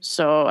dream,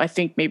 so I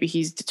think maybe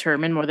he's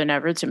determined more than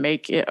ever to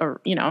make it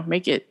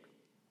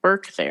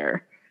work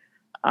there.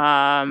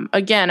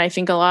 Again, I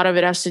think a lot of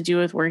it has to do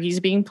with where he's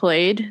being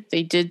played.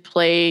 They did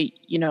play,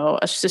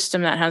 a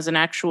system that has an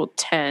actual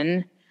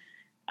 10.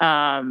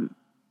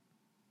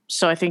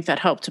 So I think that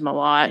helped him a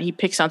lot. He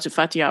picks Ansu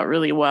Fati out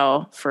really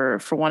well for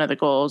one of the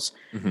goals.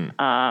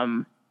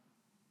 Mm-hmm.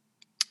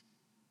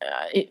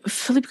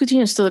 Philippe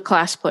Coutinho is still a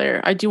class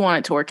player. I do want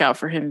it to work out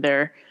for him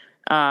there.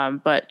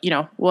 But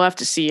we'll have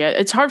to see.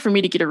 It's hard for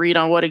me to get a read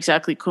on what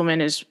exactly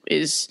Koeman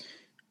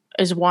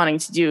is wanting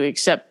to do,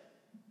 except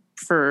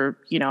for,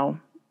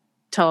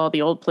 tell all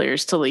the old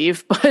players to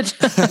leave. But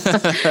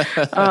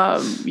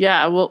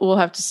we'll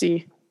have to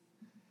see.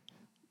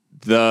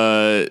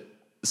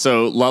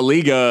 So La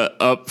Liga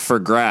up for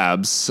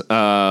grabs,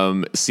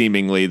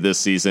 seemingly this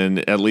season,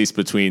 at least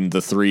between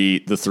the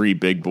three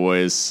big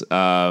boys.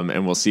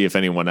 And we'll see if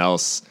anyone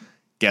else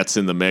gets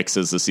in the mix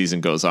as the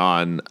season goes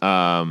on.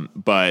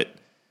 But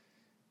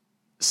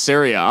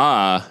Serie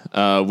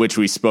A, which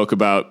we spoke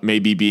about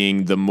maybe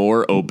being the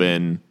more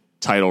open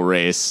title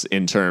race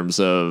in terms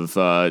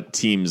of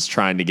teams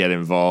trying to get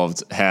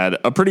involved, had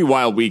a pretty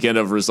wild weekend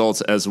of results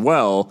as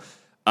well.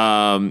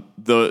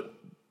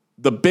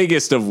 The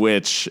biggest of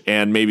which,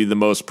 and maybe the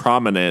most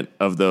prominent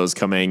of those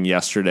coming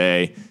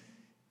yesterday,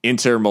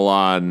 Inter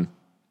Milan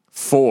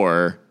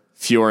 4,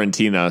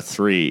 Fiorentina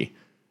 3,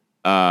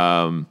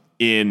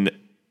 in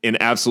an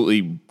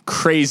absolutely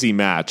crazy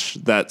match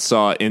that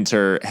saw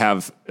Inter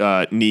have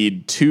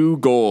need 2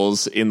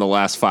 goals in the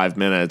last 5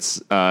 minutes.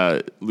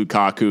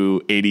 Lukaku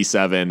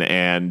 87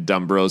 and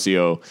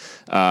D'Ambrosio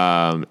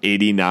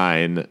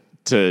 89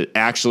 to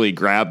actually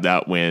grab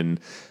that win.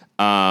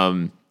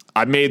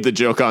 I made the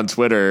joke on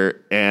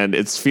Twitter, and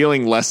it's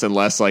feeling less and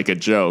less like a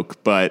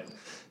joke, but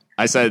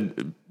I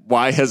said,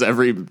 why has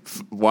every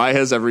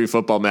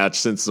football match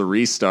since the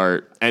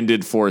restart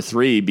ended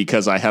 4-3?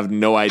 Because I have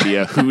no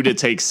idea who to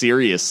take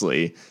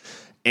seriously.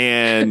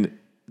 And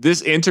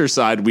this Inter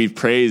side we've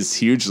praised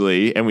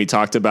hugely, and we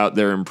talked about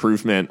their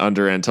improvement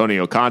under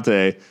Antonio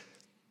Conte.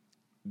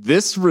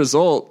 This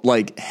result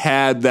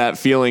had that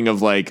feeling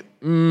of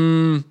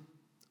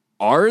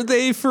are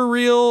they for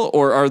real,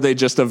 or are they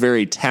just a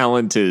very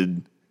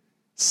talented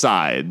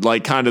side?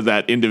 Kind of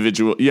that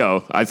individual,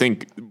 I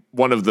think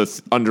one of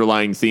the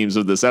underlying themes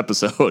of this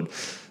episode,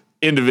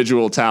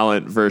 individual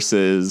talent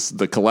versus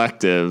the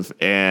collective.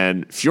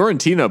 And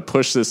Fiorentina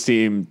pushed this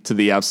team to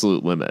the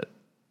absolute limit.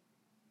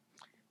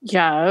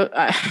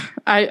 Yeah,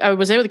 I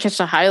was able to catch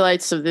the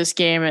highlights of this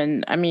game,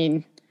 and I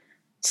mean,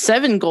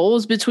 7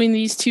 goals between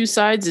these two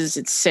sides is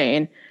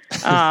insane.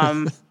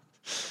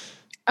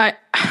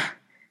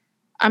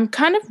 I'm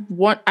kind of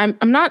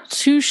I'm not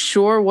too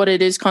sure what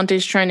it is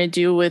Conte's trying to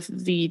do with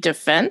the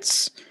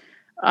defense.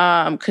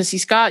 Because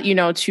he's got,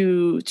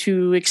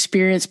 two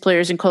experienced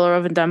players in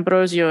Kolarov and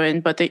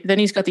D'Ambrosio, then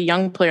he's got the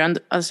young player,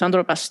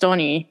 Alessandro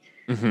Bastoni,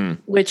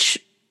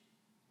 which,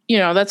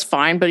 that's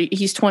fine, but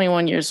he's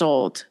 21 years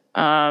old.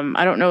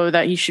 I don't know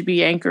that he should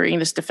be anchoring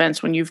this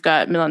defense when you've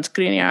got Milan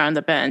Skriniar on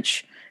the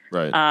bench.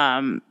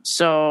 Right.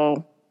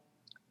 So,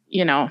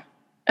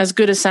 as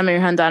good as Samir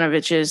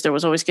Handanovic is, there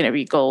was always going to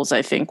be goals,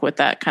 I think, with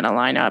that kind of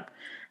lineup.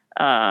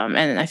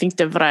 And I think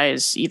De Vrij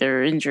is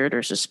either injured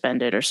or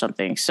suspended or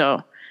something.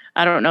 So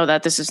I don't know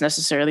that this is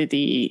necessarily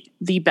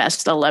the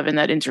best 11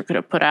 that Inter could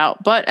have put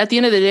out. But at the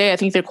end of the day, I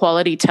think the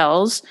quality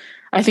tells.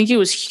 I think it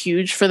was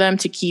huge for them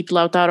to keep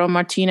Lautaro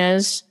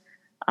Martinez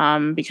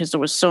because there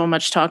was so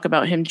much talk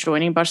about him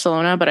joining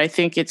Barcelona. But I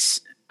think that's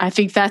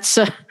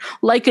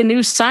like a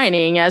new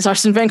signing, as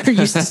Arsene Wenger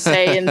used to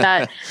say, in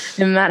that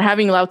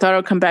having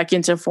Lautaro come back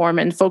into form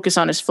and focus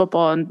on his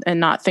football and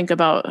not think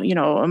about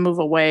a move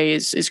away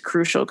is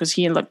crucial, because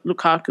he and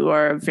Lukaku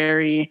are a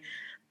very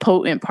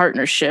potent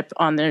partnership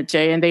on their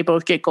day, and they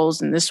both get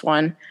goals in this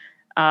one.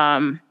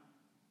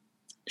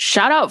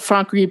 Shout out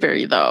Franck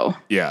Ribéry though.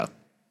 Yeah.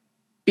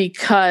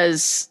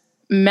 Because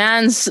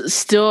Mans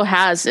still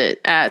has it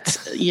at,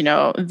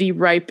 the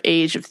ripe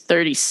age of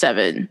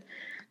 37.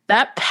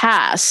 That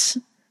pass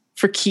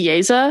for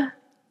Chiesa,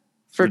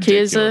 for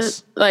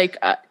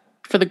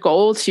the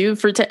goal too,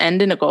 for it to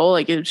end in a goal,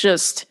 it was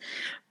just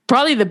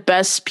probably the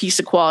best piece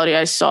of quality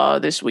I saw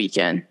this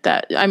weekend.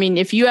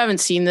 If you haven't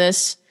seen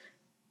this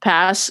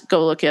pass,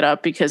 go look it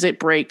up, because it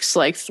breaks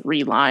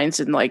 3 lines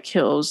and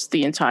kills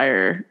the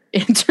entire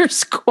Inter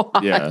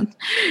squad. Yeah.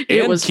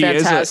 It was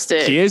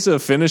fantastic. Chiesa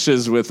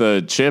finishes with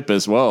a chip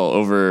as well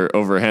over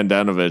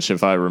Handanovic,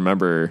 if I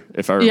remember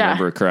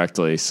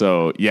correctly.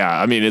 So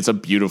yeah, it's a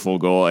beautiful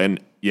goal, and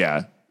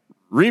yeah,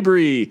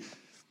 Ribéry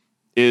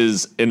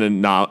is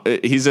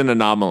he's an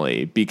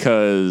anomaly,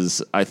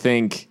 because I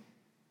think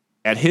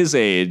at his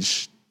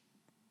age,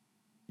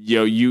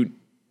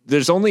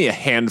 there's only a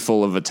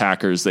handful of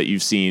attackers that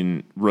you've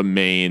seen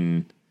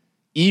remain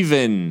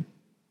even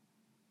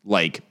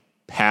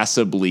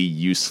passably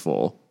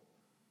useful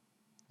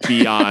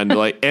beyond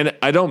and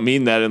I don't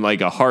mean that in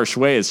a harsh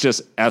way. It's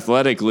just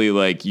athletically,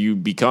 you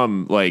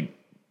become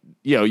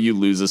you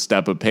lose a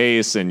step of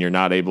pace, and you're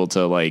not able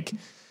to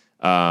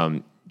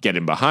get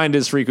in behind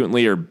as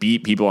frequently or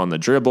beat people on the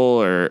dribble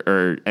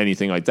or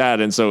anything like that.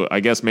 And so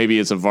I guess maybe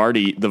it's the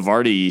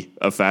Vardy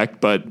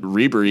effect, but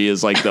Ribéry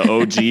is the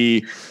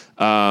OG.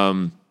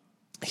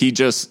 He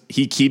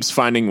keeps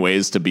finding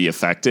ways to be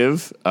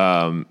effective,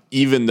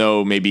 even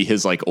though maybe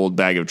his old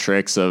bag of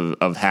tricks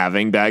of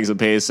having bags of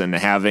pace and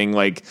having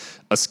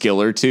a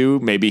skill or two,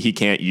 maybe he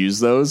can't use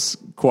those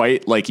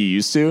quite like he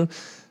used to.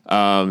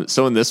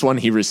 So in this one,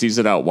 he receives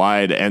it out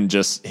wide, and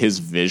just his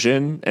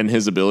vision and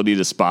his ability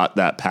to spot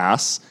that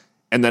pass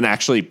and then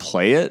actually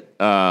play it.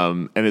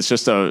 And it's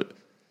just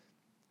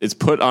it's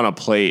put on a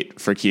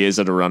plate for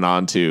Chiesa to run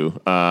onto,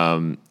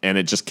 and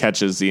it just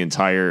catches the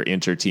entire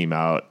Inter team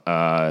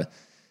out.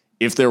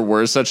 If there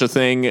were such a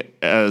thing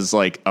as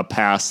a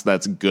pass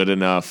that's good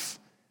enough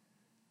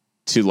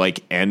to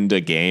end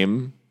a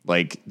game,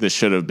 this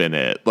should have been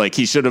it.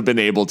 He should have been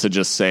able to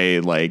just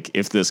say,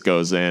 if this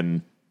goes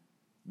in,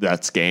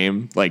 that's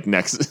game.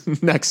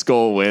 Next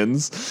goal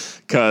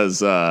wins. Cause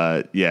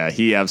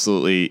he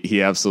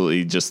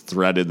absolutely just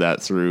threaded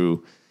that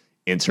through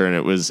Inter, and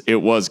it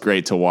was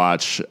great to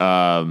watch.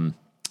 I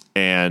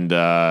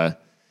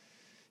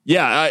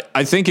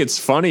think it's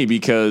funny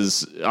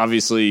because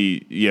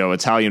obviously,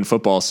 Italian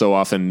football is so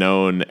often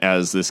known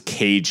as this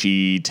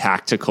cagey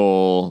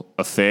tactical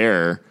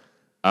affair.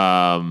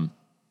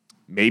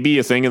 Maybe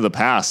a thing of the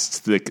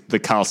past, the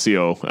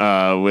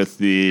Calcio, with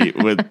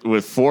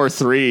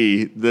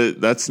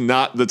 4-3. That's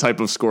not the type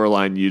of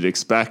scoreline you'd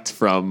expect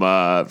from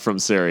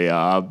Serie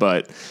A,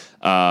 but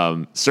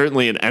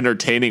certainly an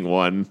entertaining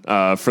one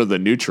for the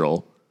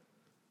neutral.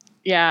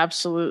 Yeah,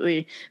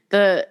 absolutely.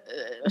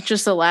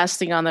 Just the last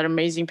thing on that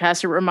amazing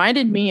pass, it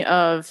reminded me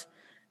of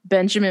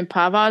Benjamin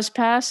Pavard's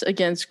pass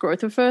against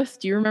Grotherford.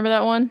 Do you remember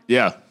that one?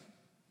 Yeah.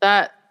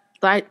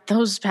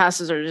 Those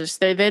passes are just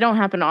they don't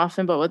happen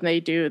often, but when they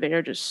do, they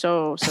are just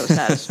so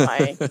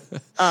satisfying.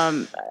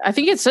 I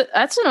think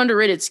that's an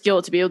underrated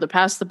skill, to be able to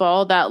pass the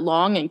ball that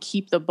long and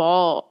keep the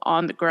ball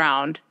on the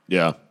ground.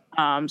 Yeah.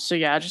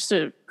 Just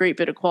a great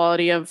bit of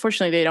quality.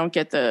 Unfortunately, they don't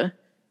get they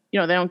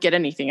don't get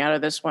anything out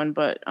of this one,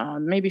 but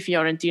maybe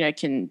Fiorentina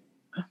can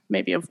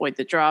maybe avoid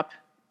the drop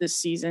this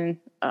season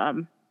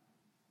and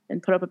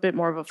put up a bit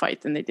more of a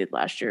fight than they did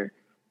last year.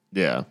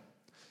 Yeah.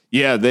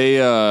 Yeah,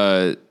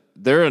 they're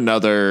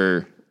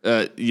another,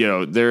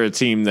 they're a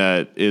team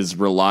that is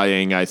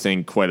relying, I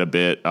think, quite a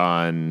bit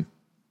on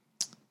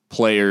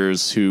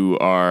players who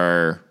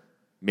are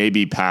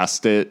maybe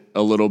past it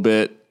a little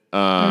bit.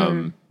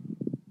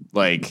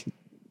 Like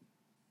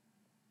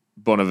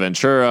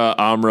Bonaventura,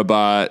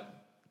 Amrabat,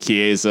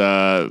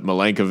 Chiesa,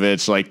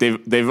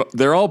 Milenkovic,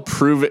 they're all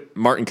proven.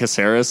 Martin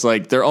Caceres,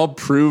 they're all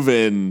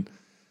proven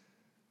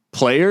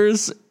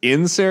players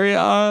in Serie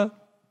A,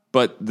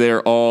 but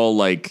they're all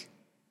like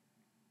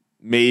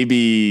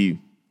maybe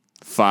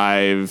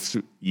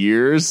 5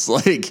 years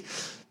like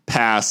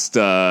past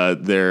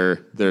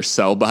their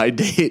sell by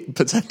date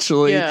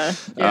potentially.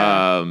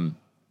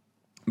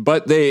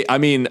 But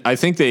I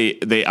think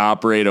they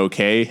operate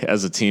okay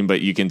as a team,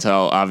 but you can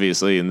tell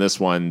obviously in this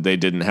one they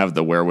didn't have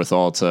the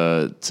wherewithal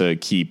to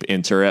keep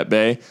Inter at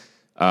bay.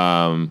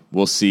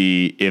 We'll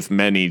see if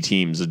many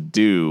teams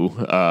do,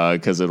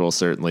 because it'll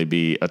certainly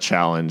be a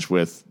challenge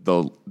with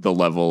the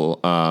level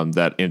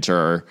that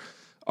Inter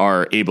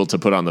are able to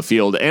put on the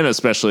field, and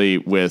especially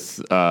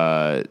with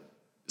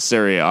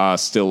Serie A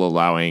still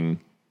allowing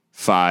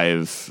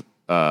 5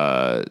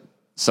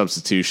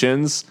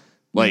 substitutions.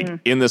 Like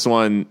in this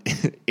one,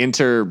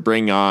 Inter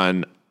bring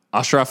on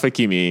Achraf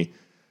Hakimi,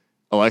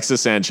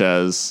 Alexis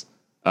Sanchez,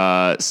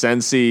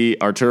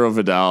 Sensi, Arturo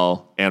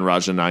Vidal, and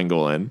Raja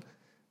Nainggolan.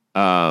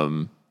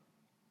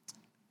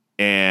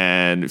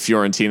 And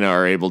Fiorentina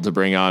are able to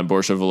bring on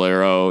Borja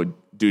Valero,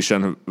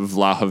 Dusan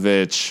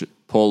Vlahovic,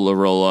 Paul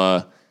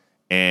Larola,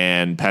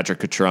 and Patrick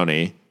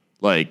Cutrone.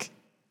 Like,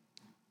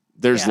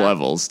 there's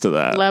levels to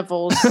that.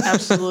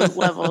 Absolute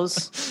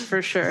levels,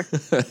 for sure.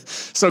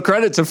 So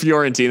credit to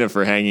Fiorentina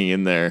for hanging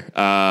in there.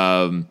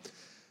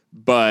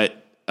 But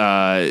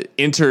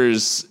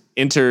Inter's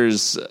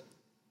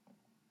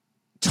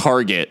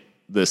target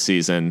this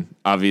season,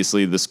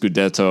 obviously the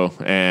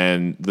Scudetto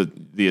and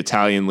the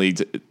Italian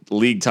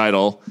league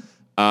title.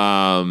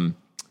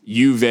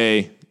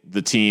 Juve,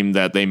 the team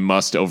that they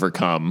must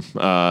overcome.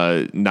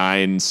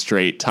 9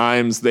 straight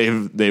times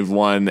they've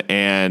won,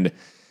 and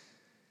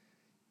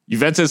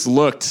Juventus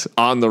looked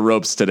on the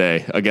ropes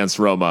today against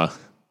Roma,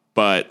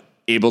 but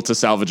able to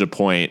salvage a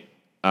point.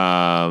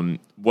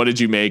 What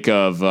did you make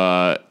of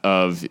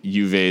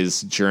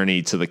Juve's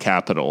journey to the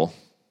capital?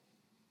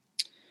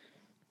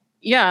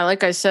 Yeah,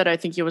 like I said, I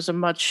think it was a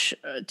much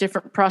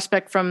different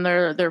prospect from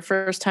their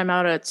first time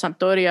out at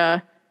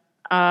Sampdoria.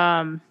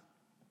 It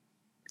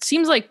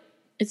seems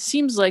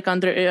like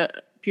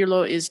Andrea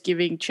Pirlo is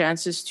giving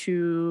chances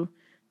to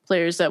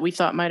players that we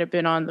thought might have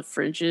been on the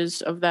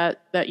fringes of that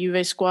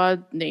Juve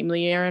squad,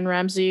 namely Aaron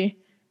Ramsey.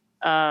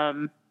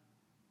 I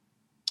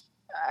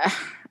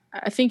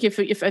think if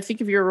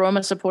you're a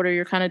Roma supporter,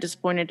 you're kind of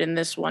disappointed in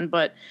this one,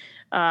 but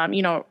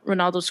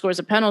Ronaldo scores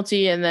a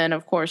penalty, and then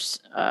of course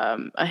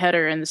a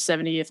header in the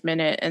 70th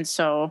minute, and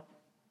so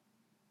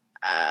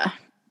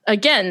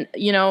again,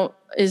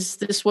 is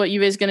this what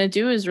Juve is going to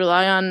do? Is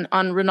rely on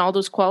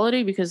Ronaldo's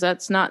quality, because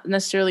that's not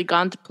necessarily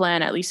gone to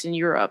plan, at least in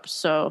Europe.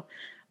 So.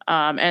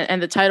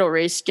 And the title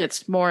race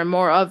gets more and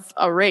more of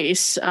a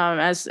race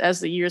as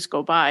the years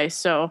go by.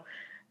 So,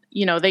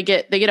 they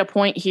get a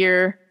point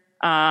here.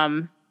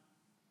 I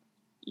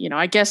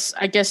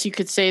guess you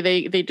could say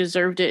they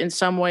deserved it in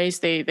some ways.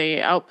 They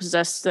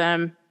outpossessed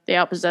them. They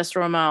outpossessed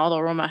Roma, although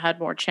Roma had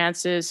more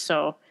chances.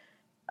 So,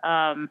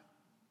 it's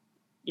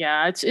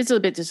a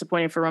bit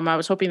disappointing for Roma. I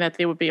was hoping that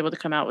they would be able to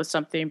come out with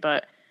something,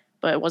 but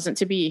it wasn't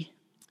to be.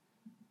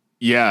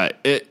 Yeah,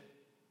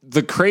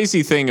 the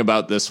crazy thing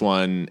about this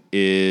one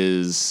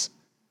is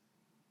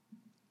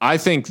I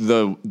think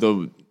the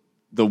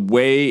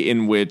way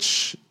in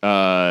which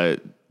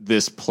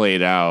this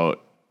played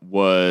out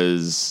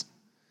was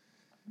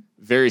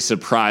very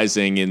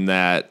surprising, in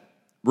that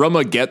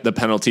Roma get the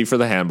penalty for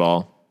the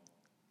handball,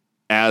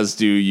 as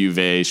do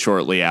Juve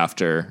shortly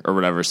after or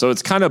whatever. So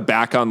it's kind of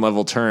back on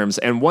level terms.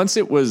 And once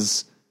it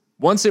was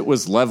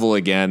level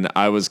again,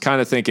 I was kind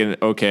of thinking,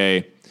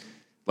 okay,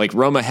 like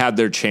Roma had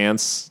their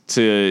chance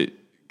to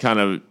kind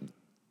of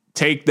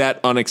take that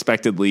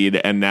unexpected lead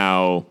and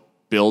now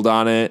build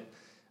on it.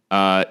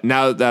 Now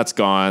that that's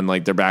gone,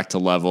 like they're back to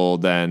level,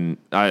 then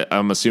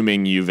I'm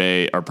assuming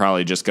Juve are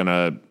probably just going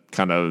to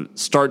kind of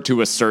start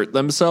to assert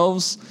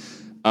themselves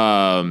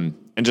and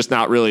just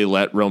not really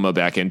let Roma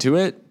back into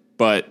it.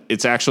 But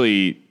it's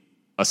actually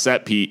a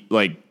set piece,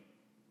 like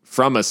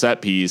from a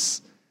set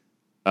piece,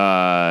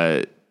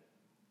 Roma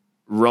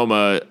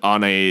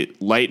on a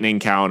lightning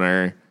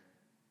counter,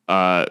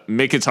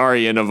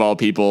 Mkhitaryan of all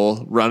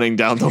people running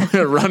down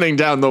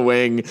the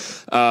wing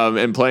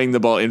and playing the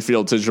ball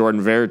infield to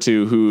Jordan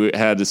Veretout, who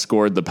had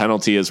scored the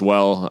penalty as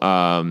well,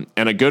 and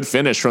a good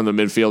finish from the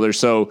midfielder.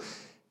 So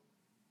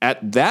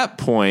at that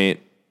point,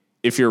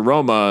 if you're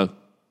Roma,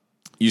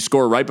 you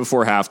score right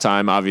before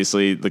halftime.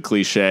 Obviously, the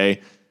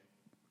cliche,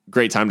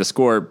 great time to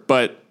score.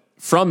 But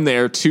from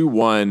there,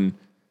 2-1,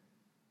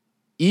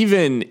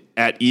 even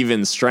at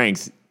even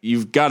strength,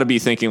 you've got to be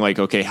thinking like,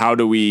 okay, how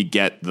do we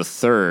get the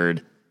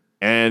third?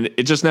 And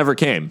it just never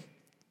came.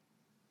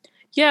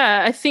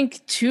 Yeah, I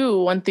think,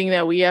 too, one thing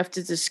that we have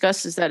to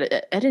discuss is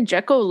that Edin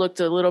Dzeko looked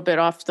a little bit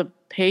off the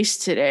pace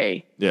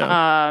today.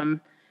 Yeah.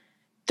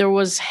 There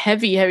was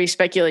heavy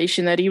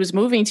speculation that he was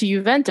moving to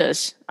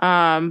Juventus.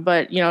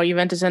 But,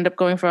 Juventus ended up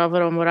going for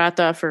Alvaro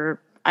Morata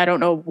for, I don't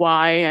know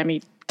why. I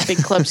mean, big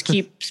clubs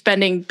keep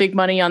spending big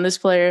money on this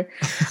player.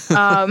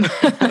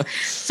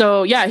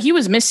 So, yeah, he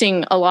was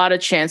missing a lot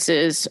of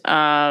chances.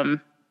 I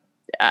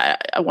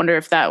wonder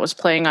if that was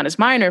playing on his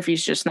mind or if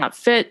he's just not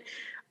fit.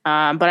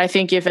 But I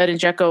think if Edin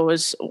Dzeko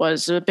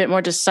was a bit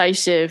more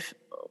decisive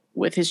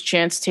with his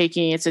chance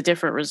taking, it's a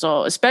different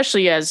result,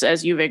 especially as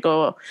Juve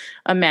go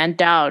a man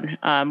down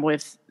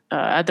with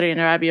Adrien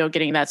Rabiot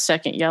getting that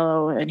second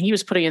yellow, and he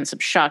was putting in some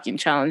shocking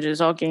challenges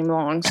all game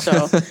long.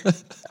 So,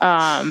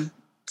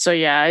 so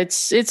yeah,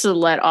 it's a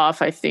let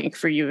off, I think,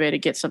 for Juve to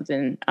get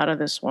something out of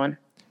this one.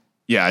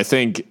 Yeah, I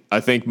think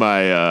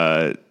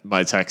my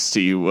my text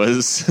to you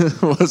was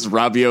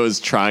Rabiot is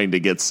trying to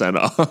get sent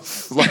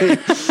off. Like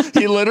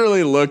he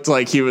literally looked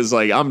like he was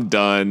like, I'm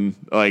done.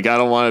 Like I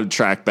don't want to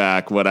track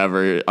back.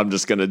 Whatever. I'm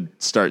just gonna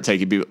start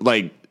taking people.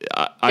 Like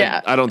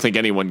I don't think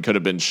anyone could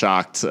have been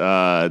shocked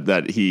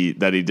that he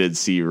did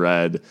see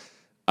red.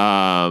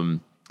 But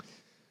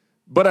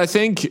I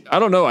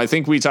don't know. I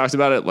think we talked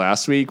about it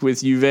last week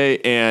with Juve,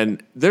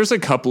 and there's a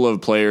couple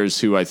of players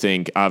who I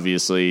think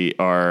obviously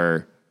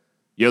are.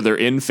 They're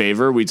in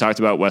favor. We talked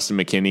about Weston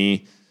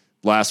McKennie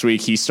last week.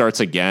 He starts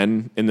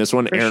again in this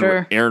one.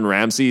 Aaron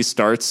Ramsey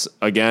starts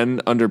again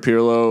under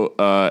Pirlo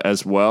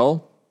as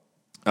well.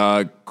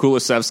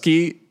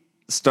 Kulusevski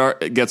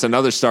gets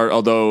another start,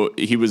 although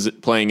he was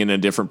playing in a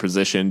different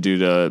position due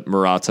to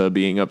Morata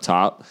being up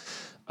top.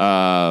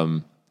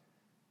 But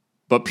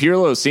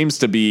Pirlo seems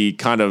to be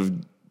kind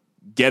of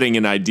getting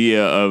an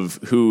idea of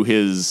who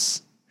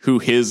his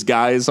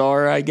guys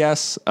are, I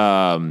guess.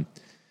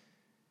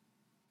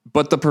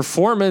 But the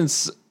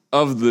performance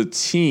of the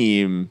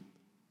team,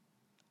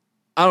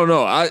 I don't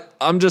know.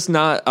 I'm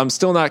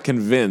still not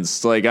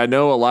convinced. Like, I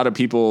know a lot of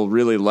people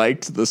really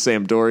liked the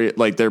Sampdoria,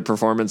 like their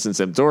performance in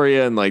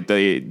Sampdoria, and like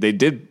they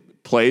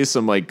did play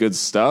some like good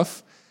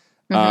stuff.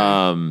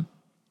 Mm-hmm.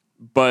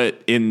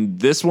 But in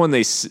this one,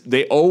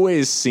 they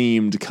always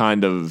seemed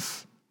kind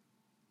of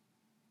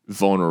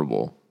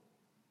vulnerable.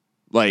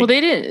 Like, well,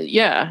 they didn't.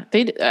 Yeah,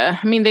 I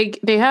mean,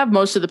 they have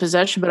most of the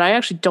possession, but I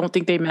actually don't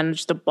think they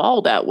managed the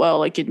ball that well.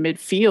 Like in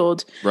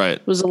midfield, right?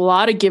 There was a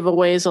lot of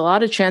giveaways, a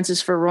lot of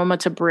chances for Roma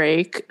to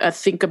break. I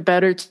think a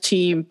better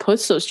team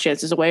puts those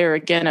chances away, or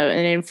again,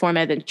 an informed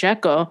Edin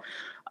Dzeko.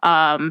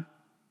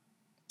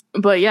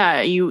 But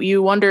yeah,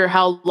 you wonder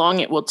how long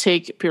it will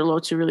take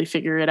Pirlo to really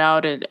figure it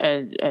out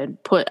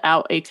and put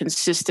out a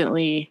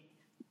consistently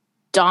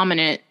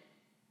dominant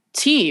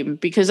team,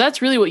 because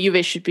that's really what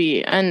Juve should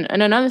be. And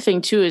another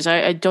thing too is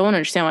I don't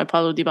understand why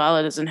Paulo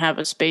Dybala doesn't have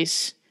a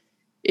space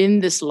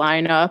in this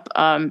lineup.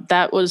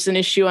 That was an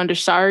issue under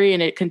Sarri,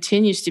 and it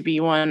continues to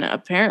be one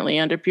apparently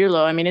under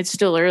Pirlo. I mean, it's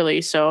still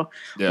early, so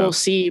we'll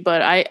see.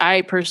 But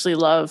I personally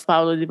love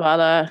Paulo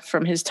Dybala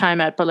from his time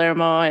at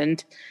Palermo,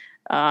 and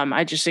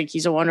I just think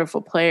he's a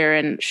wonderful player.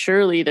 And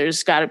surely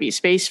there's got to be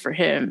space for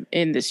him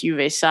in this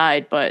Juve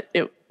side, but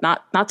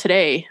not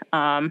today.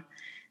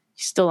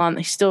 He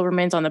still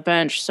remains on the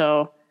bench.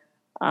 So,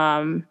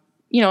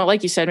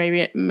 like you said,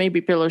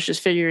 maybe Pirlo's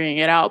just figuring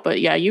it out. But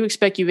yeah, you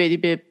expect Juve to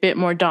be a bit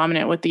more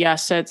dominant with the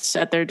assets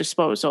at their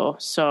disposal.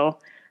 So,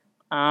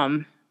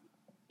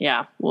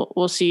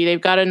 we'll see.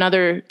 They've got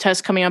another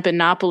test coming up in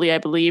Napoli, I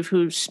believe,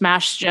 who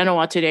smashed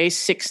Genoa today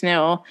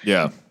 6-0.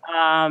 Yeah.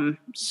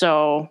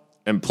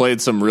 And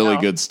played some really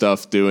good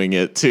stuff doing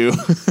it too.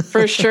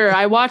 For sure.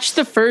 I watched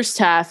the first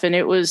half, and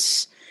it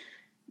was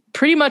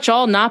pretty much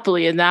all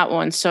Napoli in that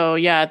one. So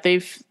yeah,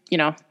 they've,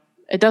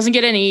 it doesn't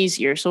get any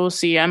easier. So we'll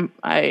see.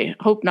 I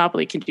hope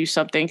Napoli can do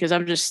something, because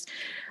I'm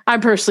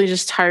personally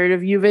just tired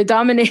of Juve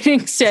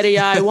dominating Serie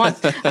A.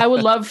 I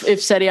would love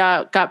if Serie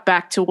A got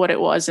back to what it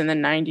was in the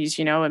 90s,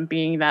 and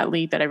being that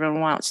league that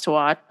everyone wants to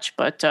watch.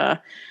 But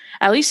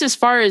at least as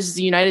far as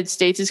the United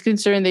States is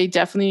concerned, they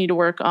definitely need to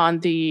work on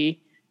the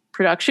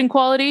production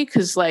quality,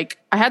 because like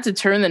I had to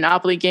turn the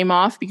Napoli game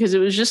off because it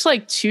was just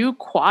like too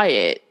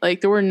quiet.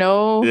 Like there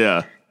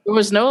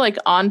was no like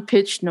on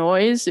pitch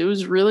noise. It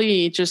was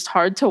really just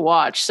hard to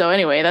watch. So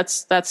anyway,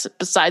 that's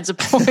besides the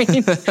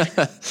point.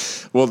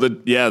 Well,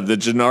 the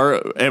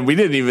Gennaro, and we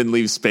didn't even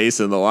leave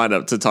space in the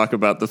lineup to talk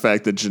about the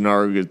fact that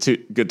Gennaro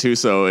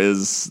Gattuso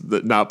is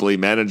the Napoli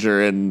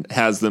manager and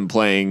has them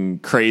playing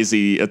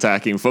crazy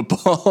attacking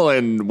football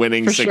and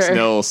winning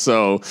 6-0.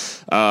 So,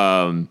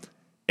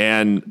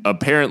 and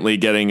apparently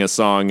getting a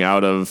song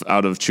out of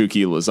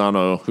Chucky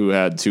Lozano, who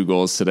had 2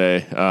 goals today,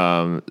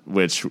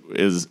 which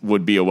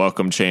would be a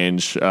welcome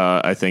change,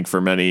 I think,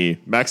 for many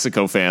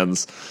Mexico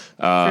fans,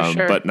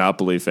 but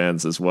Napoli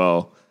fans as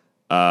well.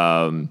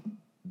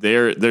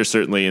 They're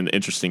certainly an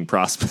interesting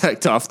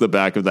prospect off the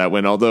back of that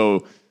win.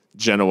 Although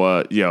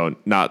Genoa,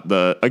 not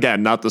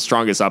the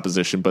strongest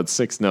opposition, but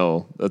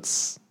 6-0,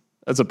 that's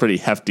a pretty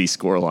hefty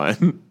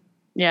scoreline.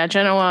 Yeah,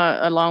 Genoa,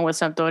 along with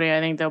Sampdoria,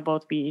 I think they'll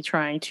both be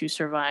trying to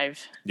survive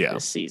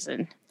this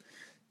season.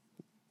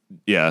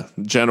 Yeah,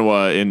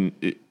 Genoa in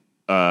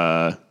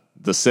the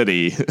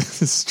city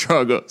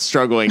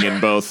struggling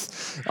on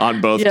both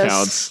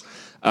counts.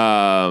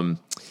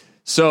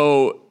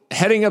 So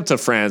heading up to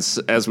France,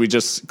 as we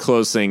just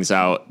close things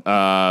out,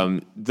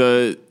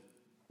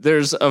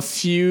 there's a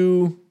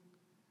few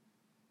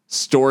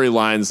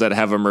storylines that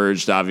have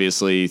emerged,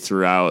 obviously,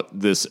 throughout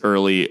this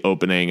early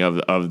opening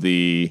of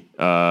the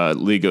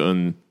Ligue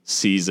 1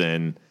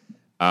 season.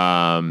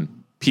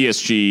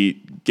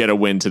 PSG get a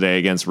win today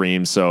against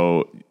Reims,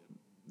 so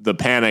the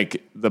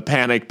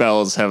panic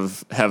bells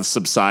have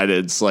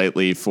subsided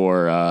slightly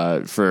for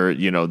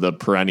the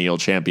perennial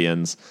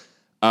champions.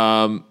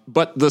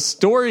 But the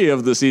story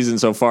of the season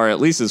so far, at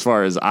least as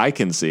far as I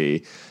can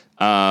see,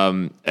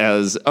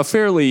 as a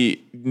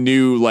fairly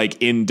new,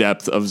 like,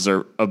 in-depth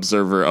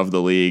observer of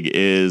the league,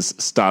 is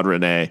Stade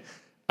Rennais.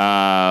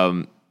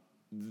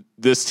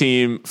 This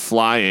team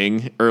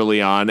flying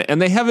early on,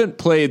 and they haven't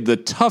played the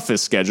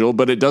toughest schedule,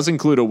 but it does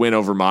include a win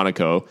over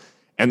Monaco,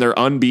 and they're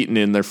unbeaten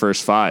in their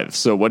first 5.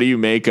 So what do you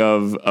make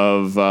of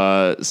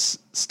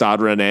Stade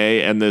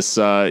Rennais and this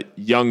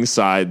young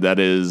side that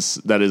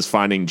is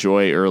finding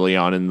joy early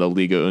on in the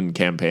Ligue 1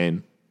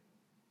 campaign?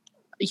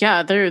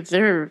 Yeah,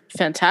 they're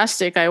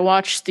fantastic. I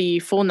watched the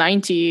full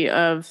 90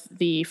 of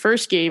the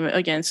first game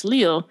against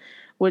Lille,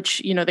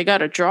 which, they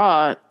got a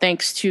draw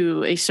thanks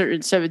to a certain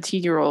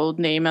 17-year-old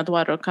named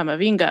Eduardo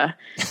Camavinga.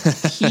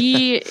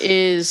 He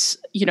is,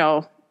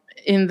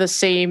 in the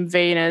same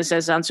vein as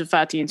Ansu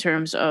Fati in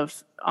terms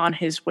of on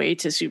his way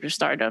to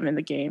superstardom in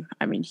the game.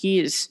 I mean, he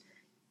is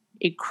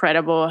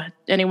incredible.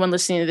 Anyone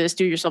listening to this,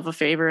 do yourself a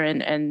favor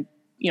and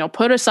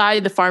put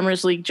aside the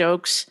Farmers League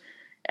jokes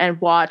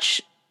and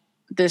watch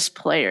this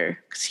player,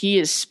 because he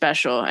is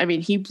special. I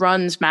mean, he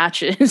runs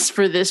matches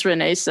for this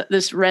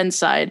Rennes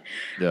side.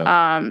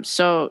 Yeah.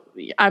 So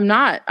I'm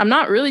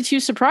not really too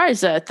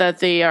surprised that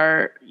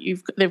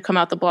they've come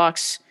out the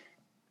blocks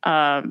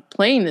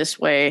playing this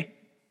way,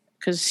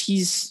 because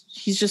he's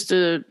just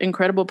an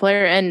incredible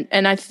player, and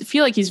I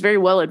feel like he's very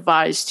well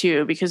advised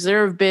too, because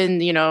there have been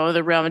the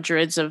Real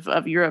Madrids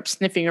of Europe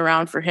sniffing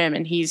around for him,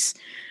 and he's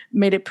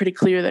made it pretty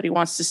clear that he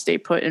wants to stay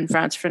put in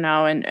France for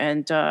now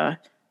and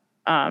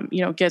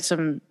get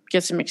some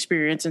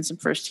experience in some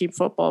first team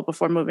football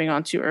before moving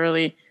on too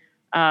early.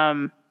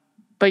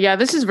 But yeah,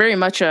 this is very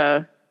much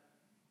I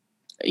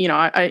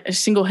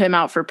single him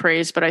out for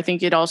praise, but I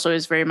think it also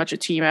is very much a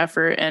team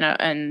effort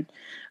and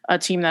a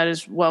team that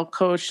is well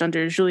coached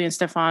under Julien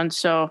Stéphan.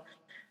 So,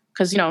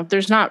 because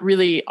there's not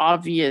really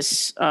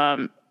obvious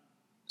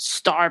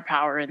star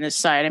power in this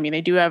side. I mean,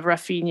 they do have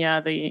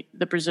Rafinha,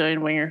 the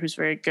Brazilian winger, who's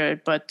very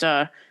good, but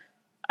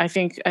I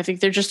think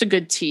they're just a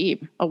good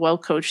team, a well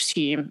coached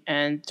team,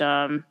 and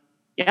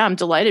I'm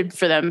delighted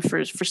for them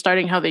for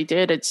starting how they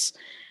did. It's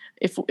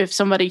if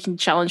somebody can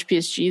challenge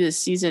PSG this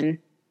season,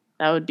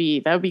 that would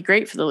be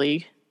great for the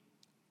league.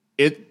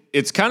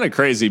 It's kind of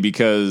crazy,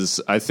 because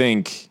I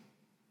think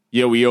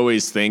we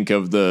always think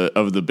of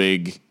the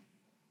big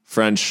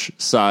French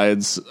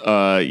sides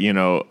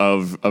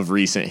of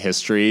recent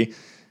history.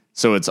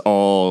 So it's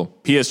all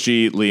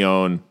PSG,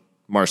 Lyon,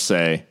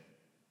 Marseille,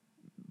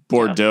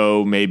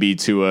 Bordeaux, maybe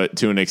to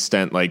an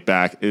extent, like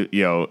back,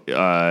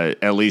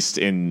 at least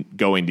in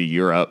going to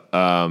Europe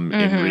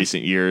in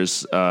recent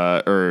years,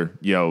 or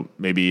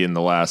maybe in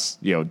the last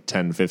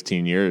 10,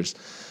 15 years.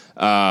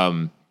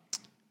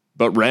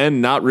 But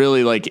Rennes not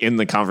really like in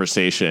the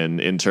conversation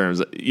in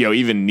terms of,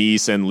 even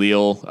Nice and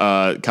Lille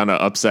kind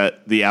of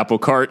upset the apple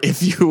cart,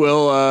 if you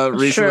will,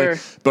 recently. Sure.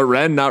 But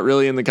Rennes not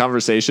really in the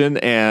conversation,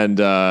 and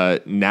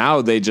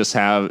now they just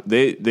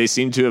they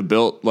seem to have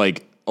built,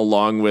 like,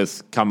 along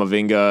with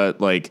Camavinga,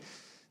 like,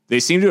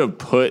 they seem to have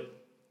put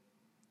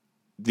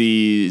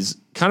these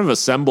kind of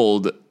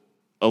assembled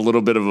a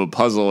little bit of a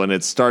puzzle, and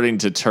it's starting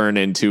to turn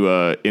into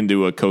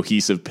a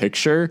cohesive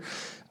picture.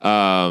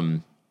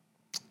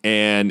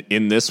 And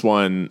in this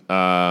one,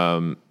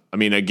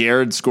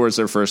 Aguerd scores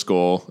their first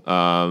goal.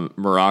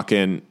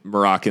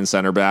 Moroccan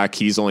center back.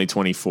 He's only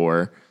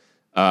 24.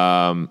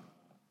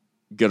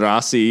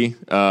 Guirassy,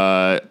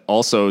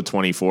 also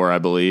 24, I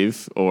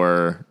believe,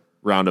 or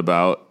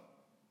roundabout.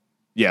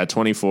 Yeah,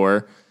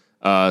 24.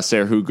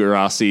 Serhou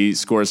Guirassy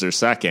scores their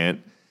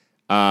second.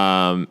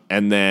 And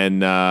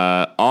then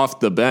off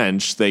the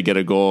bench, they get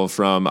a goal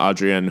from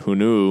Adrien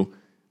Hunou,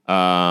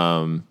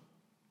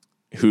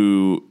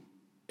 who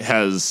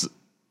has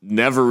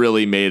never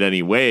really made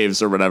any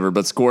waves or whatever,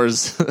 but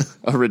scores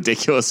a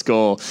ridiculous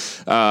goal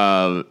with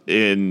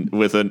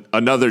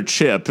another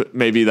chip.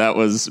 Maybe that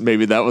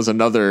was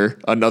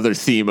another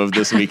theme of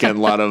this weekend.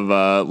 A lot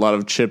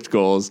of chipped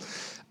goals,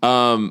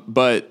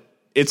 but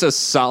it's a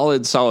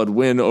solid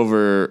win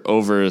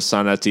over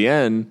Saint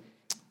Etienne,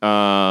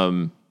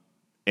 and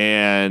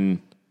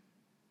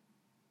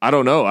I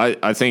don't know.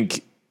 I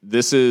think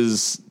this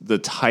is the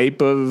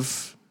type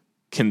of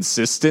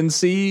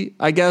consistency,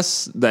 I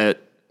guess,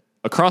 that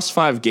across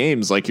 5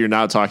 games, like, you're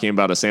now talking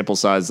about a sample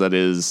size that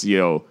is,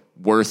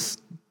 worth,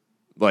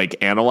 like,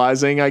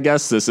 analyzing, I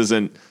guess. This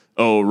isn't,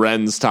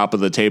 Rennes top of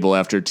the table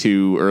after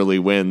 2 early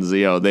wins.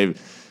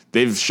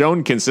 They've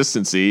shown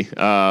consistency,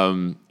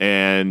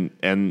 and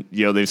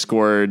they've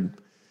scored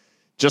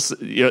just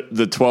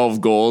the 12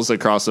 goals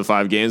across the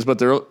 5 games, but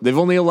they've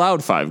only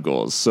allowed 5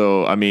 goals.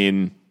 So, I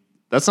mean,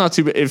 that's not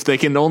too bad. If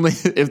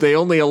they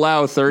only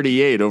allow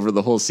 38 over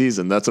the whole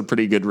season, that's a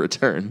pretty good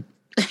return.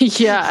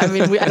 Yeah, I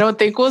mean, I don't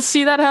think we'll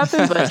see that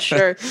happen, but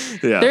sure.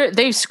 Yeah.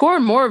 They've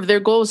scored more of their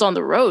goals on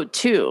the road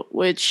too,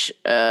 which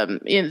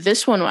in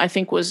this one I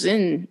think was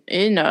in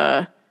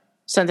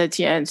Saint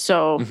Etienne.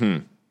 So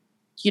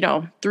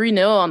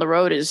 3-0 on the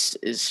road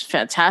is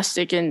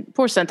fantastic. And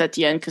poor Saint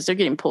Etienne, because they're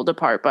getting pulled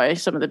apart by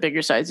some of the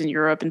bigger sides in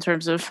Europe in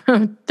terms of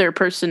their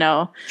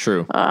personnel.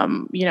 True.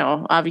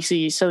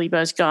 Obviously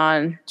Saliba is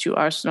gone to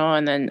Arsenal,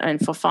 and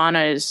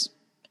Fofana is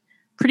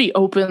pretty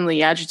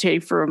openly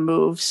agitating for a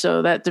move.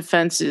 So that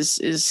defense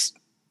is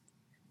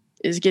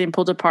getting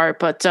pulled apart.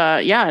 But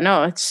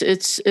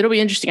it'll be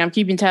interesting. I'm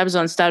keeping tabs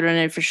on Stade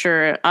Rennais for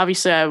sure.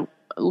 Obviously,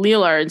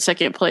 Lille are in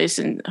second place,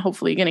 and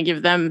hopefully going to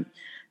give them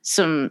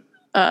some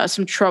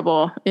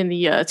trouble in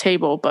the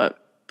table, but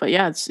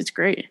yeah, it's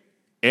great.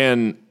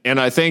 And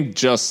I think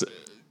just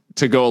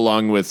to go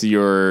along with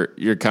your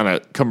kind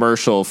of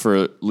commercial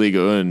for Ligue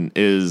 1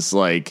 is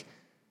like,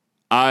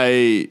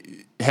 I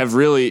have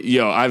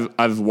really,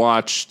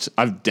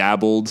 I've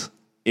dabbled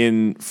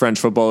in French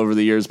football over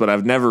the years, but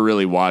I've never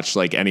really watched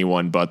like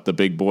anyone but the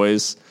big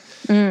boys.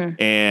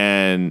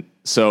 And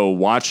so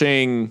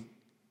watching,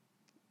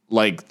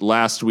 like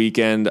last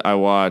weekend, I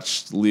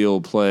watched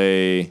Lille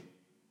play.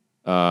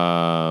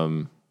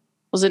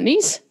 Was it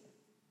Nice?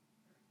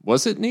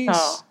 Was it Nice?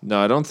 Oh. No,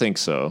 I don't think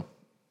so.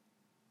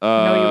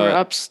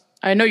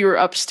 I know you were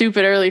up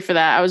stupid early for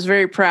that. I was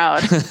very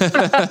proud.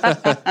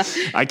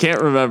 I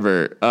can't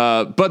remember.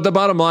 But the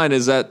bottom line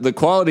is that the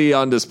quality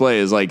on display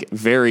is like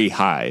very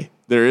high.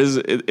 There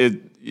is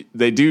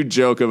they do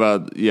joke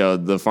about,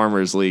 the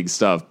Farmers League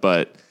stuff,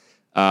 but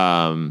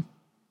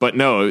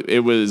no, it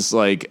was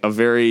like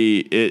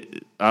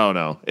I don't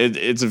know.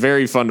 It's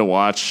very fun to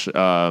watch,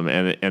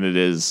 and it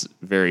is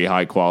very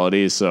high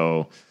quality.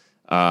 So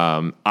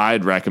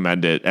I'd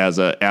recommend it as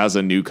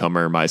a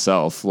newcomer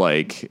myself.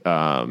 Like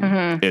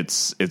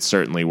it's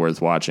certainly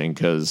worth watching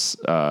because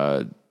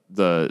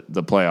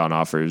the play on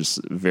offers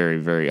very,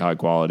 very high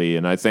quality.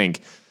 And I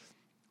think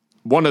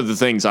one of the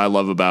things I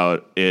love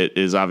about it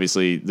is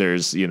obviously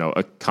there's,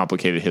 a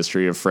complicated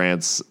history of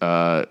France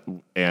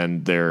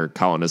and their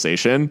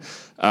colonization,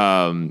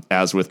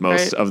 as with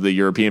most of the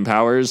European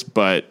powers.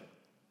 But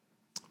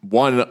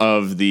one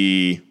of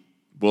the,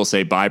 we'll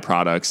say,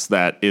 byproducts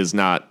that is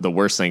not the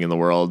worst thing in the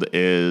world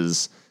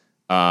is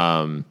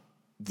the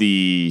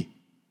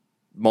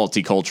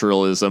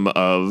multiculturalism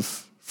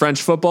of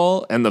French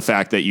football and the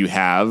fact that you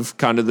have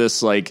kind of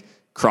this like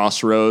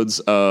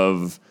crossroads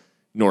of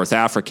North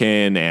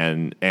African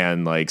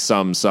and like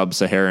some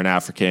sub-Saharan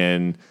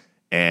African,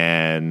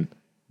 and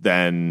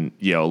then,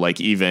 like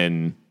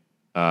even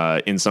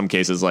in some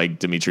cases like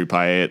Dimitri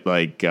Payet,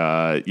 like,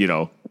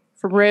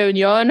 from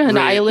Réunion, an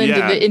island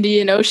in the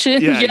Indian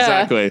Ocean. Yeah,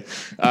 exactly.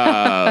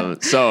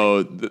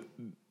 So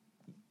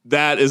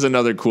that is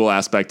another cool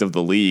aspect of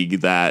the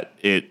league, that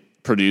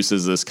it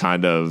produces this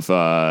kind of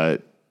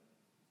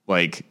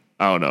like,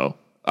 I don't know.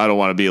 I don't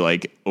want to be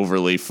like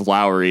overly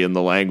flowery in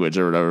the language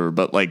or whatever,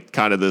 but like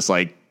kind of this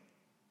like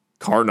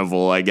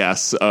carnival, I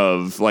guess,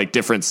 of like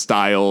different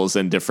styles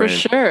and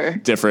different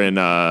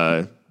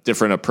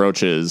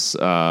approaches.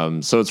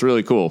 So it's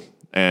really cool,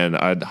 and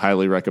I'd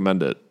highly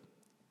recommend it.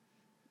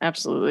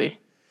 Absolutely.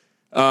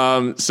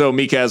 So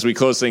Mika, as we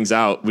close things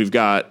out, we've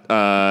got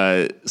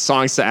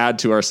songs to add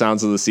to our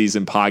Sounds of the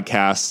Season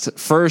podcast.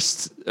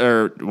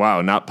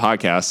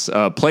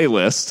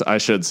 Playlist, I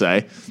should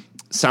say.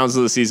 Sounds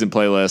of the Season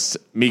playlist.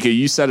 Mika,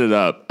 you set it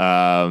up.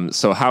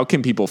 So how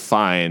can people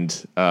find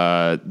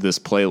this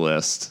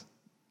playlist?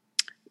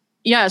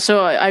 Yeah,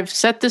 so I've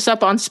set this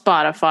up on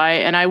Spotify,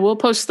 and I will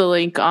post the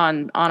link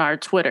on our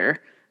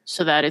Twitter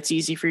so that it's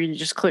easy for you to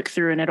just click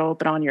through and it'll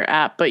open on your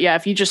app. But yeah,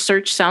 if you just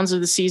search Sounds of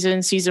the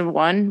Season, Season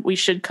 1, we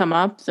should come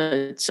up.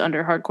 It's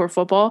under Hardcore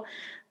Football.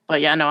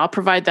 But yeah, no, I'll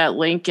provide that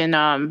link.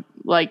 And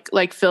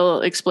like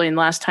Phil explained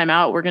last time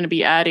out, we're going to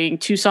be adding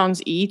 2 songs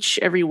each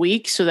every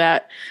week so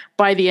that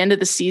by the end of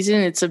the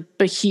season, it's a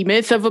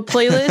behemoth of a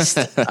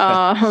playlist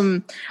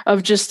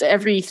of just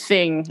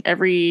everything,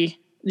 every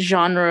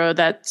genre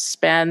that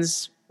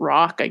spans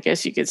rock, I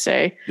guess you could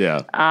say.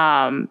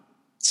 Yeah.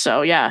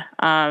 So yeah,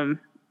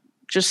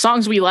 just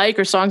songs we like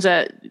or songs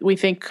that we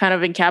think kind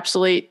of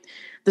encapsulate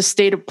the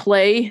state of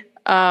play,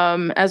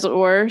 as it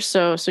were.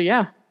 So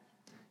yeah.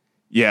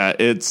 Yeah,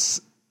 it's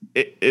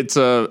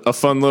a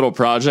fun little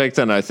project,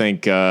 and I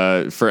think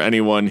for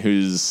anyone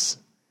who's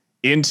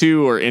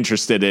into or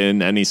interested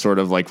in any sort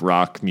of like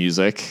rock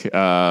music,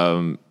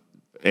 and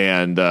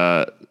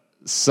there'll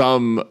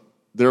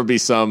be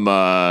some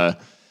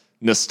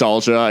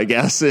nostalgia, I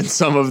guess, in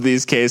some of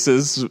these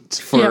cases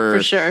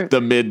for sure. The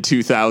mid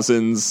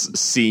 2000s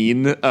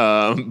scene.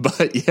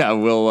 But yeah,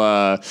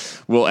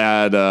 we'll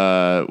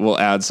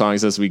add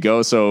songs as we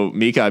go. So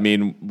Mika, I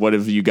mean, what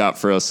have you got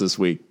for us this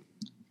week?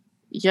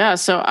 Yeah,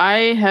 so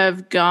I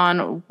have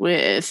gone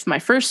with my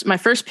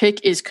first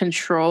pick is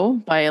Control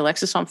by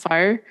Alexis on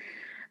Fire.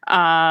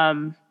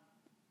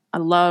 I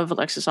love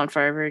Alexis on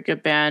Fire, very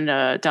good band.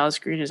 Dallas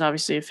Green is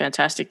obviously a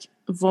fantastic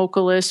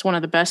vocalist, one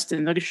of the best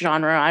in the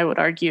genre, I would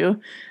argue.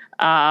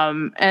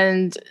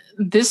 And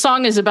this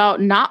song is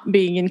about not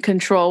being in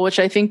control, which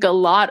I think a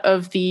lot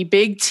of the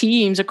big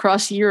teams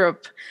across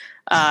Europe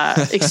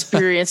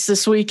experienced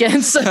this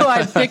weekend. So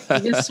I picked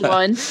this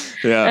one.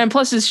 Yeah. And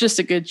plus it's just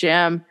a good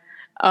jam.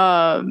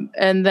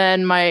 And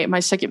then my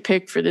second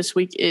pick for this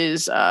week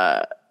is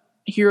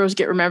Heroes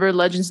Get Remembered,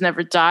 Legends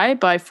Never Die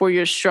by 4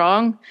 Years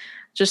Strong.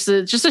 Just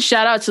a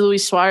shout out to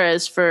Luis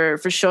Suarez for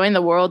showing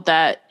the world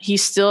that he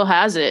still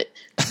has it.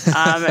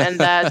 And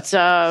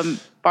that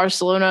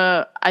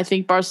Barcelona, I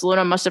think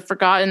Barcelona must have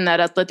forgotten that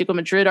Atletico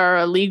Madrid are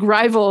a league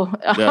rival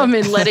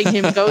in letting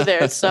him go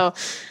there. So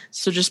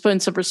just putting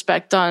some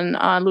respect on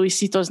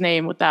Luisito's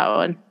name with that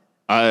one.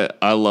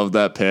 I love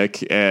that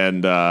pick.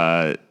 And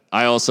I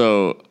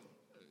also,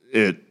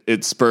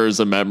 it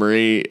spurs a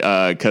memory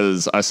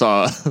because I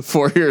saw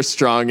 4 Years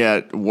Strong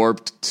at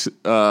Warped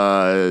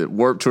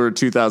Tour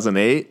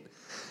 2008.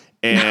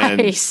 And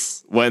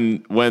nice.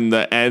 when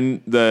the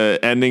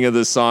ending of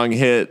the song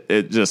hit,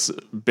 it just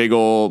big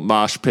old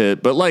mosh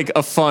pit, but like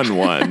a fun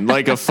one,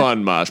 like a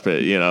fun mosh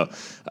pit,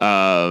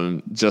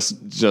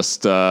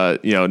 just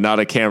not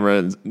a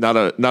camera, not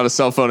a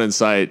cell phone in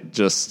sight,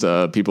 just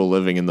people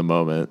living in the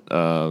moment.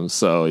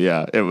 So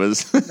yeah, it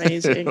was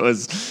amazing.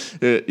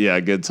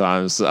 Good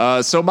times.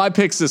 So my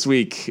picks this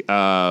week,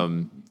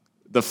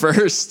 the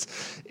first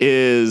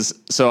is,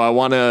 so I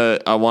want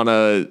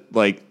to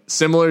like,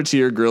 similar to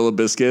your Gorilla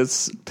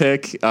Biscuits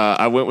pick,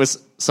 I went with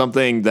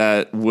something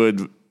that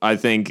would, I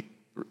think,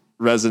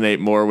 resonate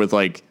more with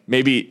like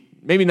maybe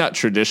not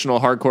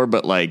traditional hardcore,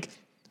 but like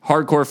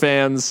hardcore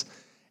fans.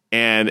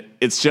 And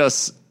it's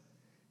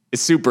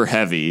super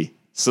heavy.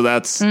 So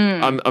that's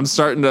I'm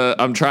trying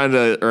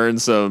to earn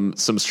some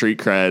street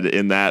cred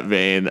in that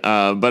vein.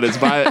 But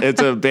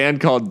it's a band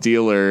called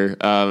Dealer,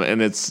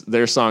 and it's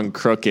their song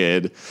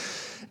Crooked.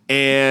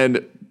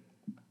 And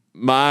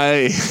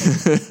my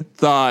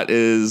thought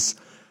is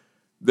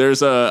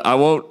I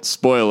won't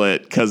spoil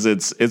it because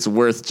it's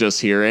worth just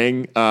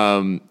hearing.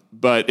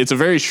 But it's a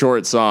very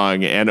short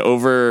song, and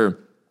over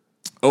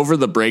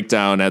the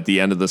breakdown at the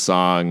end of the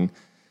song,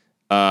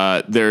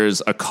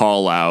 there's a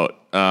call out,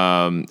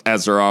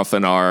 as there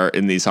often are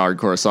in these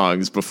hardcore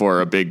songs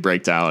before a big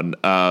breakdown.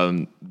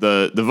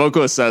 The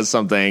vocalist says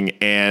something,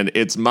 and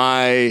it's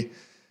my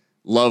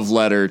love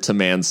letter to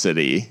Man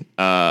City.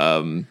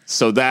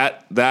 So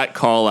that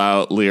call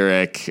out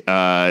lyric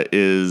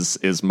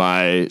is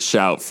my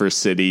shout for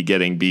City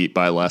getting beat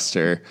by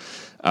Leicester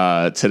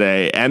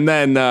today. And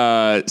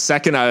then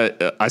second,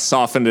 I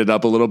softened it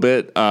up a little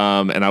bit,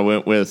 and I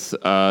went with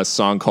a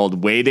song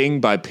called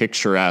Waiting by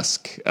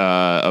Picturesque,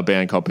 a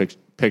band called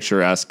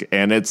Picturesque,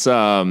 and it's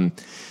a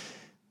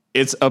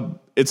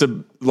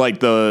like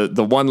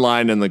the one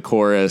line in the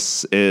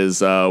chorus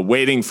is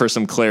waiting for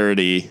some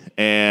clarity,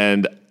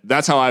 and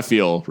that's how I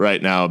feel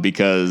right now,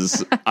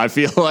 because I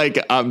feel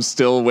like I'm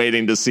still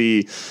waiting to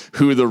see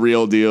who the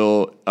real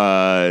deal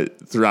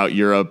throughout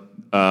Europe,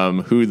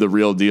 who the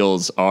real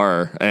deals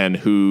are, and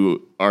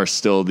who are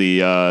still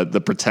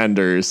the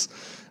pretenders,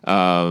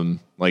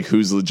 like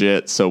who's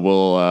legit. So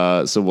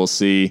we'll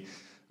see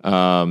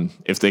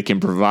if they can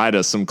provide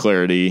us some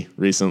clarity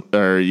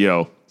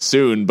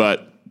soon.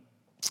 But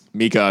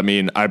Mika, I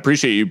mean, I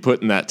appreciate you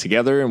putting that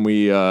together, and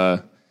we.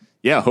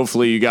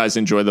 Hopefully you guys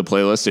enjoy the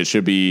playlist. It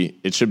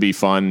should be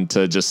fun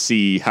to just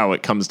see how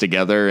it comes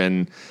together.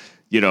 And,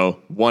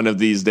 one of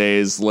these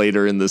days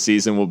later in the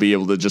season, we'll be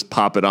able to just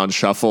pop it on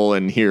shuffle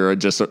and hear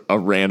just a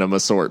random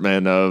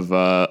assortment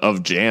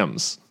of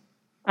jams.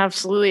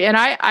 Absolutely. And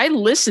I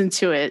listen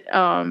to it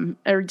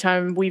every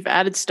time we've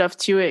added stuff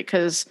to it,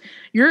 because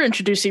you're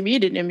introducing me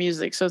to new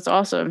music. So it's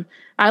awesome.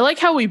 I like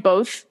how we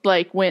both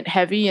like went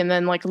heavy and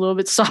then like a little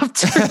bit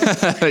softer.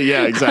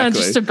 Yeah,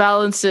 exactly. Just to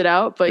balance it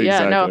out. But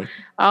exactly. Yeah, no,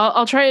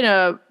 I'll try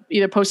to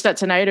either post that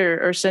tonight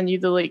or send you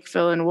the link,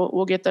 Phil, and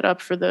we'll get that up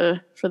for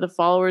the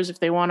followers if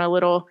they want a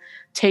little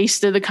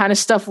taste of the kind of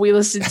stuff we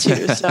listen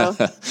to. So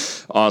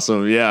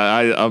awesome.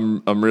 Yeah,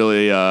 I'm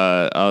really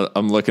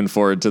I'm looking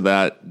forward to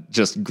that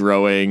just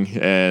growing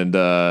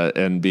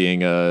and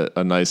being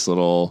a nice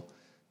little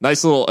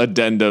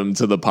addendum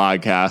to the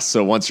podcast.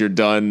 So once you're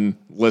done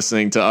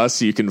listening to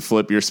us, you can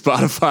flip your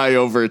Spotify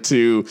over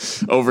to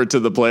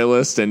the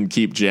playlist and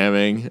keep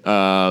jamming.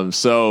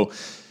 So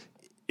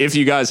if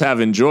you guys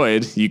have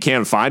enjoyed, you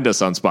can find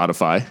us on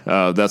Spotify.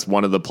 That's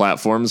one of the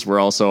platforms. We're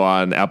also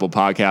on Apple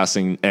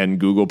Podcasts and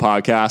Google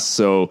Podcasts.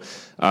 So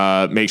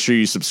make sure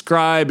you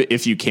subscribe.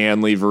 If you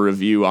can, leave a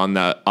review on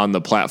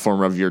the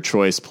platform of your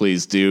choice,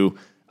 please do.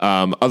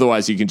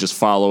 Otherwise, you can just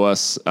follow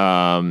us.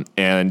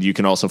 And you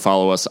can also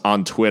follow us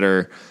on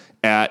Twitter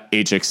at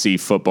HXC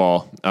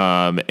Football.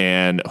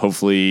 And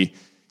hopefully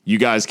you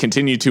guys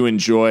continue to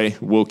enjoy.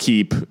 We'll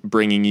keep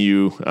bringing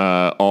you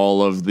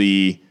all of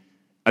the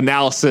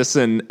analysis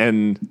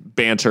and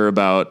banter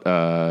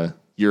about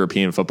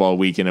European football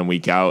week in and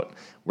week out.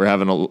 We're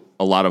having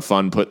a lot of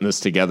fun putting this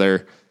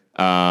together.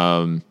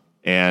 And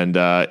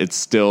it's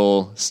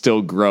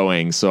still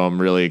growing. So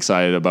I'm really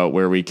excited about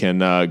where we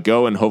can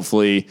go, and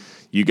hopefully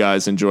you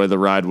guys enjoy the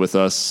ride with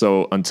us.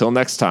 So until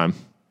next time.